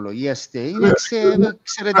τεχνολογίας είναι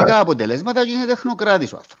εξαιρετικά αποτελέσματα και είναι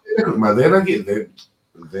τεχνοκράτης ο άνθρωπος. Μα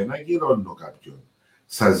δεν ακυρώνω κάποιον.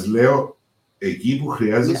 Σας λέω εκεί που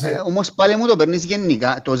χρειάζεσαι... Όμως πάλι μου το παίρνεις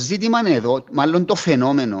γενικά. Το ζήτημα είναι εδώ, μάλλον το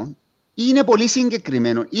φαινόμενο, είναι πολύ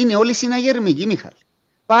συγκεκριμένο. Είναι όλοι συναγερμικοί, Μιχάλη.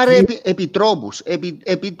 Πάρε επιτρόπους,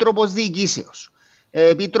 επίτροπος διοικήσεως,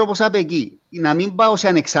 επίτροπος απ' εκεί. Να μην πάω σε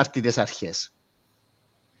ανεξάρτητες αρχές.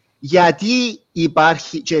 Γιατί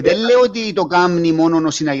υπάρχει, και δεν λέω ότι το κάνει μόνο ο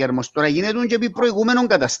συναγερμός, τώρα γίνεται και επί προηγούμενων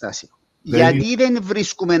καταστάσεων. Γιατί δεν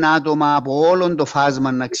βρίσκουμε άτομα από όλο το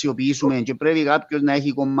φάσμα να αξιοποιήσουμε και πρέπει κάποιος να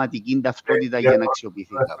έχει κομματική ταυτότητα για να αξιοποιηθεί.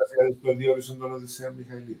 Το διόρισε τον Οδυσσέα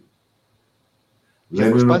Μιχαηλίδη. Και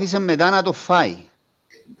προσπάθησε μετά να το φάει.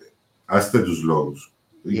 Άστε τους λόγους.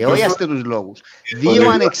 Όχι άστε τους λόγους. Δύο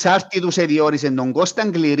ανεξάρτητους διόρισε τον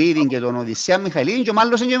Κώσταν Κληρίδη και τον Οδυσσέα Μιχαηλίδη και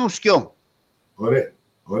μάλλον και μουσκιό. Ωραία.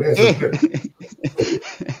 Ωραία, σας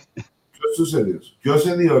λέω.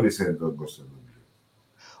 Ποιος διόρισε τον Κώσταν?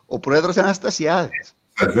 Ο πρόεδρος Αναστασιάδης.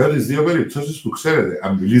 Θα λέω τις δύο περιπτώσεις που ξέρετε.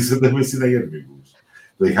 Αν μιλήσετε με συναγερμικούς.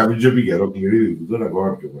 Το είχαμε και επί καιρό Κληρίδη του, τώρα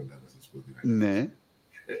ακόμα πιο πολλά να σας πω. Ναι.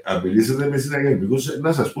 Αν μιλήσετε με συναγερμικούς,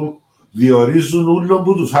 να σας πω, διορίζουν όλο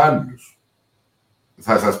από τους άλλους.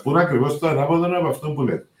 Θα σας πούν ακριβώς το ανάποδο από αυτό που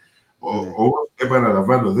λέτε. Όμως,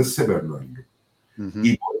 επαναλαμβάνω, δεν σε παίρνω άλλο.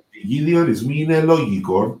 Οι πολιτικοί διορισμοί είναι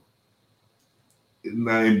λογικό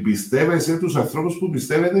να εμπιστεύεσαι τους ανθρώπους που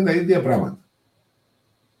πιστεύετε τα ίδια πράγματα.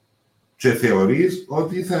 Και θεωρείς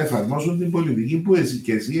ότι θα εφαρμόσουν την πολιτική που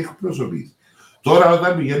και εσύ εκπροσωπείς. Τώρα,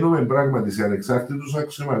 όταν πηγαίνουμε πράγματι σε ανεξάρτητους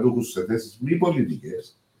αξιωματούχους σε θέσεις μη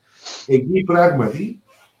πολιτικές, εκεί πράγματι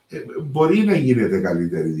μπορεί να γίνεται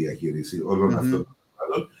καλύτερη διαχείριση όλων αυτών των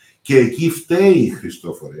πραγμάτων και εκεί φταίει,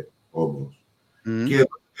 Χριστόφορε, όμως. Και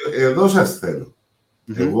εδώ σας θέλω.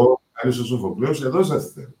 Εγώ, Άρης ο Σοφοκλέος, εδώ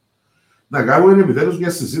σας θέλω. Να κάνουμε επιτέλους μια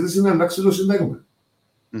συζήτηση να αλλάξει το Σύνταγμα.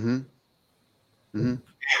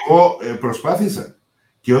 Εγώ προσπάθησα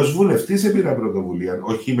και ως βουλευτής πήρα πρωτοβουλία,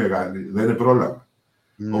 όχι μεγάλη, δεν πρόλαβα.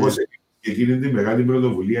 Όμως εκείνη τη μεγάλη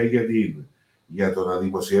πρωτοβουλία για το να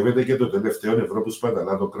δημοσιεύεται και το τελευταίο ευρώ που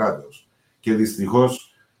σπαταλά το κράτος. Και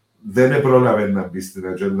δυστυχώς δεν πρόλαβε να μπει στην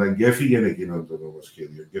ατζέντα και έφυγε εκείνο το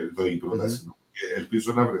νομοσχέδιο και η πρόταση.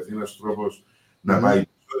 Ελπίζω να βρεθεί ένας τρόπος να πάει.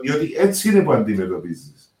 Διότι έτσι είναι που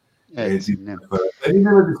αντιμετωπίζεις. Δεν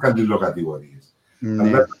είναι με τις καντιλοκατηγορίες.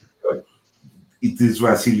 Αλλά τις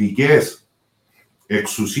βασιλικές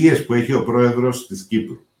εξουσίες που έχει ο πρόεδρος της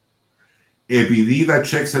Κύπρου, επειδή τα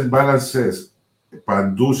checks and balances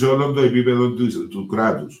παντού σε όλο το επίπεδο του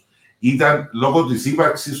κράτους ήταν λόγω της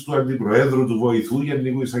ύπαρξης του αντιπροέδρου, του βοηθού,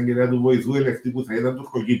 γενικού εισαγγελέα, του βοηθού ελεκτή που θα ήταν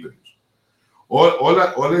τουρκοκύπριος.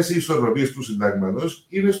 Όλες οι ισορροπίες του συντάγματος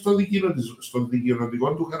είναι στον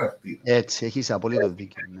δικαιωτικό του χαρακτήρα. Έτσι, έχεις απολύτω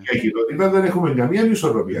δίκιο. Για κοινότητα δεν έχουμε καμία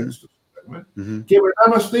ισορροπία στο Σύνταγμα και μετά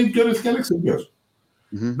μας φταίει ποιος έφτιαξε ποιος.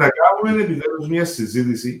 Να κάνουμε επιτέλους μια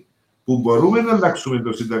συζήτηση που μπορούμε να αλλάξουμε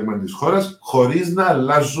το Σύνταγμα της χώρας χωρίς να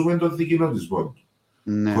αλλάζουμε τον δικοινοτισμό του.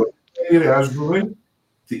 Χωρίς να επηρεάζουμε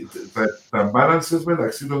τα balances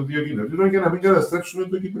μεταξύ των δύο κοινοτήτων και να μην καταστρέψουμε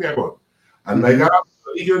το Κυπριακό. Αλλά κάναμε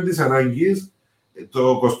το δίκαιο της ανάγκης,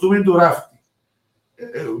 το κοστούμι του ράφτη.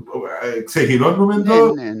 Ξεχυλώνουμε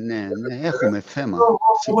το... Ναι, έχουμε θέμα.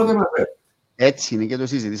 Έτσι είναι και το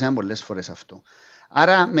συζητήσαμε πολλές φορές αυτό.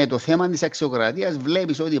 Άρα με το θέμα της αξιοκρατίας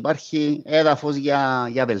βλέπεις ότι υπάρχει έδαφος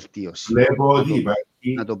για βελτίωση. Βλέπω ότι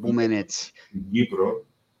υπάρχει... Να το πούμε έτσι. Στην Κύπρο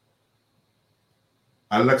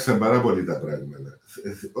άλλαξαν πάρα πολύ τα πράγματα.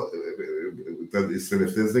 Τις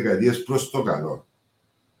τελευταίες δεκαετίες προς το καλό.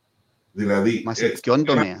 Δηλαδή... Μα σε ποιον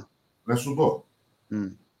τομέα? Να σου πω.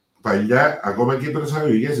 Παλιά, ακόμα και οι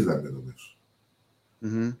προσαγωγές ήταν με το μέσο.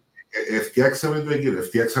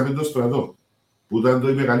 Φτιάξαμε το στρατό, που ήταν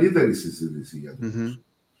η μεγαλύτερη συζήτηση για το μέσο.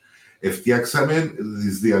 Φτιάξαμε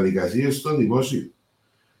τις διαδικασίες στο δημόσιο.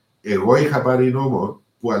 Εγώ είχα πάρει νόμο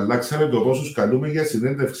που αλλάξαμε το πόσους καλούμε για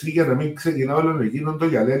συνέντευξη για να μην ξεκινά όλο εκείνον το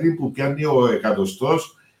γυαλέλι που πιάνει ο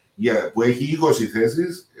εκατοστός που έχει 20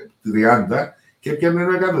 θέσεις, 30, και πιάνει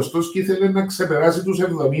ένα εκατοστός και ήθελε να ξεπεράσει τους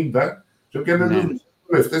 70 και πιάνει τους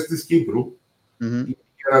βουλευτές της Κύπρου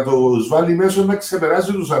για να τους βάλει μέσω να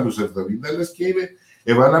ξεπεράσει τους άλλους 70, λες και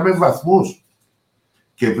έβαλαμε βαθμούς.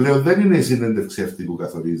 Και πλέον δεν είναι η συνέντευξη αυτή που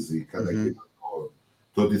καθορίζει κατά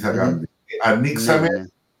το τι θα κάνουμε.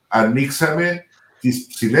 Ανοίξαμε τις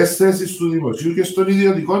ψηλές θέσεις του δημοσίου και στον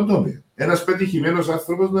ιδιωτικό τομέα. Ένας πετυχημένος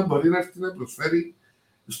άνθρωπος να μπορεί να έρθει να προσφέρει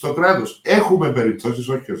στο κράτος. Έχουμε περιπτώσεις,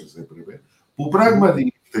 όχι όσες έπρεπε, που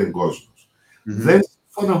πράγματι είναι κόσμος. Δεν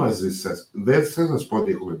συμφωνώ μαζί σας. Δεν θα σας πω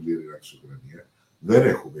ότι έχουμε πλήρη αξιοκρατία. Δεν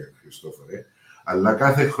έχουμε, Χριστόφορε. Αλλά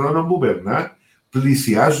κάθε χρόνο που περνά,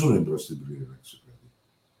 πλησιάζουν προς την πλήρη αξιοκρατία.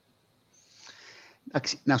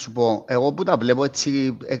 Να σου πω, εγώ που τα βλέπω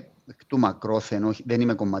έτσι εκ του μακρόθεν, δεν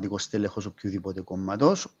είμαι κομματικός στέλεχος οποιοδήποτε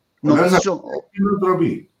κόμματος. Νομίζω...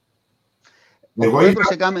 Ο πρόεδρος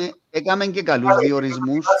έκαμε και καλούς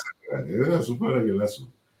διορισμούς. Να σου πω να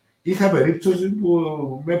γελάσω. Είχα περίπτωση που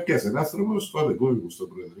με έπιασε ένας άνθρωπος, τότε που ήμουν στο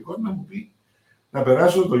προεδρικό, να μου πει να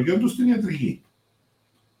περάσω το γιο του στην ιατρική.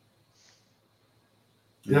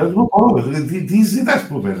 Και να του πω, τι ζητάς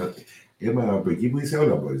που πέρα. Μα από εκεί που είσαι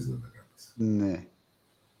όλα μπορείς να τα κάνεις.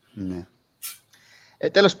 Ναι.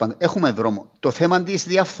 Τέλος πάντων, έχουμε δρόμο. Το θέμα της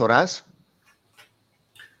διαφθοράς.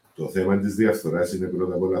 Το θέμα της διαφθοράς είναι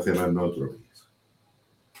πρώτα απ' όλα θέμα νοοτροπίας.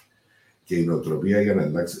 Και η νοοτροπία για να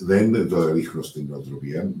αλλάξει, δεν το ρίχνω στην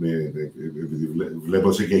νοοτροπία, επειδή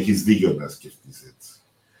βλέπω σε και έχεις δίκιο να σκεφτείς έτσι.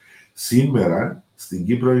 Σήμερα, στην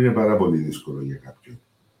Κύπρο είναι πάρα πολύ δύσκολο για κάποιον.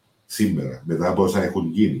 Σήμερα, μετά από όσα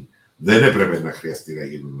έχουν γίνει. Δεν έπρεπε να χρειαστεί να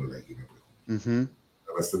γίνουν όλα εκείνα που έχουν.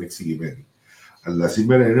 Να είμαστε εξηγημένοι. Αλλά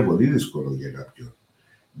σήμερα είναι πολύ δύσκολο για κάποιον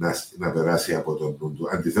να περάσει από τον νου του.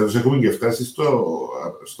 Αντιθέτως, έχουμε και φτάσει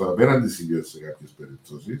στο απέναντι σημείο σε κάποιες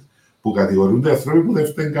περιπτώσεις που κατηγορούνται άνθρωποι που δεν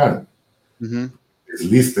φταίνουν καν. Τις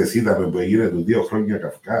λίστες είδαμε που έγινε του 2 χρόνια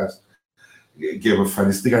Καυκάς και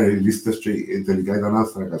εμφανιστήκαν οι λίστες και τελικά ήταν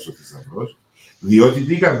άνθρακας ο θησαυρός, διότι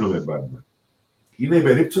τι κάνουμε πάντα. Είναι η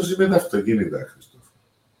περίπτωση με τα αυτοκίνητα, Χριστόφο.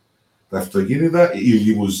 Τα αυτοκίνητα, οι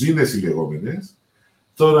λιμουζίνες οι λεγόμενες,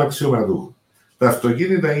 των αξιωματούχων. Τα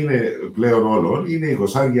αυτοκίνητα είναι πλέον όλων, είναι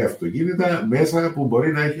 20 αυτοκίνητα μέσα που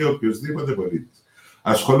μπορεί να έχει οποιοδήποτε πολίτης.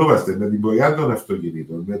 Ασχολούμαστε με την πορεία των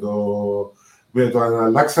αυτοκινήτων, με το αν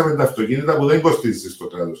αλλάξαμε τα αυτοκίνητα που δεν κοστίζει στο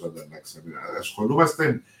κράτος αν τα αλλάξαμε.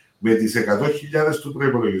 Ασχολούμαστε με τις 100.000 του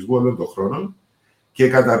προϋπολογισμού όλων των χρόνων και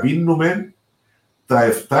καταπίνουμε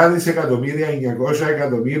τα 7 δισεκατομμύρια, 900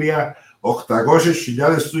 εκατομμύρια,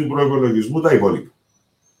 800.000 του προϋπολογισμού τα υπόλοιπα.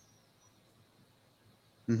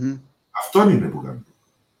 Αυτό είναι που κάνουμε.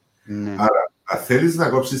 Άρα, αν θέλεις να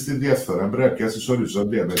κόψεις τη διαφθορά, πρέπει να πιάσεις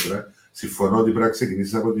οριζόντια μέτρα. Συμφωνώ ότι πρέπει να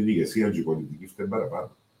ξεκινήσεις από την ηγεσία και η πολιτική φταίνει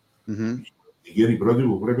παραπάνω. Η πολιτική είναι η πρώτη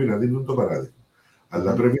που πρέπει να δίνουν το παράδειγμα.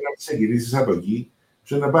 Αλλά πρέπει να ξεκινήσεις από εκεί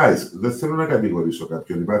και να πάεις. Δεν θέλω να κατηγορήσω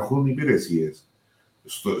κάποιον. Υπάρχουν υπηρεσίες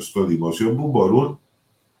στο δημόσιο που μπορούν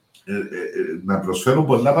να προσφέρουν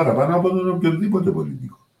πολλά παραπάνω από τον οποιοδήποτε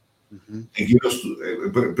πολιτικό.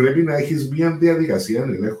 Πρέπει να έχεις μια διαδικασία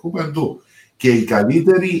ελέγχου παντού. Και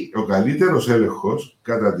ο καλύτερος έλεγχος,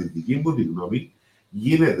 κατά τη δική μου τη γνώμη,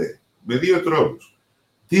 γίνεται με δύο τρόπους.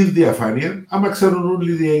 Την διαφάνεια, άμα ξέρουν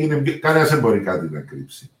όλοι τι έγινε, κανένας δεν μπορεί κάτι να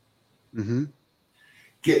κρύψει.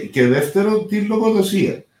 Και δεύτερον, την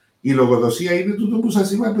λογοδοσία. Η λογοδοσία είναι τούτο που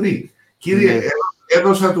σας είπα πριν. Κύριε,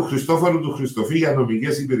 έδωσα του Χριστόφορου του Χριστοφή για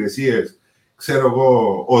νομικές υπηρεσίες, ξέρω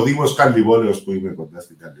εγώ, ο Δήμος Καλλιβόλεως, που είμαι κοντά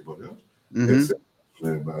στην Καλλιβόλεως,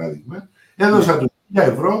 παράδειγμα, έδωσα του 1.000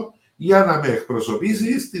 ευρώ για να με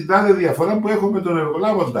εκπροσωπήσει στην τάδε διαφορά που έχω με τον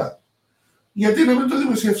εργολάβοντα. Γιατί να μην το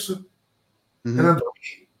δημοσιεύσω. Έναν τρόπο.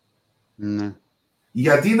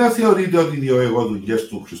 Γιατί να θεωρείτε ότι διώ εγώ δουλειές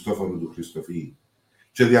του Χριστόφορου του Χριστοφή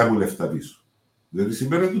και διάμου λεφτά πίσω. Διότι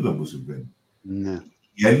σήμερα τούτο που συμβαίνει.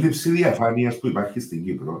 Η έλλειψη διαφάνειας που υπάρχει στην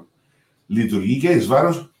Κύπρο λειτουργεί και εις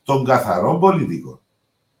βάρος των καθαρών πολιτικών.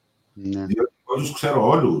 Διότι τους ξέρω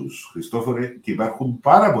όλους, Χριστόφορε, και υπάρχουν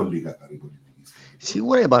πάρα πολλοί καθαροί πολιτικοί.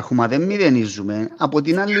 Σίγουρα υπάρχουν, μα δεν μηδενίζουμε. Από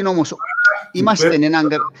την άλλη όμως, είμαστε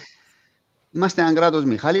έναν κράτος,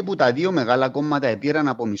 Μιχάλη, που τα δύο μεγάλα κόμματα πήραν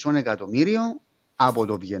από 500.000 από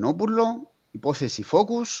το Βιενόπουλο, υπόθεση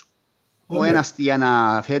Focus, ο ένας για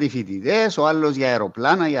να φέρει φοιτητές, ο άλλος για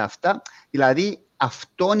αεροπλάνα, για αυτά. Δηλαδή,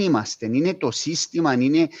 αυτόν είμαστε. Είναι το σύστημα,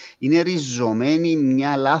 είναι ριζωμένη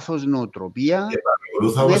μια λάθος νοοτροπία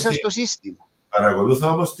μέσα στο σύστημα.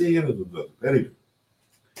 Παρακολούθα όμως τι έγινε τότε. Περίπου.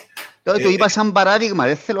 Το είπα σαν παράδειγμα,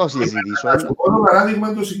 δεν θέλω να συζητήσω. Ας πω το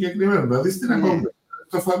παράδειγμα το συγκεκριμένο, να δεις την ακόμα.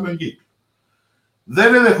 Το φάμε εκεί.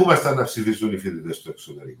 Δεν ενδεχούμασταν να ψηφίσουν οι φοιτητές στο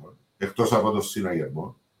εξωτερικό, εκτός από τον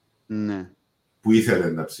συναγερμό, που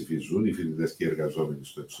ήθελαν να ψηφίσουν οι φοιτητές και οι εργαζόμενοι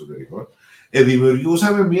στο εξωτερικό.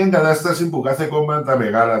 Δημιουργούσαμε μια κατάσταση που κάθε κόμμα, τα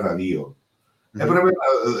μεγάλα τα δύο,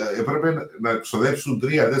 έπρεπε να ξοδέψουν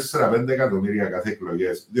 3-4-5 εκατομμύρια κάθε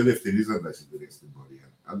εκλογές, διότι ευθυνίζαν τα εισιτήρια στην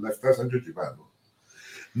πορεία. Αλλά φτάσαν και εκεί πάνω.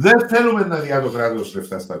 Δεν θέλουμε να διά το κράτος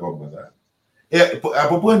λεφτά στα κόμματα.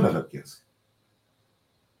 Από πού είναι να τα πιάσει.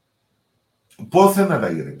 Πόθε να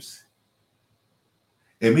τα γυρέψει.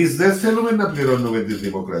 Εμείς δεν θέλουμε να πληρώνουμε τη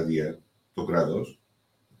δημοκρατία, το κράτος,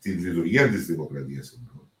 τη λειτουργία της δημοκρατίας.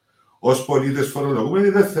 Ως πολίτες φορολογούμενοι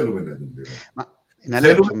δεν θέλουμε να την πληρώνουμε.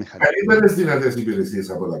 Θέλουμε καλύτερες δυνατές υπηρεσίες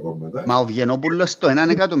από τα κόμματα. Μα ο Βιενόπουλος το 1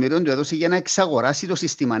 εκατομμύριο του έδωσε για να εξαγοράσει το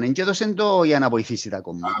σύστημα, δεν και έδωσε το για να βοηθήσει τα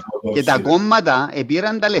κόμματα. Και τα κόμματα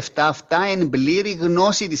πήραν τα λεφτά αυτά εν πλήρη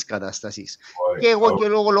γνώση της κατάστασης. Και εγώ και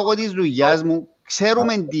λόγω της δουλειάς μου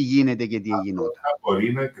ξέρουμε τι γίνεται και τι γινόταν.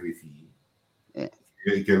 Μπορεί να κρυφεί.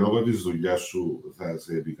 Και λόγω της δουλειάς σου θα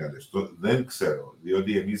σε επικαλεστώ. Δεν ξέρω,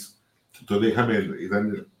 διότι εμείς τότε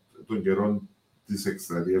ήταν των καιρών της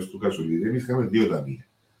εκστρατείας του Κασουλίδη, εμείς είχαμε 2 ταμεία.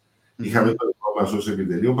 Είχαμε το δικό μας ως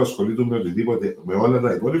επιτελείο που ασχολείται με οτιδήποτε, με όλα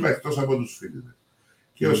τα υπόλοιπα εκτός από τους φοιτητές.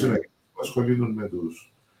 Και ως συναγερμοί που ασχολείται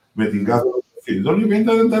με την κάθοδο των φοιτητών, η οποία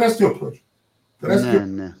ήταν ένα τεράστιο project. Τεράστιο.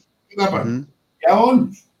 Για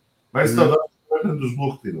όλους. Μάλιστα, όταν έφεραν τους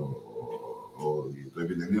Μούχτιν, το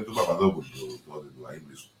επιτελείο του Παπαδόπουλου, του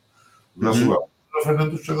Αΐμπλησου, να σου πω, έφεραν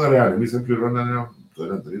τους και δωρεάν. Εμείς δεν πληρώνανε το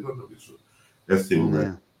 1/3, νομίζω. Δεν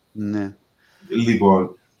θυμούμε.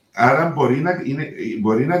 Λοιπόν, άρα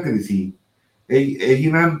μπορεί να κριθεί.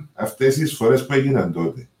 Έγιναν αυτές τις φορές που έγιναν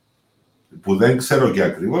τότε. Που δεν ξέρω και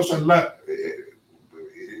ακριβώς, αλλά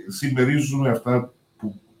συμμερίζουμε αυτά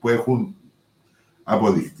που έχουν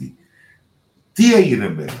αποδειχτεί. Τι έγινε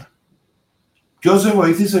μέσα. Ποιος σε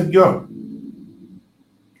βοήθησε ποιον.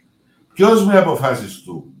 Ποιος με αποφάσεις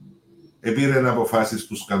του επήρε αποφάσεις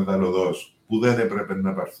του σκανδαλωδώς που δεν έπρεπε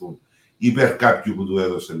να πάρθουν υπέρ κάποιου που του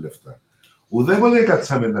έδωσε λεφτά. Ουδέποτε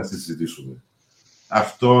κάτσαμε να συζητήσουμε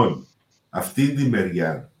αυτή τη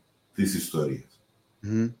μεριά της ιστορίας.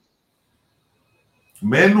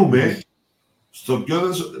 Μένουμε στο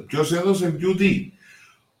ποιος έδωσε ποιου τι.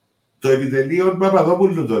 Το επιτελείο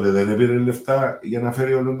Παπαδόπουλου τότε δεν έπαιρνε λεφτά για να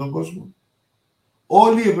φέρει όλον τον κόσμο.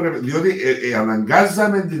 Όλοι έπρεπε, διότι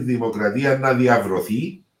αναγκάζαμε τη δημοκρατία να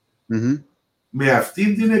διαβρωθεί με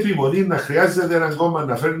αυτή την επιμονή να χρειάζεται ένα κόμμα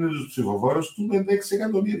να φέρνει τους ψηφοφόρους του 5-6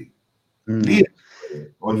 εκατομμύρια.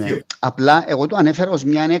 Ναι. Απλά εγώ το ανέφερα ως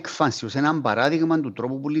μια έκφανση, ως έναν παράδειγμα του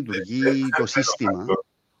τρόπου που λειτουργεί το σύστημα.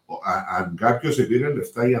 Αν κάποιος επήρε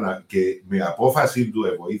λεφτά και με απόφαση του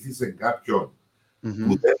βοήθησε κάποιον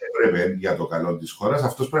που δεν έπρεπε για το καλό της χώρας,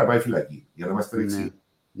 αυτός πρέπει να πάει φυλακή, για να είμαστε δεξιοί.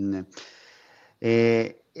 Ναι.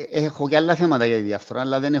 Έχω και άλλα θέματα για τη διαφθορά,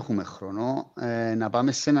 αλλά δεν έχουμε χρόνο. Να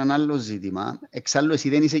πάμε σε έναν άλλο ζήτημα. Εξάλλου, εσύ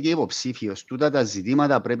δεν είσαι και υποψήφιος. Τούτα τα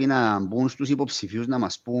ζητήματα πρέπει να μπουν στους υποψηφίους να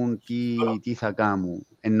μας πούν τι θα κάνουν.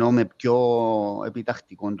 Ενώ με πιο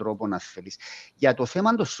επιτακτικό τρόπο, να θέλεις. Για το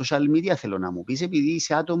θέμα των social media θέλω να μου πεις, επειδή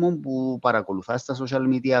είσαι άτομο που παρακολουθάς τα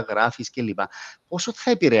social media, γράφεις κλπ. Πόσο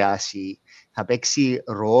θα επηρεάσει, θα παίξει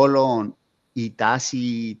ρόλο η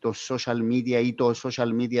τάση των social media ή το social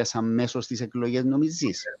media σαν μέσο στις εκλογές,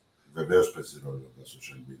 νομίζεις? Βεβαίως παίζει ρόλο τα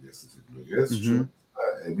social media στις εκλογές.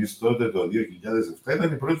 Εμείς τότε το 2007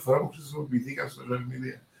 ήταν η πρώτη φορά που χρησιμοποιηθήκαν social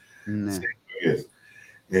media στις εκλογές.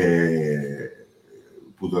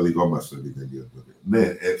 Που το δικό μας το επιτελείο τότε.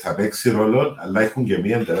 Ναι, θα παίξει ρόλο, αλλά έχουν και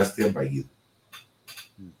μια τεράστια παγίδα.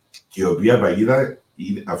 Και η οποία παγίδα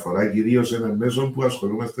αφορά κυρίως ένα μέσο που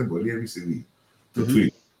ασχολούμαστε πολύ εμείς οι δύο.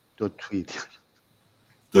 Το Twitter.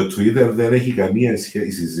 Το Twitter δεν έχει καμία σχέση.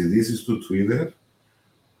 Οι συζητήσεις του Twitter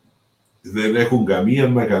δεν έχουν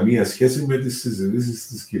καμία σχέση με τις συζητήσεις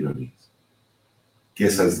της κοινωνίας. Και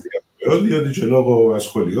σας διαβεβαιώ, διότι και λόγω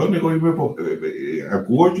ασχολιών, εγώ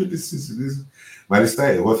ακούω και τις συζητήσεις. Μάλιστα,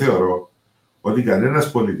 εγώ θεωρώ ότι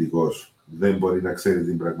κανένας πολιτικός δεν μπορεί να ξέρει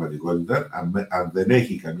την πραγματικότητα αν δεν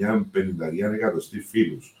έχει καμιά 50-100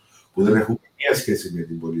 φίλους που δεν έχουν καμία σχέση με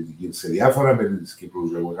την πολιτική σε διάφορα μέρη της Κύπρου,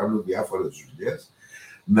 που κάνουν διάφορες δουλειές,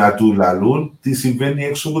 να του λαλούν τι συμβαίνει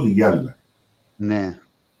έξω από τη γυάλα. Ναι.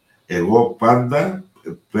 Εγώ πάντα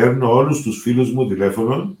παίρνω όλους τους φίλους μου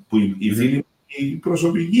τηλέφωνο, που οι φίλοι μου, οι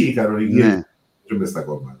προσωπικοί, οι κανονικοί, δεν είμαι στα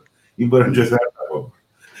κόμματα. Ή μπορεί να είναι στα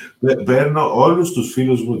κόμματα. Παίρνω όλους τους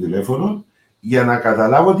φίλους μου τηλέφωνο για να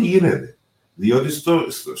καταλάβω τι γίνεται. Διότι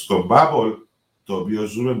στον bubble, το οποίο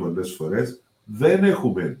ζούμε πολλές φορές, δεν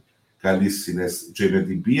έχουμε καλή συνέστηση. Και με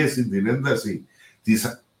την πίεση, την ένταση,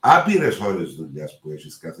 τις άπειρες ώρες δουλειάς που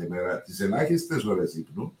έχεις κάθε μέρα, τις ελάχιστες ώρες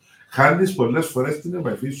ύπνου, χάνεις πολλές φορές την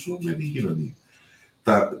επαφή σου με την κοινωνία.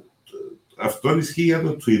 Αυτό ισχύει για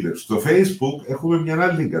το Twitter. Στο Facebook έχουμε μια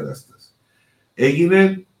άλλη κατάσταση.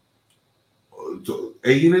 Έγινε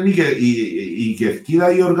η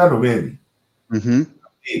κερκίδα η οργανωμένη.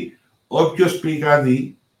 Όποιος πει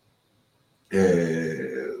κάτι,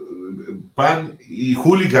 πάνε οι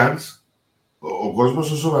hooligans, ο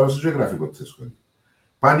κόσμος ο σοβαρός δεν γράφει ποτέ σχόλια.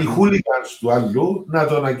 Πάνε οι hooligans του αλλού να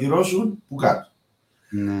τον ακυρώσουν που κάτω.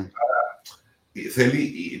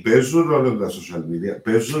 Παίζουν ρόλο τα social media,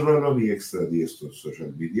 παίζουν ρόλο οι εκστρατείες των social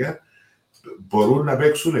media, μπορούν να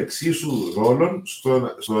παίξουν εξίσου ρόλο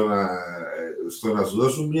στο να σου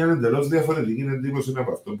δώσουν μια εντελώς διαφορετική εντύπωση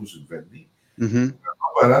από αυτό που συμβαίνει.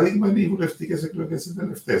 Παράδειγμα είναι οι βουλευτικές εκλογές οι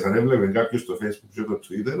τελευταίες. Αν έβλεπε κάποιος στο Facebook και το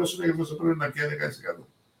Twitter, ο συνέχιζος πρέπει να πιάνει 10%.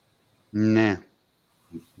 Ναι.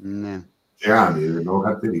 Και αν εννοώ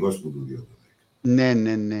κάτι τελικός που του διότι.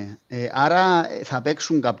 Ναι. Άρα θα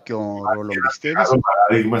παίξουν κάποιο ρόλο, πιστεύεις? Ένα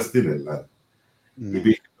παράδειγμα στην Ελλάδα.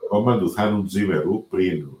 Υπήρχε το κόμμα του Θάνου Τζίμερου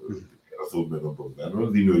πριν με τον Μπογδάνο,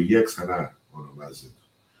 δημιουργία ξανά ονομάζεται.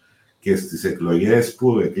 Και στις εκλογές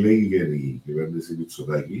που εκλέγηκε η κυβέρνηση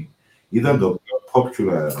Μητσοτάκη, ήταν το πιο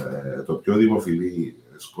popular, το πιο δημοφιλή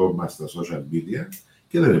κόμμα στα social media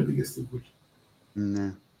και δεν έμπηκε στην Βουλή.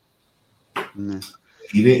 Ναι.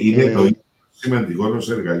 Είναι το ίδιο σημαντικό ως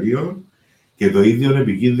εργαλείο και το ίδιο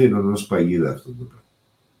επικίνδυνο ως παγίδα αυτό το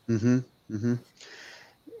πράγμα.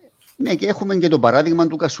 Ναι, και έχουμε και το παράδειγμα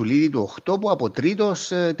του Κασουλίδη του 8 που από τρίτος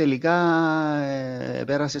τελικά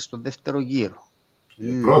πέρασε στον δεύτερο γύρο.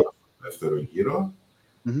 Πρώτο στον δεύτερο γύρο.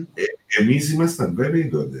 Εμείς ήμασταν βέβαιοι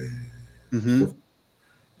τότε.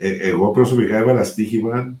 Εγώ προσωπικά έβαλα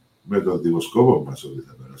στοίχημα με τον δημοσκόπο μας ότι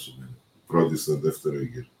θα περάσουμε πρώτοι στον δεύτερο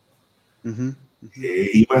γύρο.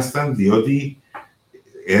 Ήμασταν διότι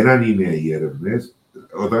έναν είναι οι έρευνες,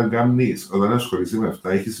 όταν ασχολείσαι με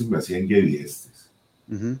αυτά έχει σημασία και η διαίσθηση.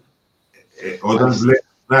 Όταν βλέπεις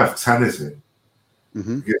να αυξάνεσαι,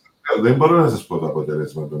 δεν μπορώ να σας πω το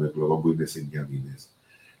αποτέλεσμα των εκλογών που είναι σε 9 μήνες.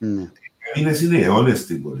 9 μήνες είναι αιώνες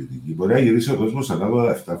στην πολιτική. Μπορεί να γυρίσει ο κόσμος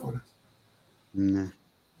ανάλογα 7 φορές.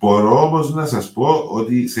 Μπορώ όμως να σας πω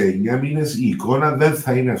ότι σε 9 μήνες η εικόνα δεν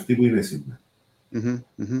θα είναι αυτή που είναι σήμερα.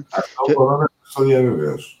 Αυτό μπορώ να σας το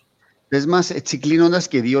διαβεβαιώσω. Πες μας, έτσι κλείνοντας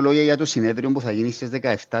και δύο λόγια για το συνέδριο που θα γίνει στις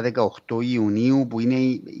 17-18 Ιουνίου, που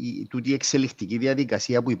είναι τούτη εξελικτική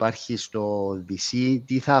διαδικασία που υπάρχει στο DC,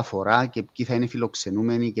 τι θα αφορά και ποιοι θα είναι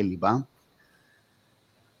φιλοξενούμενοι κλπ.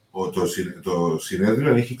 το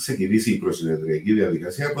συνέδριο έχει ξεκινήσει η προσυνεδριακή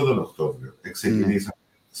διαδικασία από τον Οκτώβριο. Ξεκινήσαμε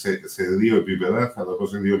σε 2 επίπεδα, θα το πω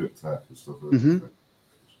σε 2 λεπτά.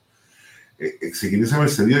 Ξεκινήσαμε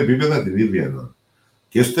σε 2 επίπεδα την ίδια ώρα.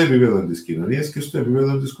 Και στο επίπεδο της κοινωνίας και στο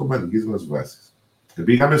επίπεδο της κομματικής μας βάσης.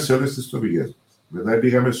 Πήγαμε σε όλες τις τοπικές μας. Μετά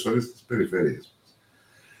πήγαμε σε όλες τις περιφέρειες μας.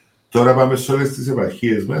 Τώρα πάμε σε όλες τις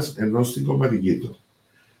επαρχίες μας, ενώ στην κομματική δομή.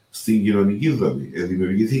 Στην κοινωνική δομή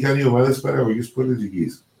δημιουργήθηκαν οι ομάδες παραγωγής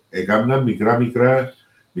πολιτικής. Έκαναν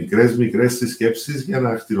μικρές συσκέψεις για να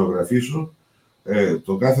ακτινογραφήσουν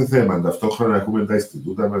το κάθε θέμα. Ταυτόχρονα έχουμε τα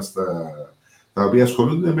Ινστιτούτα μας, τα οποία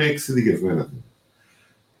ασχολούνται με εξειδικευμένα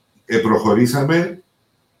θέματα. Προχωρήσαμε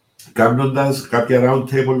κάνοντας κάποια round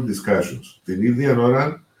table discussions. Την ίδια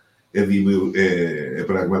ώρα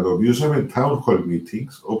πραγματοποιούσαμε town hall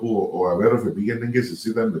meetings, όπου ο Αβέροφ πήγαινε και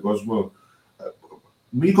συζήτησε με κόσμο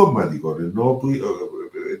μη κομματικό, ενώ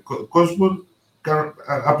κόσμο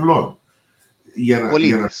απλών.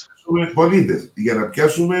 Πολίτες. Για να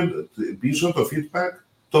πιάσουμε πίσω το feedback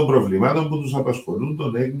των προβλημάτων που τους απασχολούν,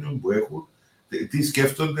 των έγνοιων που έχουν, τι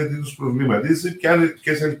σκέφτονται, τι τους προβληματίζει,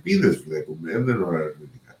 ποιες ελπίδες βλέπουμε. Δεν είναι όλα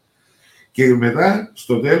αρνητικά. Και μετά,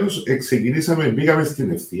 στο τέλος, πήγαμε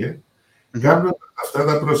στην ευθεία, κάναμε αυτά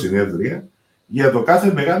τα προσυνέδρια για το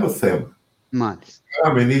κάθε μεγάλο θέμα. Μάλιστα.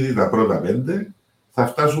 Κάναμε ήδη τα πρώτα 5, θα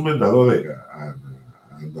φτάσουμε τα 12,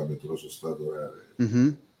 αν τα μετρώ σωστά τώρα.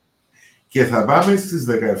 Και θα πάμε στις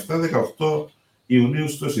 17-18 Ιουνίου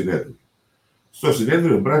στο συνέδριο. Στο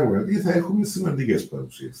συνέδριο πράγματι θα έχουμε σημαντικές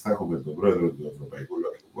παρουσίες. Θα έχουμε τον πρόεδρο του Ευρωπαϊκού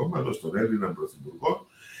Λαϊκού Κόμματος, τον Έλληνα Πρωθυπουργό,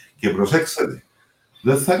 και προσέξτε,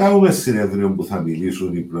 δεν θα κάνουμε συνέδριο που θα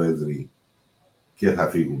μιλήσουν οι πρόεδροι και θα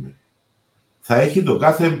φύγουμε. Θα έχει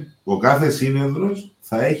ο κάθε σύνεδρος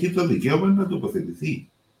θα έχει το δικαίωμα να τοποθετηθεί.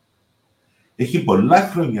 Έχει πολλά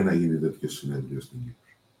χρόνια να γίνει τέτοιο συνέδριο στην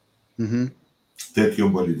Κύπρο. Τέτοιο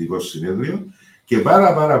πολιτικό συνέδριο, και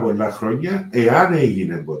πάρα πολλά χρόνια, εάν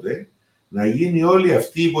έγινε ποτέ, να γίνει όλη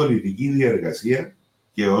αυτή η πολιτική διαργασία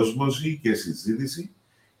και όσμωση και συζήτηση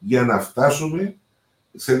για να φτάσουμε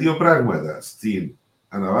σε 2 πράγματα. Στην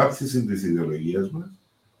αναβάθμιση της ιδεολογίας μας,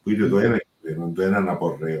 που είναι το ένα κείμενο, το έναν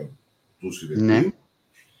απορρέον του συνεδρίου,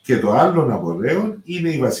 και το άλλο απορρέον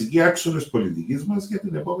είναι οι βασικοί άξονες πολιτικής μας για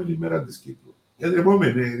την επόμενη μέρα της Κύπρου. Για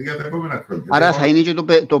τα επόμενα χρόνια. Άρα θα είναι και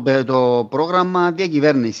το πρόγραμμα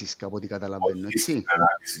διακυβέρνησης, από ό,τι καταλαβαίνω, όχι στην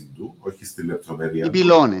ανάλυση του, όχι στη λεπτομέρεια. Οι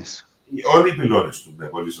πυλώνες. Όλοι οι πυλώνες του, ναι,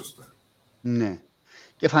 πολύ σωστά. Ναι.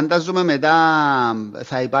 Και φαντάζομαι μετά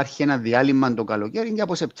θα υπάρχει ένα διάλειμμα το καλοκαίρι και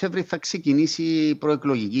από Σεπτέμβρη θα ξεκινήσει η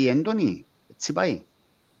προεκλογική έντονη. Έτσι πάει.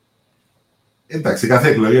 Εντάξει, κάθε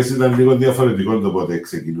εκλογές ήταν λίγο διαφορετικό το πότε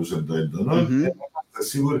ξεκινούσε το έντονο.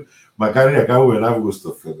 Σίγουρα, μακάρι να κάνουμε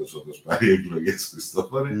Αύγουστο φέτος, όπως πάει οι εκλογές,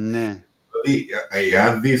 Χριστόφορε. Ναι. Δηλαδή,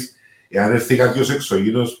 εάν έρθει κάποιος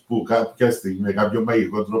εξωγήινος που κάποια στιγμή με κάποιο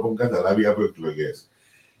μαγικό τρόπο καταλάβει από εκλογές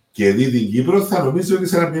και δει την Κύπρο, θα νομίζει ότι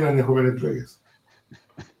σε ένα μήνα έχουμε εκλογές.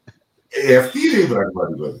 Αυτή είναι η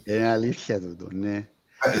πραγματικότητα. Είναι αλήθεια τούτο, ναι.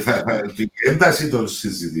 Η ένταση των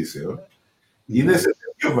συζητήσεων είναι σε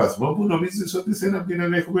τέτοιο βαθμό που νομίζεις ότι σε ένα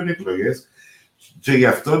μήνα έχουμε εκλογές, και γι'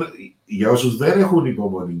 αυτό, για όσους δεν έχουν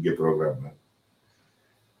υπομονή και πρόγραμμα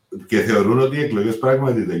και θεωρούν ότι οι εκλογές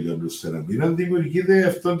πράγματι τελειώνουν σε ένα μήνα, δημιουργείται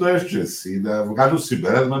αυτό το urgency, να βγάλουν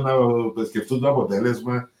συμπέρασμα, να σκεφτούν το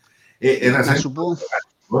αποτέλεσμα. Να σου πω.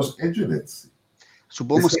 Σου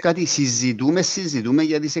πω όμως κάτι, συζητούμε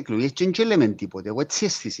για τις εκλογές και δεν λέμε τίποτε. Εγώ έτσι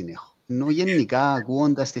αίσθηση έχω. Ενώ γενικά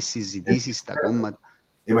ακούγοντας τις συζητήσεις στα κόμματα.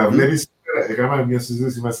 Μα βλέπεις, έκανα μια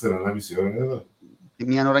συζήτηση, είμαστε 1,5 ώρα εδώ. Τη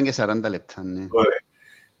 1 ώρα και 40 λεπτά, ναι. Ωραία.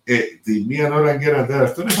 Τη 1 ώρα και 1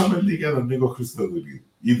 τέταρτο είχαμε λίγη για τον Νίκο Χριστοδουλίδη.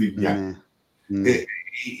 Ήδη μια.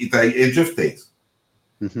 Τα edge of takes.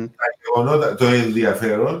 Τα γεγονότα, το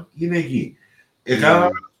ενδιαφέρον είναι εκεί. Έκαναμε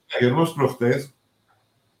αγερμός προχτές,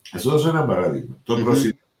 ας δώσω ένα παράδειγμα. Το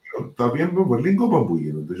προσυνέδριο, τα οποία είναι πολύ κόμμα που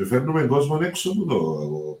γίνονται και φέρνουμε κόσμο έξω από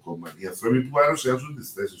το κόμμα. Οι άνθρωποι που παρουσιάζουν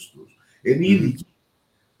τις θέσεις τους είναι ειδικοί,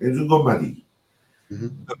 είναι κομματικοί.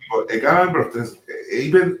 Έκαναμε προχτές,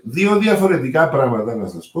 είπε 2 διαφορετικά πράγματα, να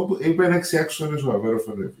σας πω, είπε 6 άξονες ο Αβέροφ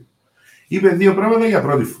Φερρέφη. Είπε 2 πράγματα για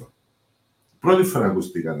πρώτη φορά. Πρώτη φορά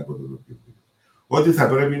ακουστήκαν από το τοπίο. Ότι θα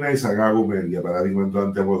πρέπει να εισαγάγουμε, για παράδειγμα, το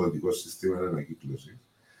ανταποδοτικό σύστημα ανακύκλωσης.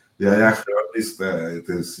 Δηλαδή, να χρεώνεις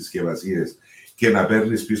τις συσκευασίες και να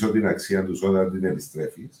παίρνεις πίσω την αξία τους όταν την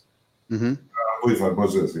επιστρέφεις. Που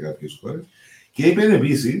εφαρμόζεται σε κάποιες χώρες. Και είπε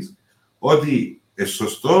επίσης ότι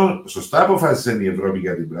σωστά αποφάσισε η Ευρώπη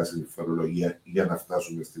για την πράσινη φορολογία για να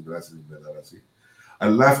φτάσουμε στην πράσινη μετάβαση.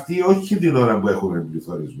 Αλλά αυτή όχι την ώρα που έχουμε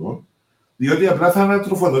πληθωρισμό, διότι απλά θα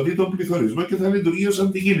ανατροφοδοτεί τον πληθωρισμό και θα λειτουργεί ως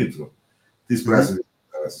αντικίνητρο της πράσινης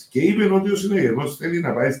μετάβασης. Και είπε ότι ο συναγερμός θέλει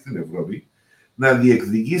να πάει στην Ευρώπη να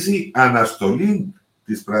διεκδικήσει αναστολή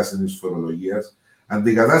της πράσινης φορολογίας,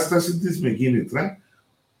 αντικατάσταση της με κίνητρα,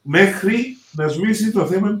 μέχρι να σβήσει το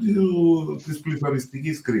θέμα της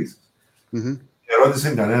πληθωριστικής κρίσης.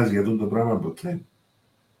 Ερώτησε κανένας για το πράγμα ποτέ?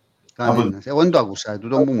 Κανένας. Εγώ δεν το άκουσα.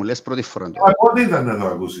 Τούτο που μου λες πρώτη φορά. Πότε ήταν να το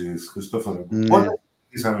ακούσεις, Χριστόφορο? Πότε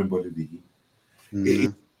είχαμε πολιτική?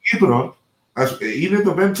 Η Κύπρο είναι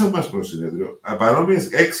το 5ο μας προσυνέδριο. Παρόμοιες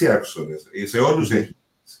 6 άξονες. Σε όλους έχει.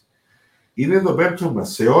 Είναι το 5ο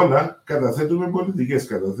μας. Σε όλα καταθέτουμε πολιτικές,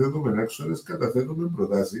 καταθέτουμε άξονες, καταθέτουμε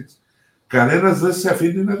προτάσεις. Κανένας δεν σε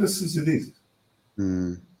αφήνει να τις συζητήσεις.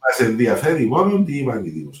 Μας ενδιαφέρει μόνο τι είπαν οι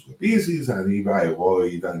δημοσκοπήσεις, αν είπα εγώ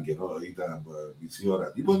ήταν μισή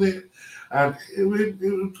ώρα τίποτε.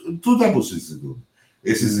 Τούτα που συζητούν.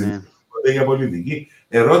 Εσείς συζητούν για πολιτική.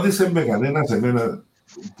 Ερώτησε με κανένα σε μένα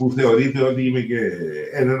που θεωρείται ότι είμαι και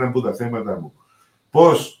ένα από τα θέματα μου.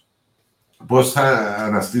 Πώς θα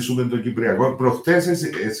αναστήσουμε το Κυπριακό? Προχτές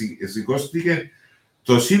σηκώστηκε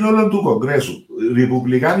το σύνολο του Κογκρέσου.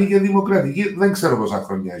 Ρεπουμπλικάνοι και Δημοκρατικοί δεν ξέρω πόσα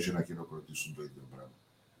χρόνια έχει να χειροκροτήσουν το ίδιο πράγμα.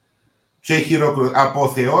 Και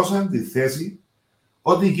αποθεώσαν τη θέση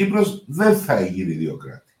ότι η Κύπρος δεν θα γίνει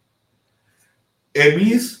ιδιοκράτη.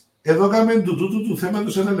 Εμείς εδώ κάνουμε του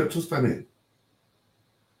θέματος ένα λεπτό στα νέα.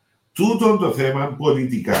 Τούτο το θέμα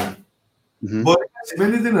πολιτικά μπορεί να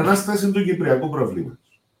σημαίνει την ανάσταση του κυπριακού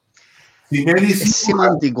προβλήματος.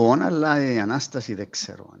 Σημαντικό, αλλά η Ανάσταση δεν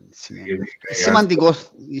ξέρω αν σημαίνει.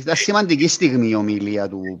 Ήταν σημαντική στιγμή η ομιλία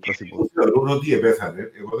του Πρωθυπουργού. Θεωρούν ότι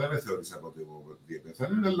επέθανε. Εγώ δεν θεώρησα ποτέ ότι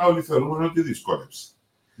επέθανε, αλλά όλοι θεωρούν ότι δυσκόλεψε.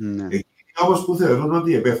 Εκείνοι όμως που θεωρούν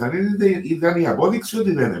ότι επέθανε ήταν η απόδειξη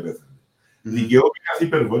ότι δεν επέθανε. Δικαιώμη κάθε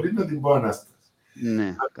υπερβολή να την πω Ανάσταση.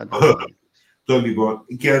 Ναι, κατάλαβα. Λοιπόν,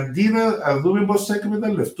 και αντί να δούμε πώς θα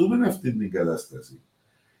εκμεταλλευτούμε αυτή την κατάσταση.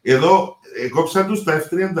 Εδώ κόψαν τους τα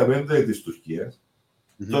F-35 της Τουρκίας.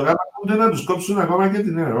 Τώρα μπορούν να τους κόψουν ακόμα και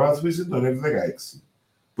την αναβάθμιση των F-16,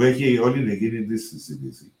 που έχει όλη εκείνη τη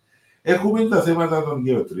συζήτηση. Έχουμε τα θέματα των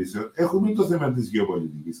γεωτρήσεων, έχουμε το θέμα της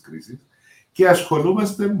γεωπολιτικής κρίσης και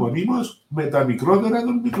ασχολούμαστε μονίμως με τα μικρότερα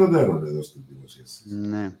των μικρότερων εδώ στην δημοσίευση.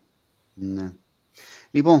 Ναι.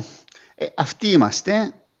 Λοιπόν, αυτοί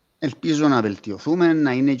είμαστε. Ελπίζω να βελτιωθούμε,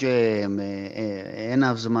 να είναι και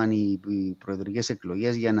έναυσμα οι προεδρικές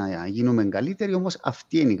εκλογές για να γίνουμε καλύτεροι, όμως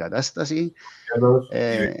αυτή είναι η κατάσταση.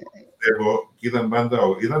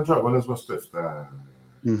 Ήταν ο αγώνας μας το 7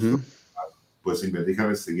 που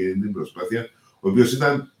συμμετείχαμε σε εκείνη την προσπάθεια, ο οποίος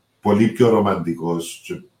ήταν πολύ πιο ρομαντικός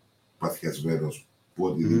και παθιασμένος που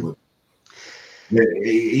οτιδήποτε.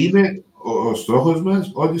 Είναι ο στόχος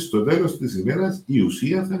μας ότι στο τέλος της ημέρας η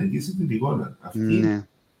ουσία θα νικήσει την εικόνα. Αυτή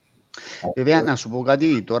Βέβαια, να σου πω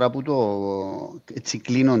κάτι, τώρα που έτσι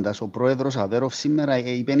κλείνοντας, ο πρόεδρος Αβέροφ σήμερα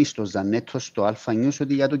είπε στο Ζανέτο, στο Αλφα Νιούς,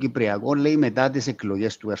 ότι για το Κυπριακό, λέει, μετά τις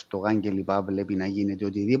εκλογές του Ερτογάν και λοιπά, βλέπει να γίνεται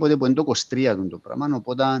οτιδήποτε, που είναι το 23 το πράγμα,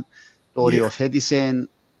 οπότε το οριοθέτησε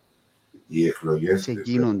σε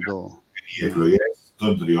εκείνον το... Οι εκλογές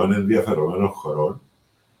των 3 ενδιαφερομένων χωρών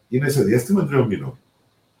είναι σε διάστημα 3 μηνών.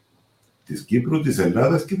 Της Κύπρου, της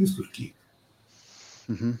Ελλάδας και της Τουρκίας.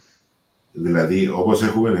 Δηλαδή, όπως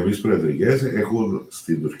έχουμε εμείς προεδρικές, έχουν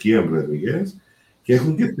στην Τουρκία προεδρικές και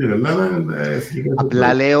έχουν και στην Ελλάδα.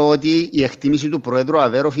 Απλά λέω ότι η εκτίμηση του Πρόεδρου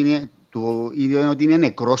Αβέροφ είναι το ίδιο, ότι είναι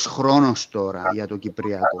νεκρός χρόνος τώρα για το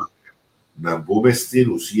Κυπριακό. Να μπούμε στην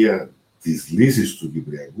ουσία της λύσης του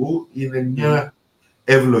Κυπριακού είναι μια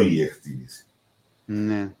εύλογη εκτίμηση.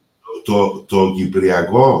 Ναι. Το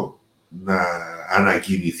Κυπριακό να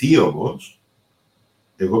ανακοινηθεί όμως,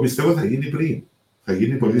 εγώ πιστεύω θα γίνει πριν. Θα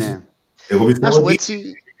γίνει πολύ σύντομα. Να σου πω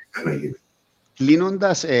έτσι,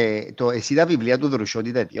 κλείνοντας, εσύ τα βιβλία του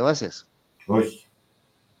Δρουσιώτη τα διάβασες? Όχι.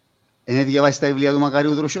 Δεν διαβάσεις τα βιβλία του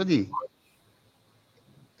Μακάριου Δρουσιώτη?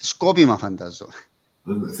 Σκόπιμα φαντάζω.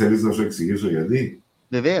 Θέλεις να σου εξηγήσω γιατί?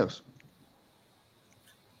 Βεβαίως.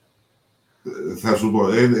 Θα σου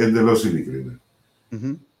πω εντελώς ειλικρινά.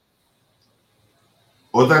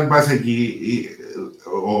 Όταν πας εκεί,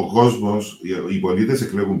 ο κόσμος, οι πολίτες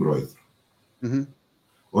εκλέγουν πρόεδρο.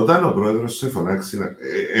 Όταν ο πρόεδρος σε φωνάξει,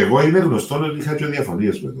 εγώ είναι γνωστό ότι είχα και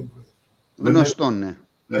διαφωνίες με τον πρόεδρο. Γνωστό, ναι.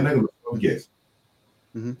 Δεν είναι γνωστό ποιες.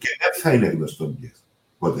 Και δεν θα είναι γνωστό ποιες.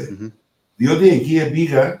 Ποτέ. Διότι εκεί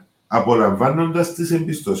πήγα απολαμβάνοντας της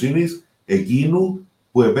εμπιστοσύνης εκείνου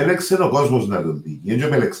που επέλεξε ο κόσμος να τον δει. Δεν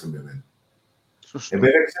επέλεξε με μένα.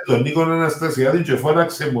 Επέλεξε τον Νίκο Αναστασιάδη και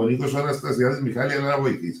φώναξε ο Νίκος Αναστασιάδης Μιχάλη να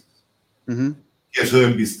βοηθήσει. Και σου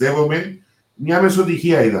εμπιστεύομαι. Μια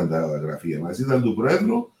μεσοτυχία ήταν τα γραφεία μας. Ήταν του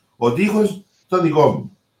Πρόεδρου, ο τείχος το δικό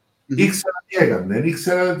μου. Ήξερα τι έκανε, δεν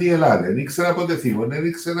ήξερα τι ελάτε, δεν ήξερα πότε θύμω, δεν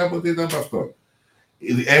ήξερα πότε ήταν από αυτό.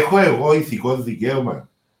 Έχω εγώ ηθικό δικαίωμα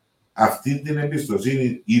αυτή την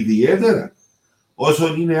εμπιστοσύνη, ιδιαίτερα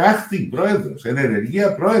όσο είναι acting πρόεδρος, εν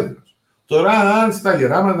ενεργεία πρόεδρος. Τώρα, αν στα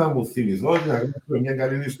γεράματα μου θυμηθώ ότι θα γράψω μια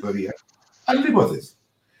καλή ιστορία, άλλη υπόθεση.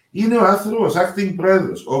 Είναι ο άνθρωπος acting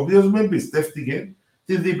πρόεδρος, ο οποίος με εμπιστεύτηκε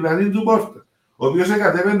τη διπλανή του πόρτα. Ο οποίος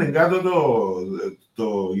κατέβαινε κάτω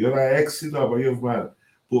η ώρα 6 το απόγευμα,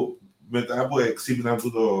 που μετά που εξύπναν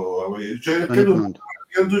του το απόγευμα, και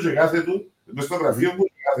του γραφείο και κάθε του, μες στο γραφείο μου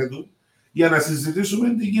και κάθε του, για να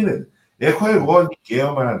συζητήσουμε τι γίνεται. Έχω εγώ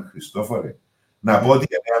δικαίωμα, Χριστόφορε, να πω ότι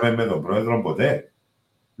έκαμε με τον πρόεδρο ποτέ.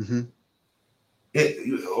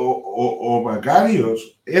 Ο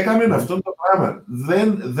Μακάριος έκαμε αυτό το πράγμα.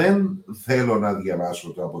 Δεν θέλω να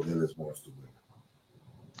διαβάσω το αποτέλεσμα αυτού.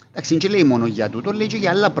 Εντάξει, δεν λέει μόνο για τούτο, λέει και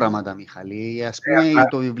για άλλα πράγματα, Μιχάλη. Ας πούμε,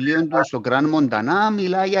 το βιβλίο του στο Γκραν Μοντανά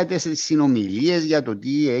μιλάει για τις συνομιλίες, για το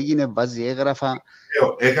τι έγινε, βάζει έγγραφα.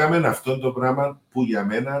 Έκαμε αυτό το πράγμα που για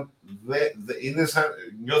μένα είναι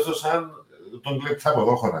νιώθω σαν τον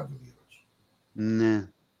κλεπταποδόχωνα του γύρω. Ναι.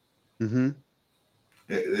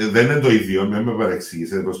 Δεν είναι το ίδιο, με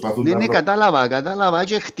παρεξήγησε. Ναι, κατάλαβα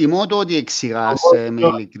και εκτιμώ το ότι εξηγάς με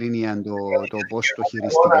ειλικρίνεια το πώς το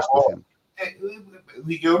χειριστήκες το θέμα.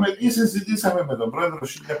 Δικαιωμένοι συζητήσαμε με τον πρόεδρο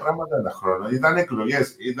χίλια πράγματα ένα χρόνο. Ήταν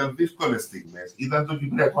εκλογές, ήταν δύσκολες στιγμές, ήταν το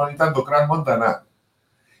Κυπριακό, ήταν το Γκραν Μοντανά.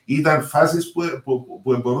 Ήταν φάσεις που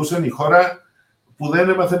μπορούσε η χώρα που δεν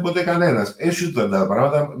έμαθε ποτέ κανένας. Έτσι τα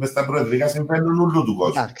πράγματα μες στα προεδρικά συμβαίνουν όλου του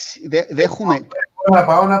κόσμου. Εντάξει, δέχομαι. Να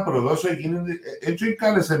πάω να προδώσω εκείνη. Έτσι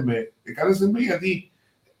κάλεσε με γιατί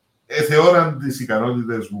θεώραν τις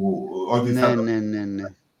ικανότητες μου ότι θα το...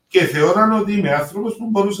 Ναι. Και θεώραν ότι είμαι άνθρωπος που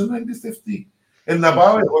μπορούσε να εμπιστευτεί. Να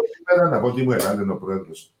πάω εγώ σήμερα να πω ότι μου έκανε ο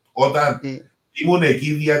πρόεδρος. Όταν ήμουν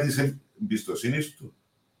εκεί δια της εμπιστοσύνης του.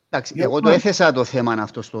 Εντάξει, εγώ το έθεσα το θέμα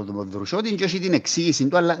αυτό στο Δρουσότη και όχι την εξήγηση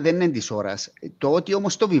του, αλλά δεν είναι της ώρας. Το ότι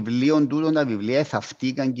όμως το βιβλίο του, τα βιβλία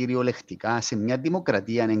εθαυτήκαν κυριολεκτικά σε μια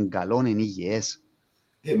δημοκρατία είναι καλό, είναι υγιές.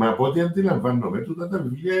 Μα από ό,τι αντιλαμβάνομαι, τούτα τα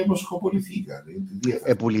βιβλία μοσχοποληθήκαν.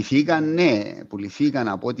 Πουληθήκαν, ναι. Πουληθήκαν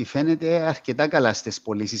από ό,τι φαίνεται αρκετά καλά στις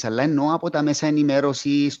πωλήσεις. Αλλά εννοώ από τα μέσα ενημέρωση,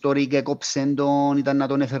 ιστορικά έκοψεν τον, ήταν να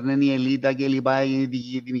τον έφερνε η ελίτα και λοιπά,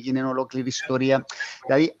 γίνει ολόκληρη ιστορία.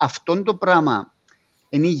 Δηλαδή αυτό το πράγμα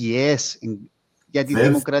είναι υγιές για τη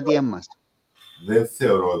δημοκρατία μας. Δεν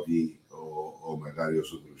θεωρώ ότι ο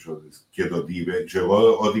Μακάριος ο Δρουσότης και το τι είπε, και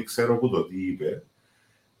εγώ ό,τι ξέρω που το τι είπε,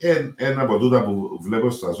 ένα από τούτα που βλέπω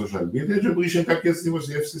στα social media και που είχε κάποιες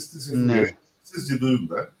δημοσιεύσεις της εφημερίδας.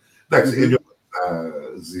 Συζητούντα. Εντάξει, δεν να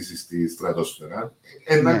ζήσει στη στρατόσφαιρα.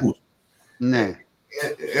 Ένα ακούς. Ναι.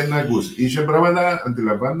 Ένα ακούς. Είχε πράγματα,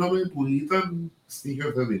 αντιλαμβάνομαι, που ήταν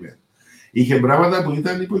στοιχειοθετημένα. Είχε πράγματα που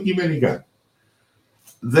ήταν υποκειμενικά.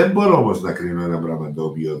 Δεν μπορώ όμως να κρίνω ένα πράγμα το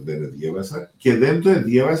οποίο δεν διέβασα και δεν το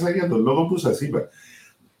διέβασα για τον λόγο που σας είπα.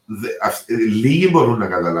 Λίγοι μπορούν να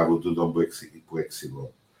καταλάβουν τούτο που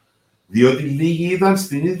εξηγώ. Διότι λίγοι ήταν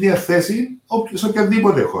στην ίδια θέση σε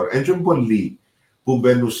οποιαδήποτε χώρα. Έτσι είναι πολλοί που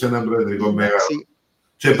μπαίνουν σε έναν προεδρικό μέγαρο.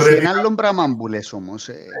 Ένα άλλο πράγμα που λες όμως,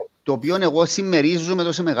 το οποίο εγώ συμμερίζομαι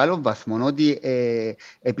τόσο μεγάλο βαθμό, ότι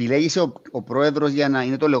επιλέγησε ο πρόεδρος για να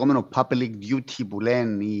είναι το λεγόμενο public duty που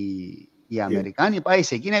λένε οι Αμερικάνοι, πάει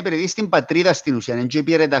σε εκεί να υπηρετήσει την πατρίδα στην ουσία, δεν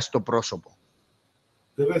υπηρετά στο πρόσωπο.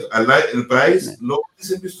 Αλλά πάει λόγω της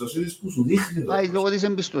εμπιστοσύνης που σου δείχνει. Πάει λόγω της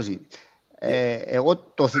εμπιστοσύνης. Εγώ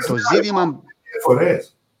το ζήτημα...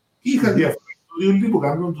 Διαφορές. Είχα διαφορές. Οι όλοι που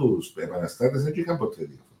κάνουν τους επαναστάτες δεν είχαν ποτέ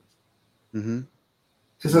διαφορές.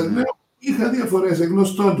 Και σας λέω, είχα διαφορές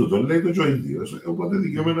εγνωστών του, τον λέει το ο ίδιος, οπότε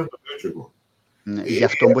δικαιωμένα το λέω και εγώ. Γι'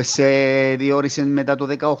 αυτό που σε διόρισε μετά το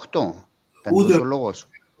 18. Ούτε ο λόγος.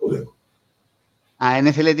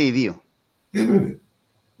 Δεν θέλετε οι δύο. Βέβαια.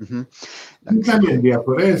 Είχαμε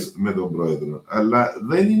διαφορές με τον πρόεδρο, αλλά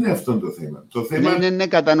δεν είναι αυτό το θέμα. Το θέμα... Ναι,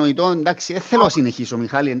 κατανοητό. Εντάξει, δεν θέλω να συνεχίσω,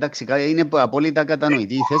 Μιχάλη. Εντάξει, είναι απόλυτα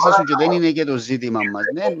κατανοητή η θέση σου και δεν είναι και το ζήτημα μας.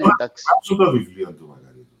 Ναι, εντάξει. Πάψω το βιβλίο του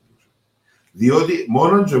Μακαρίου. Διότι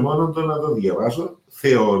μόνο και μόνο το να το διαβάσω,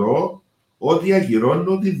 θεωρώ ότι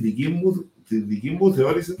ακυρώνω τη δική μου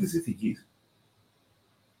θεώρηση της ηθικής.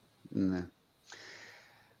 Ναι.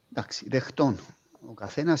 Εντάξει, δεχτών. Ο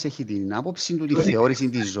καθένας έχει την άποψη του, τη θεώρηση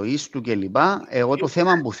της ζωής του κλπ. Εγώ το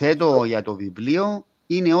θέμα που θέτω για το βιβλίο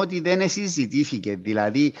είναι ότι δεν συζητήθηκε.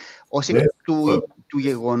 Δηλαδή, ως εκ του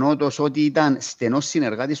γεγονότος ότι ήταν στενός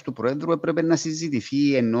συνεργάτης του Προέδρου, έπρεπε να συζητηθεί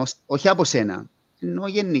όχι από σένα, ενώ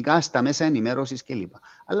γενικά στα μέσα ενημέρωσης κλπ.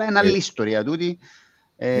 Αλλά είναι άλλη ιστορία τούτη.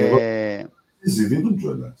 Συζητούν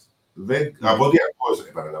κιόλας. Από ό,τι ακούω,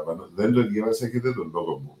 επαναλαμβάνω, δεν το διάβασα, έχετε τον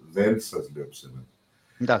λόγο μου. Δεν σας λέω ψέματα.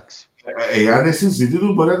 Εντάξει. Εάν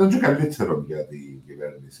συζητούν, μπορεί να ήταν και καλύτερο για την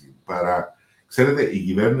κυβέρνηση. Παρά, ξέρετε, η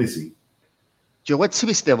κυβέρνηση. Και εγώ έτσι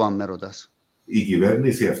πιστεύω, αν με ρωτάς. η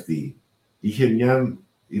κυβέρνηση αυτή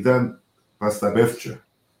ήταν πασταπεύτια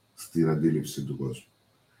στην αντίληψη του κόσμου.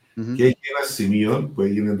 Και έχει ένα σημείο που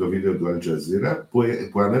έγινε το βίντεο του Al Jazeera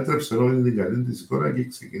που ανέτρεψε όλη την καλή της εικόνα και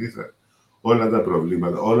ξεκίνησαν όλα τα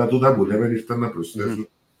προβλήματα. Όλα τούτα που λέμε ήρθαν να προσθέσουν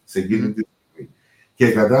σε εκείνη τη στιγμή.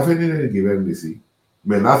 Και κατάφερε η κυβέρνηση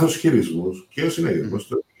με λάθος χειρισμούς και ο συναγερμός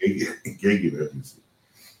και η κυβέρνηση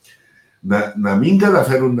να μην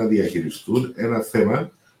καταφέρουν να διαχειριστούν ένα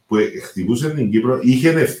θέμα που χτυπούσε την Κύπρο. Είχε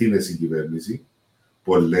ευθύνες η κυβέρνηση,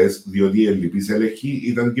 πολλές, διότι η ελλειπής έλεγχη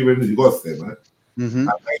ήταν κυβερνητικό θέμα.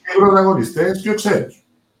 Αλλά οι πρωταγωνιστές και ο ξένος.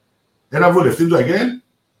 Ένα βουλευτή του ΑΚΕΛ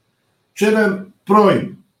και έναν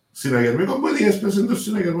πρώην συναγερμικό που διέσπασε το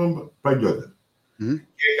συναγερμό παλιότερα.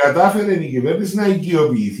 Και κατάφερε η κυβέρνηση να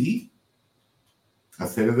οικειοποιηθεί. Αν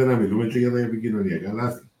θέλετε να μιλούμε και για τα επικοινωνιακά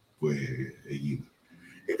λάθη που έγιναν.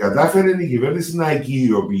 Κατάφερε η κυβέρνηση να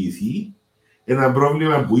οικειοποιηθεί ένα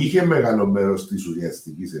πρόβλημα που είχε μεγάλο μέρος της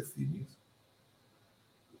ουσιαστικής ευθύνης.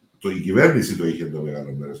 Η κυβέρνηση το είχε το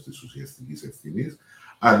μεγάλο μέρος της ουσιαστικής ευθύνης,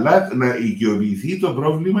 αλλά να οικειοποιηθεί το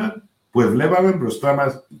πρόβλημα που βλέπαμε μπροστά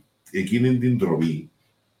μας εκείνη την τροπή.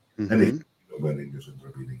 Δεν έχει την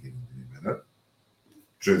τροπή εκείνη την ημέρα.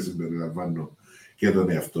 Και συμπεριλαμβάνω και τον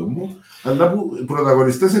εαυτό μου, αλλά που οι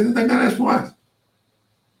πρωταγωνιστές δεν ήταν κανένας από εμάς.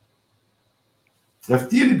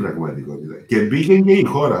 Αυτή είναι η πραγματικότητα. Και μπήκε και η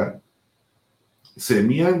χώρα σε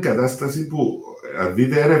μια κατάσταση που, αν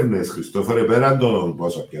δείτε έρευνες, Χριστόφορε, πέραν των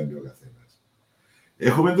πόσο πιάνει ο καθένας,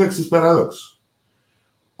 έχουμε το εξής παράδοξο.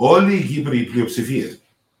 Όλοι οι Κύπροι, οι πλειοψηφίες,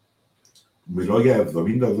 μιλώ για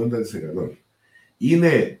 70-80%,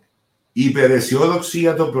 είναι υπεραισιόδοξοι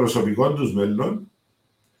για το προσωπικό τους μέλλον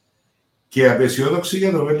και απαισιόδοξοι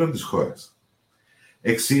για το μέλλον της χώρας.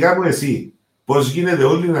 Εξηγά μου εσύ πώς γίνεται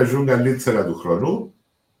όλοι να ζουν καλύτερα του χρόνου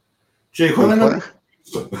και η χώρα να...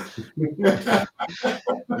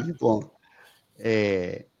 Λοιπόν,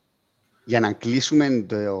 για να κλείσουμε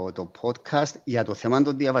το podcast για το θέμα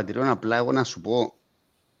των διαβατηρίων, απλά εγώ να σου πω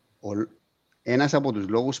ένας από τους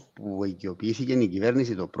λόγους που οικειοποιήθηκε η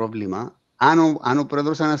κυβέρνηση το πρόβλημα, αν ο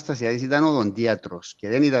πρόεδρος Αναστασιάδης ήταν οδοντίατρος και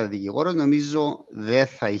δεν ήταν δικηγόρος, νομίζω δεν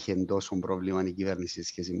θα είχε τόσο πρόβλημα η κυβέρνηση σε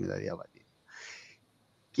σχέση με τα διαβατήρια.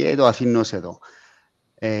 Και το αφήνω σε εδώ.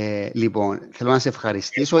 Λοιπόν, θέλω να σε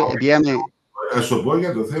ευχαριστήσω. Να σου πω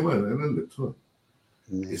για το θέμα ένα λεπτό.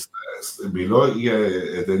 Ναι. Μιλώ για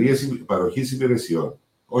εταιρείες παροχής υπηρεσιών.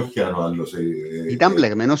 Όχι αν ο άλλος... Ήταν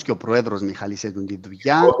μπλεγμένος και ο πρόεδρος Μιχάλης σε τη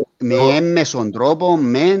δουλειά με έμμεσον τρόπο,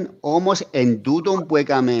 όμως εν τούτον που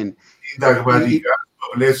έκαμε... Συνταγματικά, στο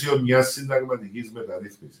πλαίσιο μιας συνταγματικής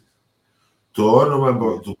μεταρρύθμισης. Το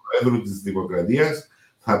όνομα του Προέδρου της Δημοκρατίας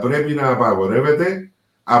θα πρέπει να απαγορεύεται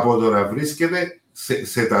από το να βρίσκεται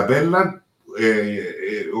σε ταπέλα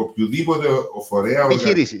οποιοδήποτε φορέα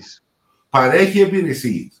παρέχει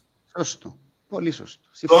υπηρεσίες. Σωστό. Πολύ σωστό.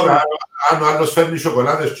 Τώρα, αν ο άλλος φέρνει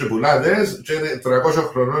σοκολάτες και πουλάτες και είναι 300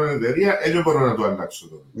 χρονών εταιρεία, δεν μπορώ να το αλλάξω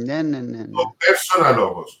τώρα. Ναι. Το personal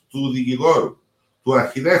όμως, του δικηγόρου, του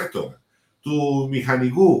αρχιτέκτονα, του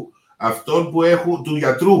μηχανικού, του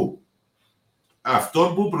γιατρού,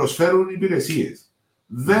 αυτών που προσφέρουν υπηρεσίες.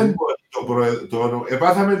 Δεν μπορεί το όνομα.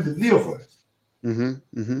 Επάθαμε 2 φορές.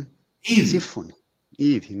 Ήδη. Σύμφωνοι.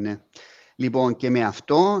 Ήδη, ναι. Λοιπόν, και με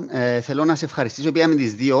αυτό θέλω να σε ευχαριστήσω. Πήγαμε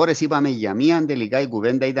τις 2 ώρες, είπαμε για μία. Τελικά η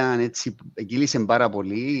κουβέντα ήταν έτσι, κύλησε πάρα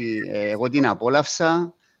πολύ. Εγώ την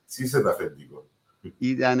απόλαυσα. Είσαι τα αφεντικό.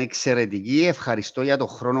 Ήταν εξαιρετική. Ευχαριστώ για τον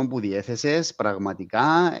χρόνο που διέθεσες.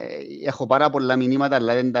 Πραγματικά. Έχω πάρα πολλά μηνύματα,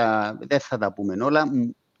 αλλά δεν θα τα πούμε όλα.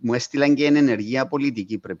 Μου έστειλαν και ενεργεία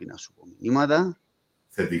πολιτική, πρέπει να σου πω, μηνύματα.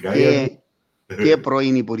 Θετικά και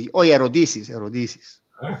πρώην υπουργοί. Όχι,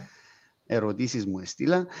 ερωτήσεις μου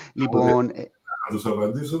έστειλα. Λοιπόν, να τους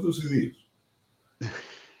απαντήσω τους ιδίους.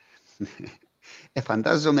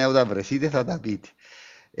 Φαντάζομαι όταν βρεθείτε θα τα πείτε.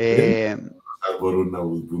 Αν μπορούν να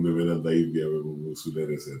μου πούνε εμένα τα ίδια που σου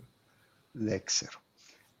λένε εσένα. Δεν ξέρω.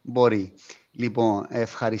 Μπορεί. Λοιπόν,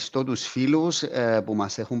 ευχαριστώ τους φίλους που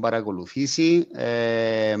μας έχουν παρακολουθήσει.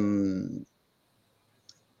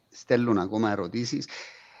 Στέλνουν ακόμα ερωτήσεις.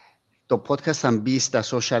 Το podcast θα μπει στα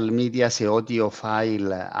social media σε audio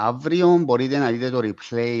file αύριο. Μπορείτε να δείτε το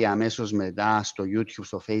replay αμέσως μετά στο YouTube,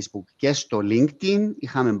 στο Facebook και στο LinkedIn.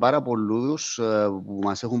 Είχαμε πάρα πολλούς που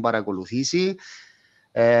μας έχουν παρακολουθήσει.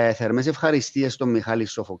 Θερμές ευχαριστίες στον Μιχάλη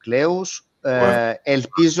Σοφοκλέους.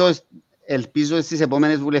 Ελπίζω στις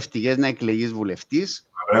επόμενες βουλευτικές να εκλεγείς βουλευτής.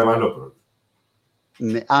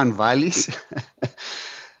 Ναι, αν βάλεις.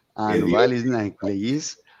 Αν βάλεις να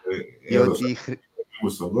εκλεγείς. Διότι...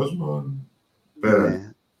 στον κόσμο,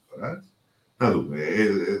 πέρα να δούμε.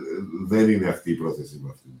 Δεν είναι αυτή η πρόθεση μου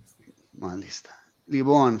αυτή τη στιγμή. Μάλιστα.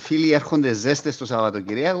 Λοιπόν, φίλοι, έρχονται ζέστες το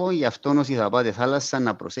Σαββατοκυριακό, γι' αυτό όσοι θα πάτε θάλασσα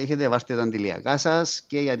να προσέχετε, βάστε τα αντιλιακά σας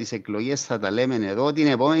και για τις εκλογές θα τα λέμε εδώ. Την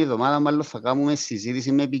επόμενη εβδομάδα μάλλον θα κάνουμε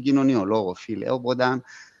συζήτηση με επικοινωνιολόγο, φίλε, οπότε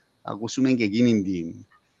ακούσουμε και εκείνη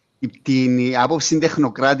την άποψη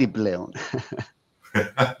τεχνοκράτη πλέον.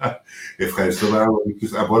 Ευχαριστώ πάρα πολύ.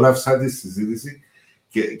 Απόλαυσα τη συζήτηση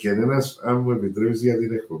και ένας, αν μου επιτρέπεις, για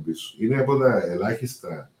την εκπομπή σου. Είναι από τα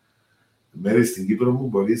ελάχιστα μέρη στην Κύπρο που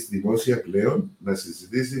μπορείς δημόσια πλέον να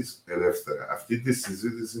συζητήσεις ελεύθερα. Αυτή τη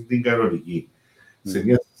συζήτηση είναι την κανονική. Σε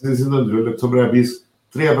μια συζήτηση των 3 λεπτών πρέπει να πεις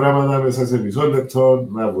 3 πράγματα μέσα σε μισό λεπτό,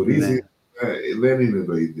 να βουρήσεις. Δεν είναι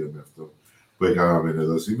το ίδιο με αυτό που έκαναμε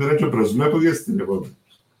εδώ σήμερα και προσβλέπω και στην επόμενη.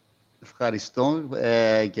 Ευχαριστώ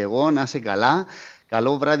και εγώ, να είσαι καλά.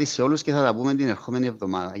 Καλό βράδυ σε όλους και θα τα πούμε την ερχόμενη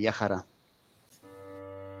εβδομάδα. Γεια χαρά.